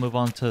 then I'll move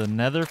on to the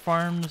nether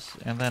farms,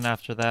 and then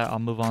after that, I'll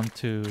move on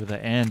to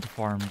the end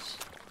farms.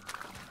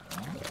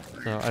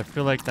 So I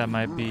feel like that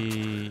might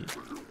be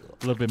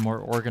a little bit more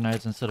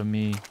organized instead of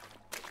me,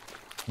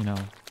 you know,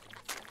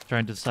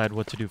 trying to decide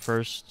what to do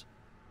first.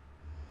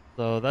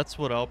 So that's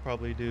what I'll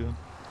probably do.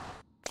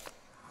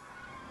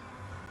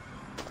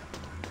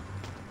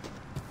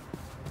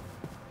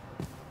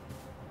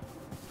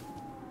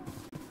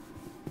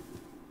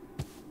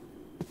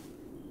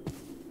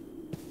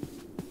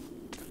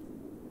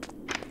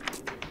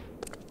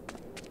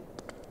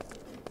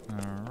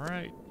 All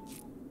right.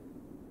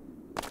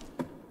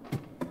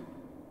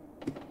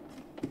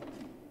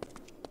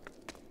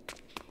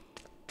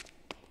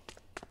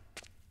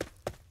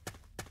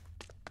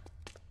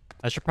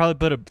 I should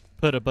probably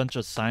put a bunch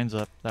of signs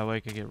up. That way I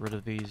could get rid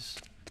of these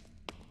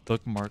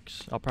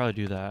bookmarks. I'll probably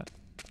do that.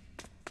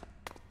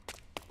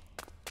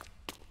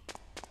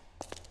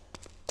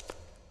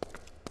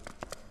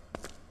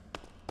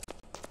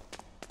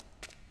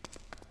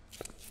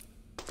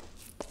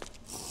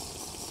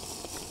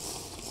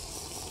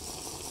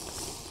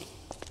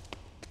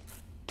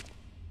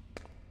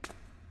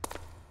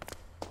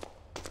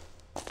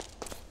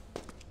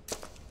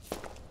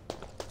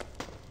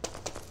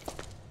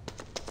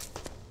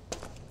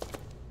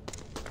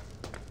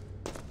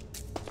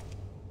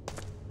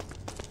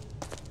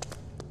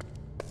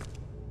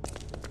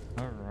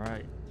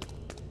 Alright.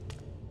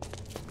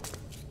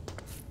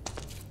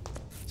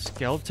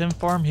 Skeleton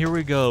farm, here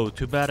we go.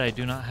 Too bad I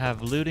do not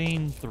have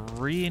looting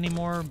 3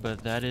 anymore,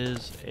 but that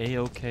is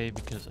a-okay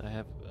because I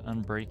have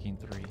unbreaking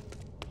 3.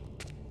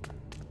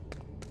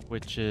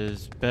 Which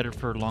is better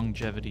for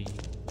longevity.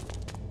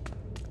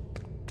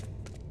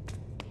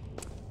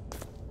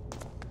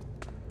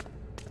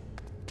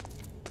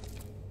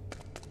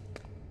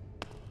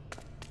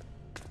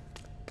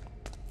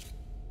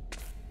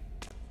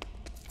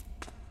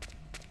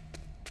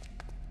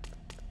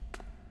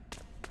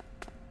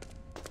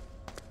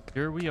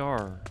 Here we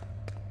are.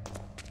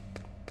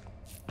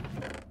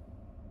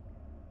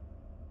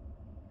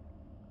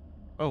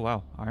 Oh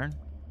wow, iron.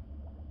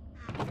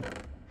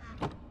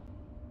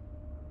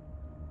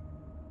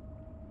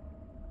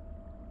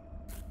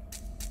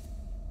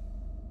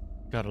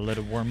 Gotta let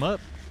it warm up.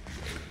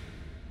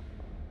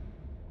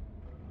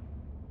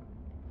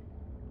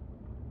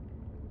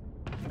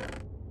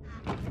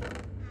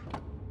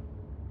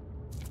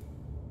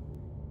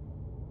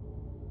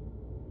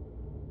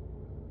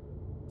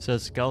 It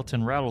says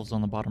skeleton rattles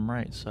on the bottom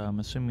right, so I'm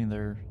assuming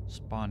they're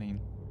spawning.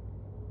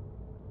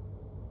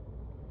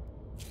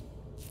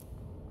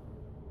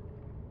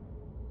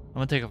 I'm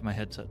gonna take off my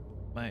headset.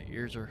 My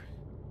ears are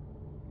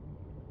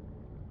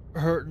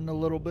hurting a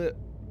little bit.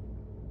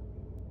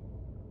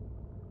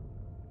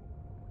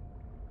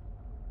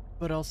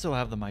 But I'll still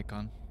have the mic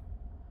on.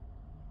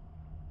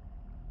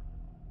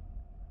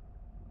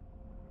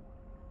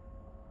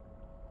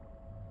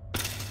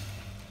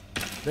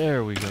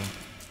 There we go.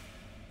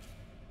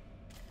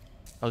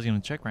 I was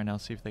gonna check right now,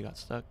 see if they got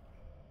stuck.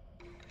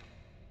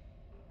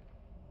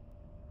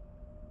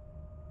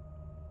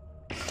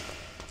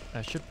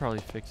 I should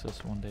probably fix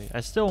this one day.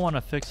 I still want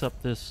to fix up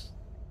this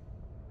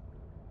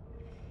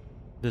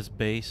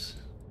base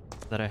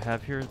that I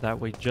have here. That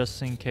way,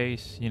 just in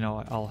case, you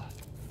know,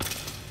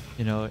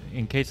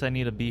 in case I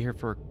need to be here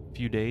for a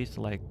few days,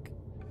 like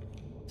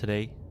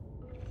today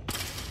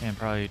and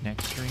probably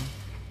next stream,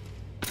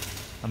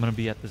 I'm gonna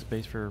be at this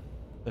base for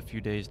a few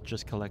days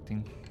just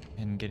collecting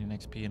and getting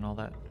XP and all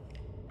that.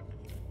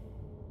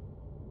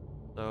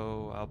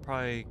 So I'll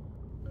probably,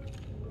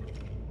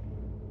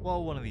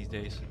 well, one of these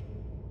days.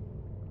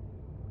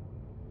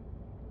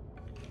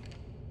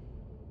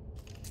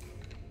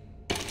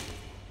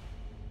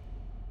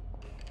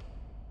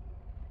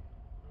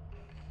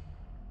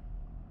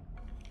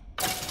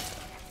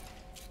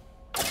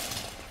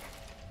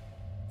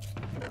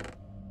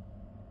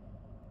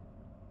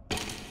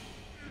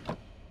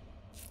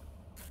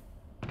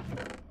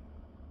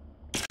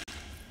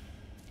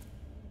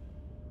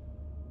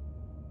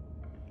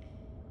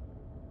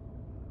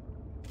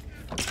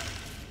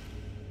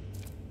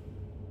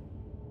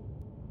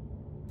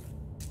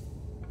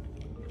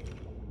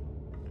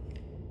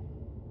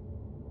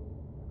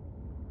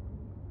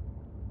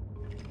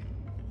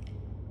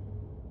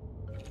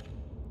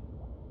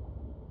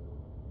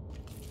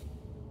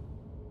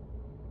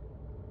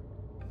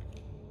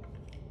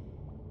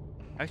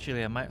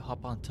 Actually, I might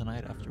hop on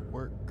tonight after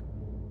work.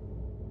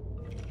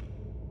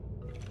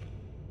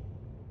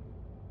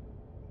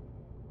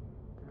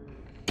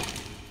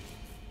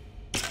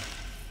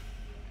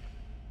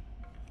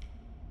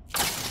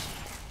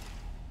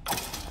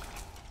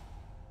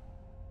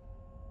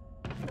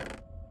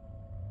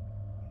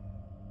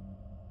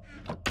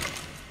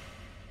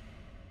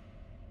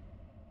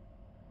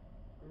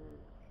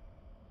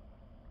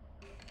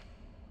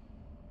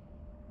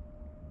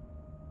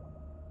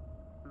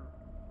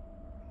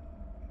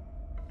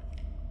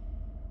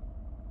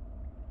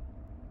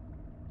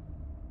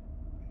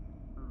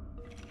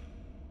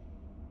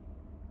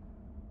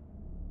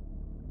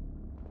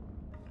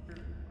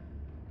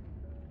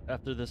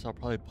 After this, I'll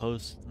probably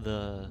post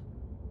the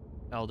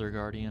Elder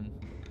Guardian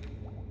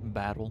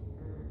battle,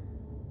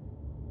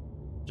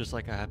 just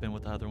like I have been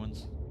with the other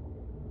ones.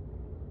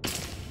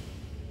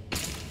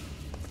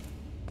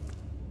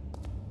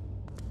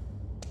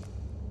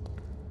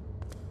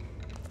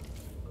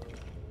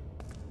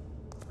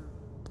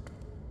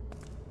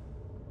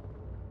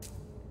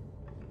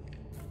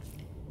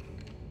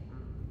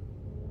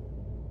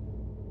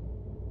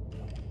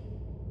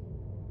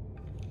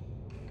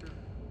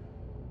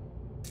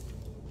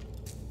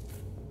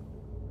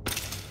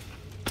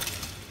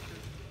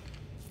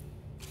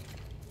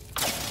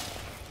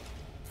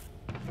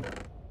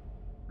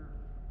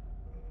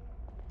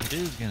 It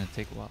is gonna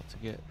take a while to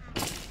get a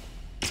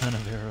ton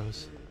of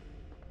arrows.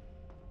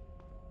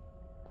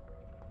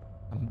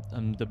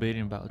 I'm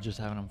debating about just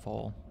having them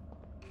fall.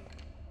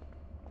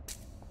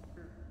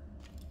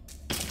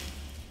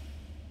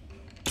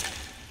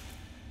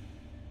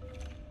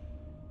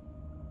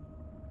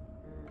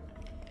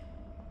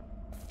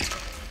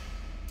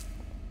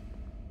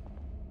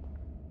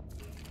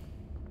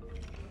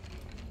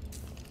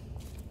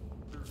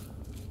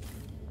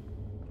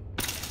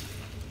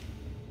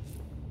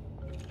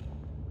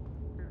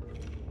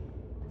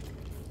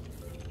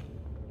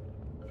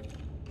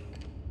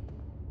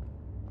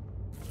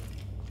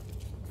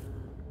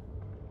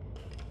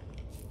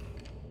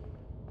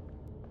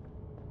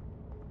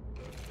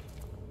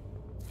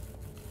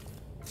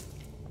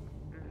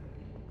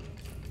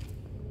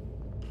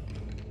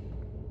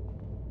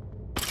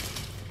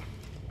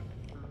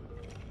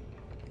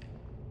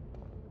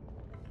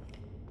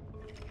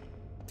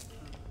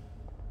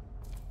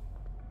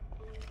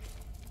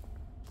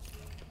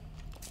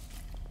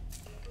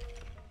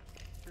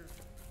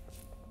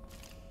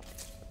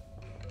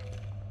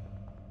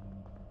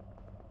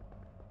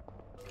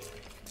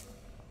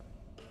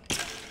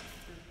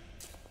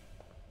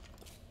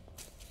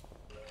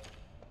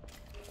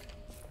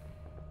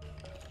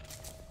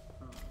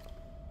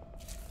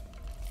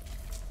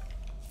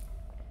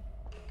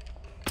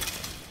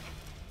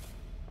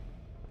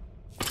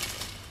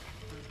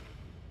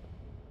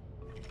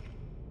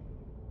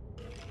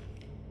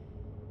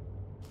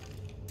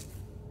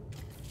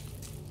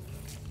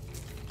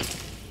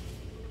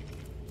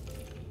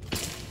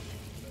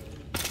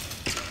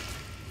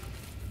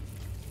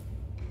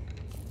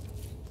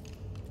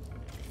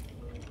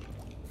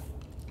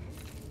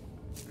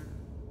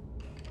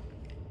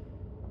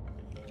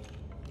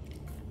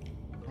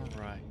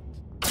 Alright.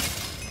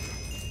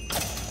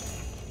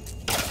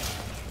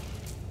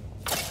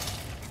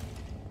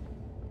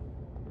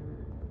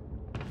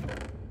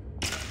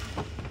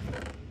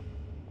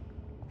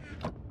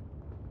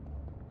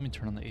 Let me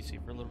turn on the AC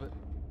for a little bit.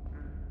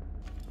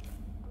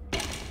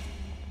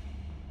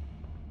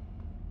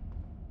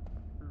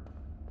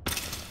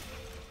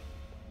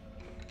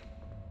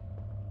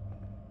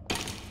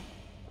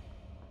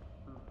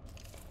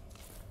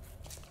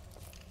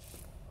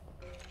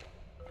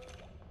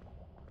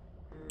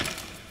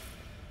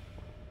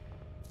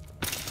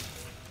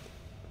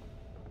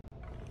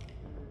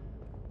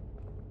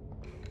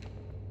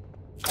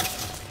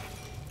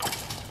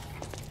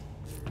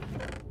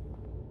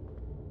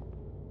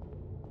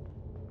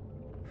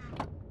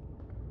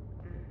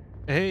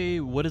 Hey,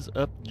 what is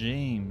up,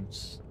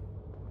 James?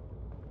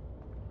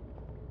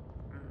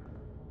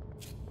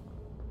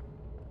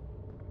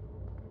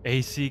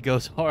 AC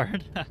goes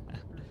hard.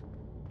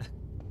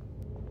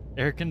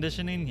 Air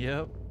conditioning,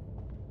 yep.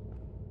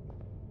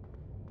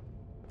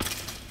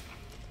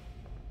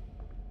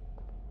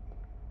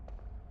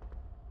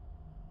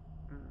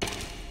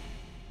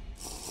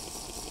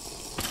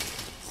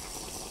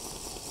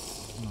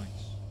 Nice.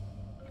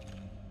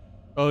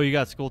 Oh, you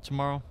got school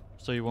tomorrow,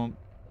 so you won't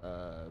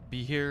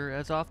be here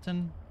as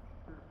often,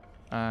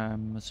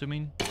 I'm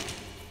assuming.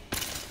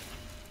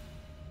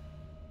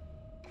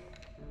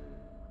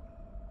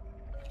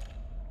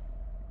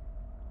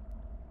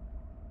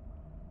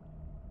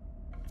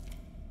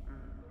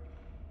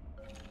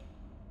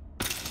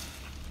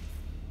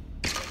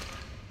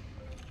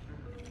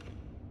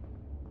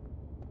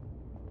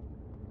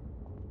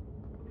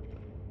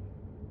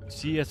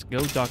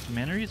 CSGO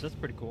documentaries? That's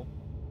pretty cool.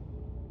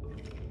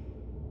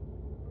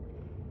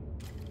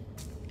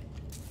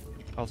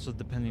 Also,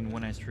 depending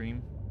when I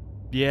stream.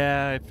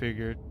 Yeah, I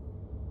figured.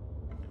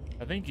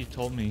 I think you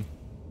told me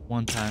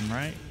one time,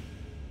 right?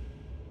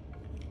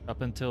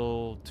 Up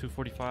until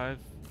 2:45.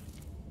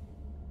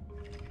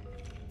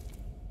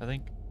 I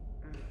think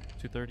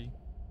 2:30.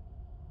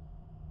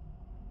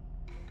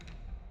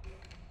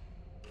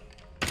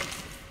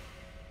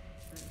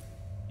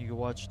 You can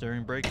watch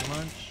during break and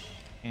lunch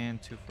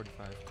and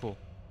 2:45. Cool.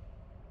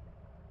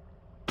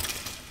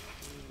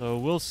 So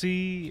we'll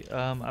see.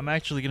 I'm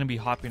actually gonna be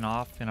hopping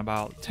off in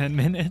about 10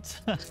 minutes.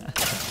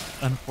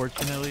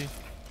 Unfortunately,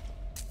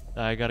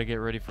 I gotta get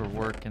ready for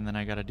work, and then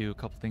I gotta do a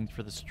couple things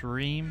for the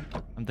stream.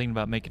 I'm thinking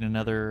about making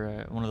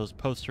another one of those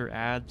poster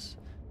ads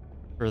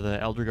for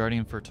the Elder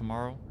Guardian for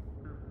tomorrow.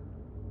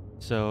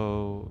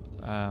 So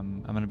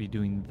I'm gonna be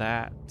doing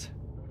that.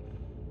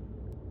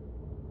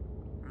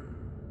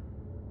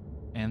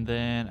 And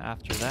then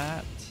after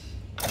that,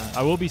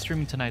 I will be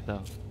streaming tonight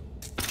though.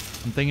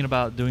 I'm thinking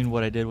about doing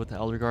what I did with the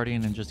Elder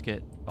Guardian and just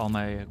get all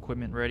my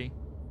equipment ready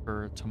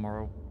for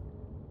tomorrow.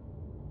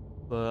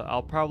 But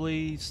I'll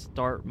probably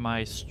start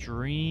my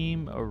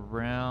stream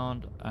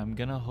around, I'm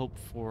gonna hope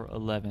for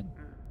 11.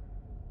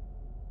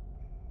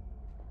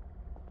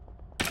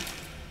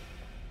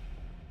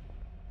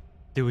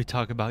 Did we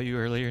talk about you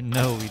earlier?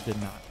 No, we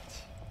did not.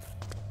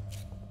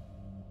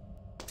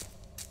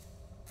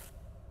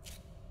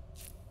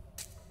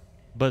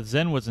 But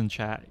Zen was in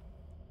chat.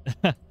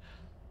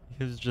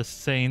 He was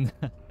just saying,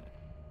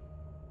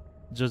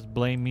 just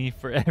blame me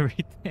for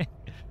everything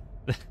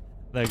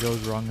that goes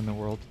wrong in the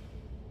world.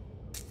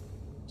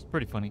 It's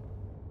pretty funny.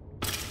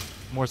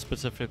 More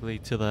specifically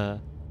to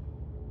the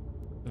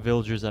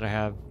villagers that I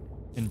have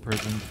in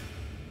prison.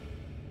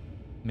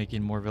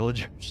 Making more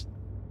villagers.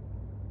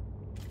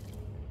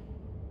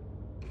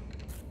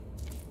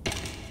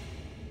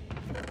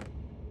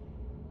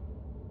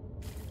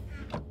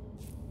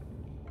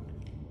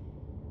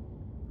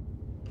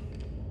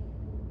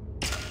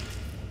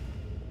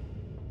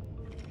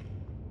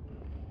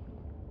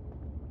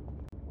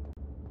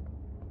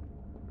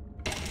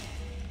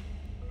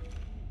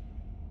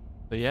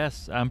 But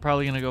yes, I'm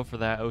probably gonna go for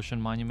that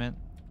ocean monument.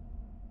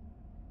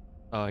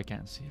 Oh, I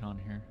can't see it on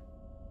here.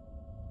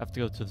 I have to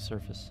go to the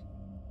surface.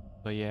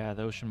 But yeah,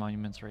 the ocean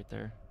monument's right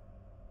there.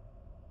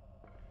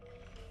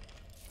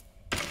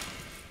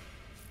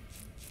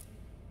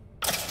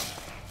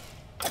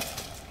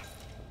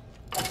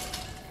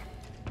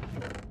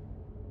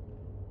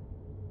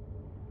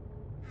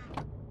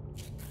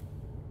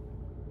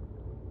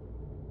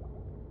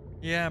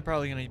 Yeah, I'm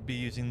probably gonna be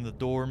using the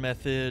door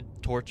method,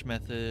 torch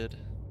method.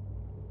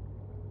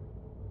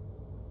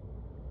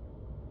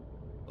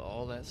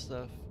 All that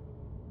stuff.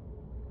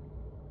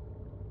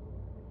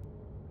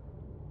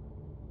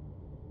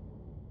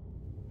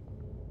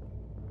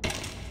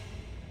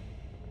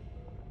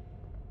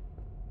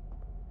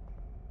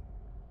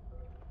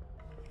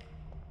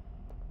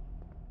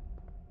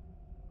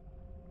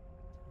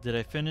 Did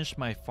I finish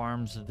my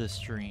farms this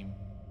stream?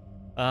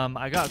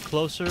 I got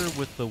closer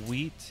with the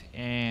wheat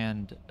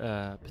and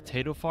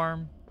potato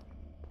farm,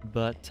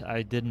 but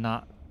I did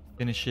not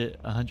finish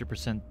it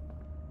 100%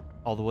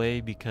 all the way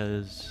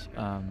because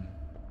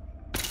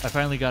I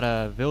finally got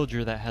a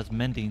villager that has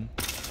mending.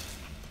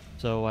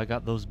 So I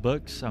got those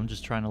books. I'm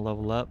just trying to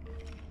level up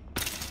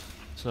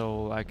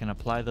so I can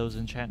apply those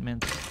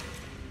enchantments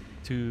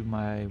to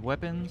my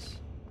weapons.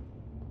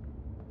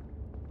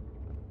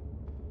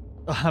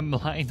 I'm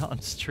lying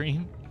on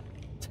stream.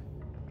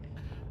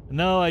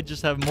 No, I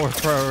just have more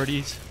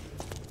priorities.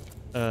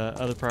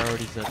 Other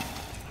priorities that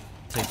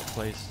take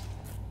place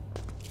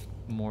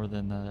more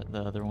than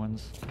the other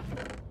ones.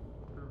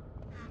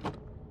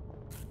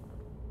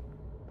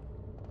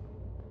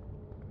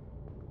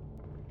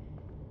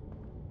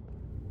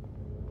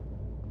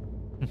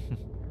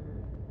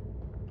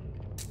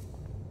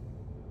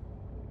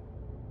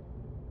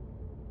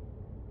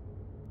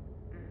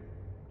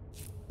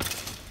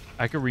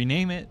 I could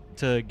rename it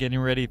to getting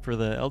ready for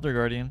the Elder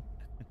Guardian.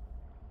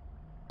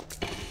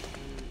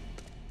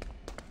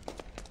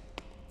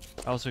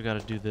 I also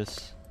got to do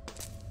this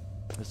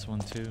one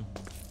too.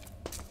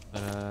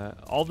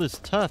 But all this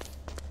tough,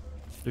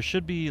 there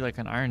should be like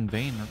an iron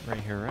vein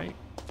right here, right?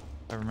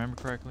 If I remember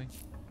correctly.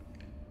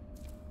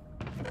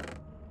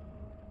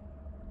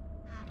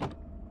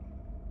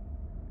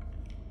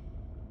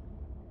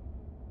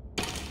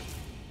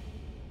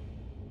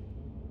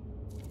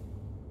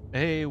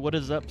 Hey, what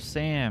is up,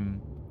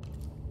 Sam?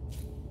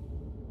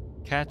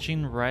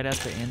 Catching right at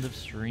the end of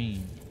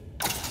stream.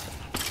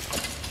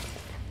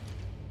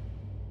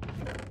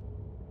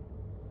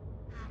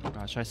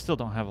 Gosh, I still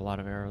don't have a lot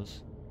of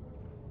arrows.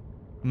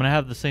 I'm gonna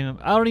have the same.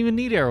 I don't even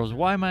need arrows.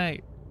 Why am I?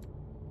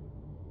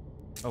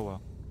 Oh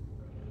well.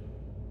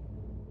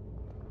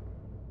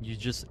 You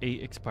just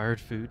ate expired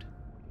food.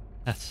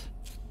 That's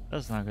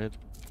not good.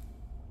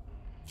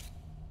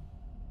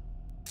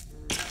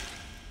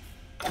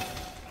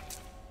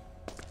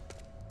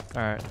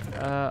 Alright,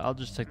 I'll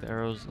just take the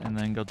arrows and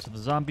then go to the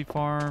zombie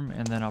farm,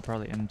 and then I'll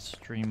probably end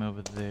stream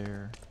over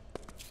there.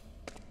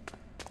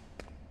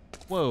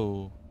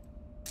 Whoa.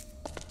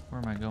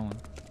 Where am I going?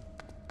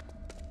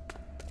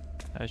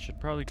 I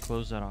should probably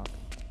close that off.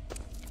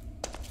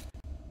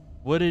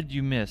 What did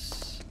you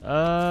miss?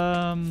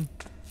 Not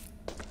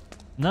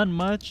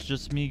much,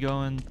 just me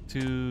going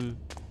to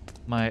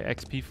my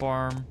XP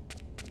farm,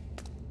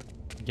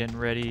 getting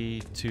ready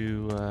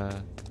to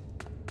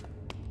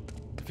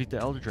defeat the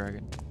Elder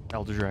Dragon.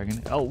 Elder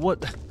Dragon. Oh,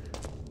 what?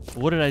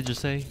 What did I just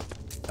say?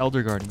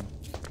 Elder Guardian.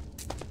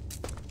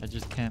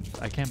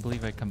 I can't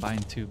believe I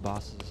combined two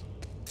bosses.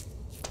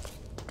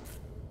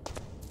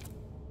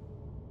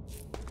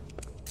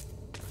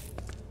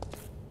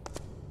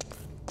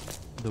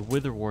 The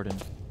Wither Warden.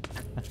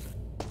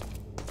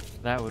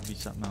 That would be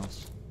something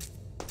else.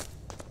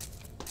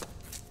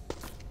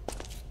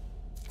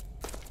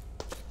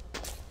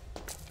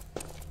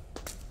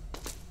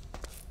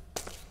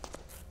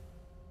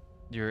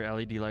 Your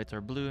LED lights are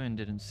blue and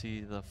didn't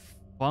see the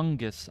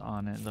fungus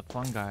on it. The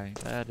fungi.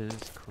 That is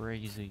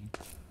crazy.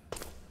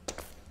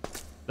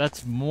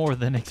 That's more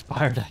than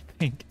expired, I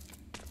think.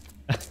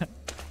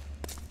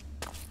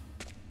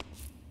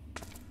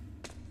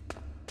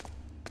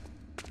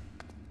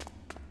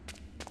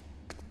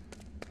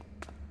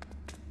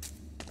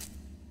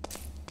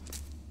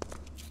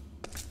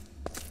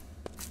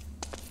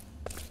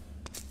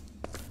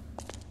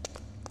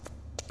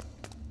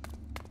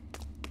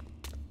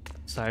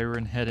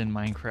 Siren head in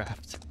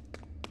Minecraft.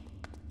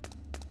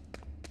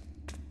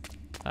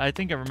 I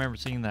think I remember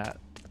seeing that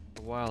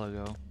a while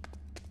ago.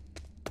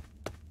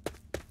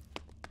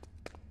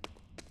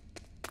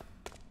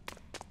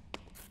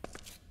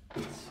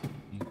 Let's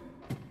see.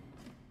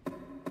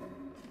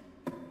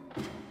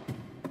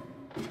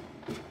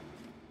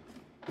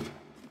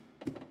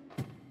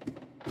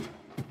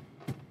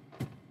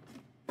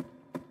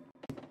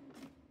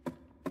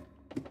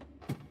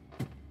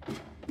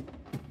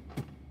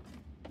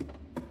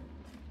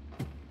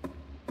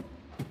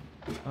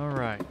 All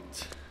right.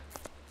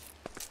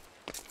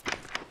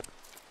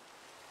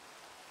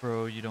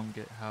 Bro, you don't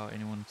get how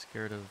anyone's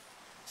scared of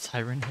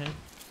Siren Head?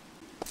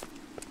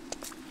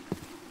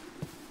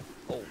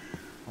 Oh,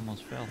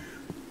 almost fell.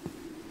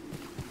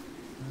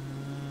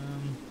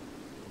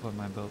 Put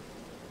my boat.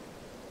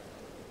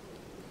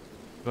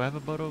 Do I have a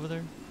boat over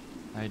there?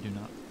 I do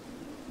not.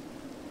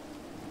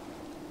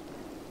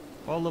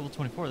 Oh, level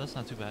 24, that's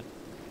not too bad.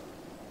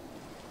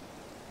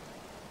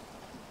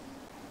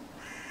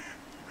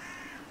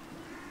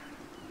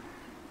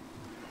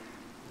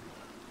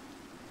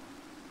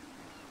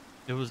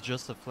 It was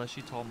just a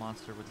fleshy tall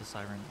monster with a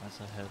siren as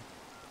a head.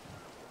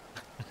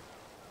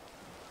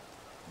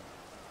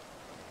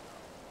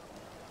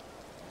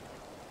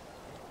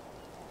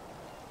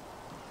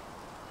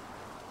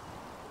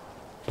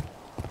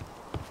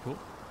 Cool.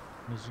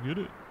 Let's get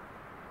it.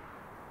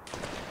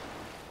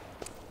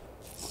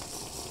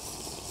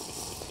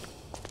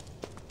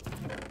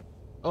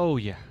 Oh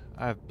yeah,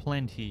 I have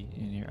plenty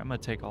in here. I'm gonna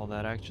take all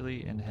that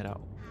actually and head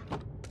out.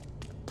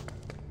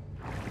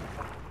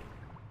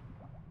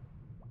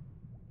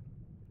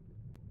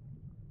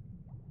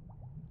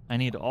 I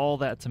need all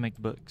that to make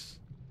books.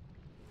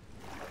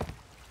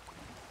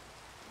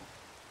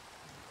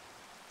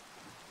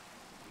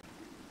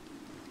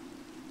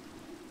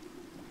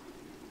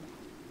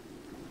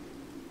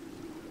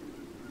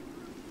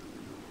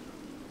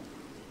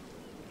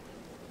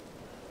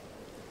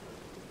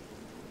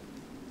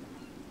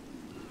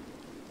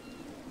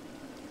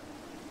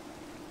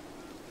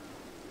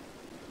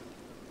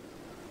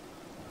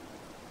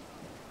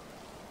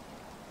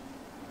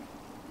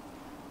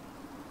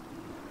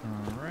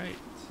 Alright.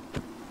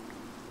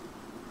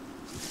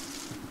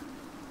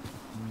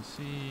 Let me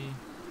see.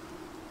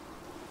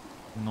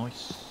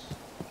 Nice.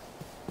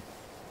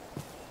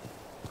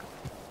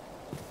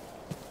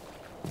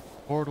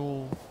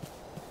 Portal.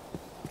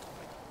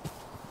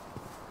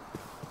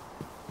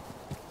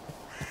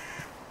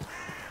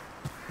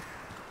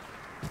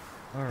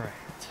 Alright.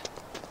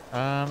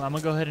 I'm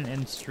gonna go ahead and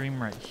end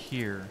stream right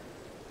here.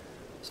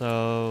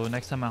 So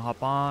next time I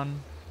hop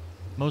on,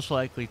 most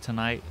likely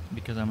tonight,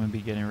 because I'm gonna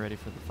be getting ready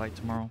for the fight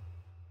tomorrow.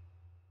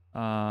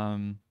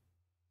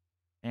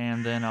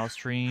 And then I'll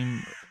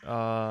stream.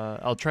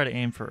 I'll try to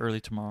aim for early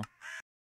tomorrow.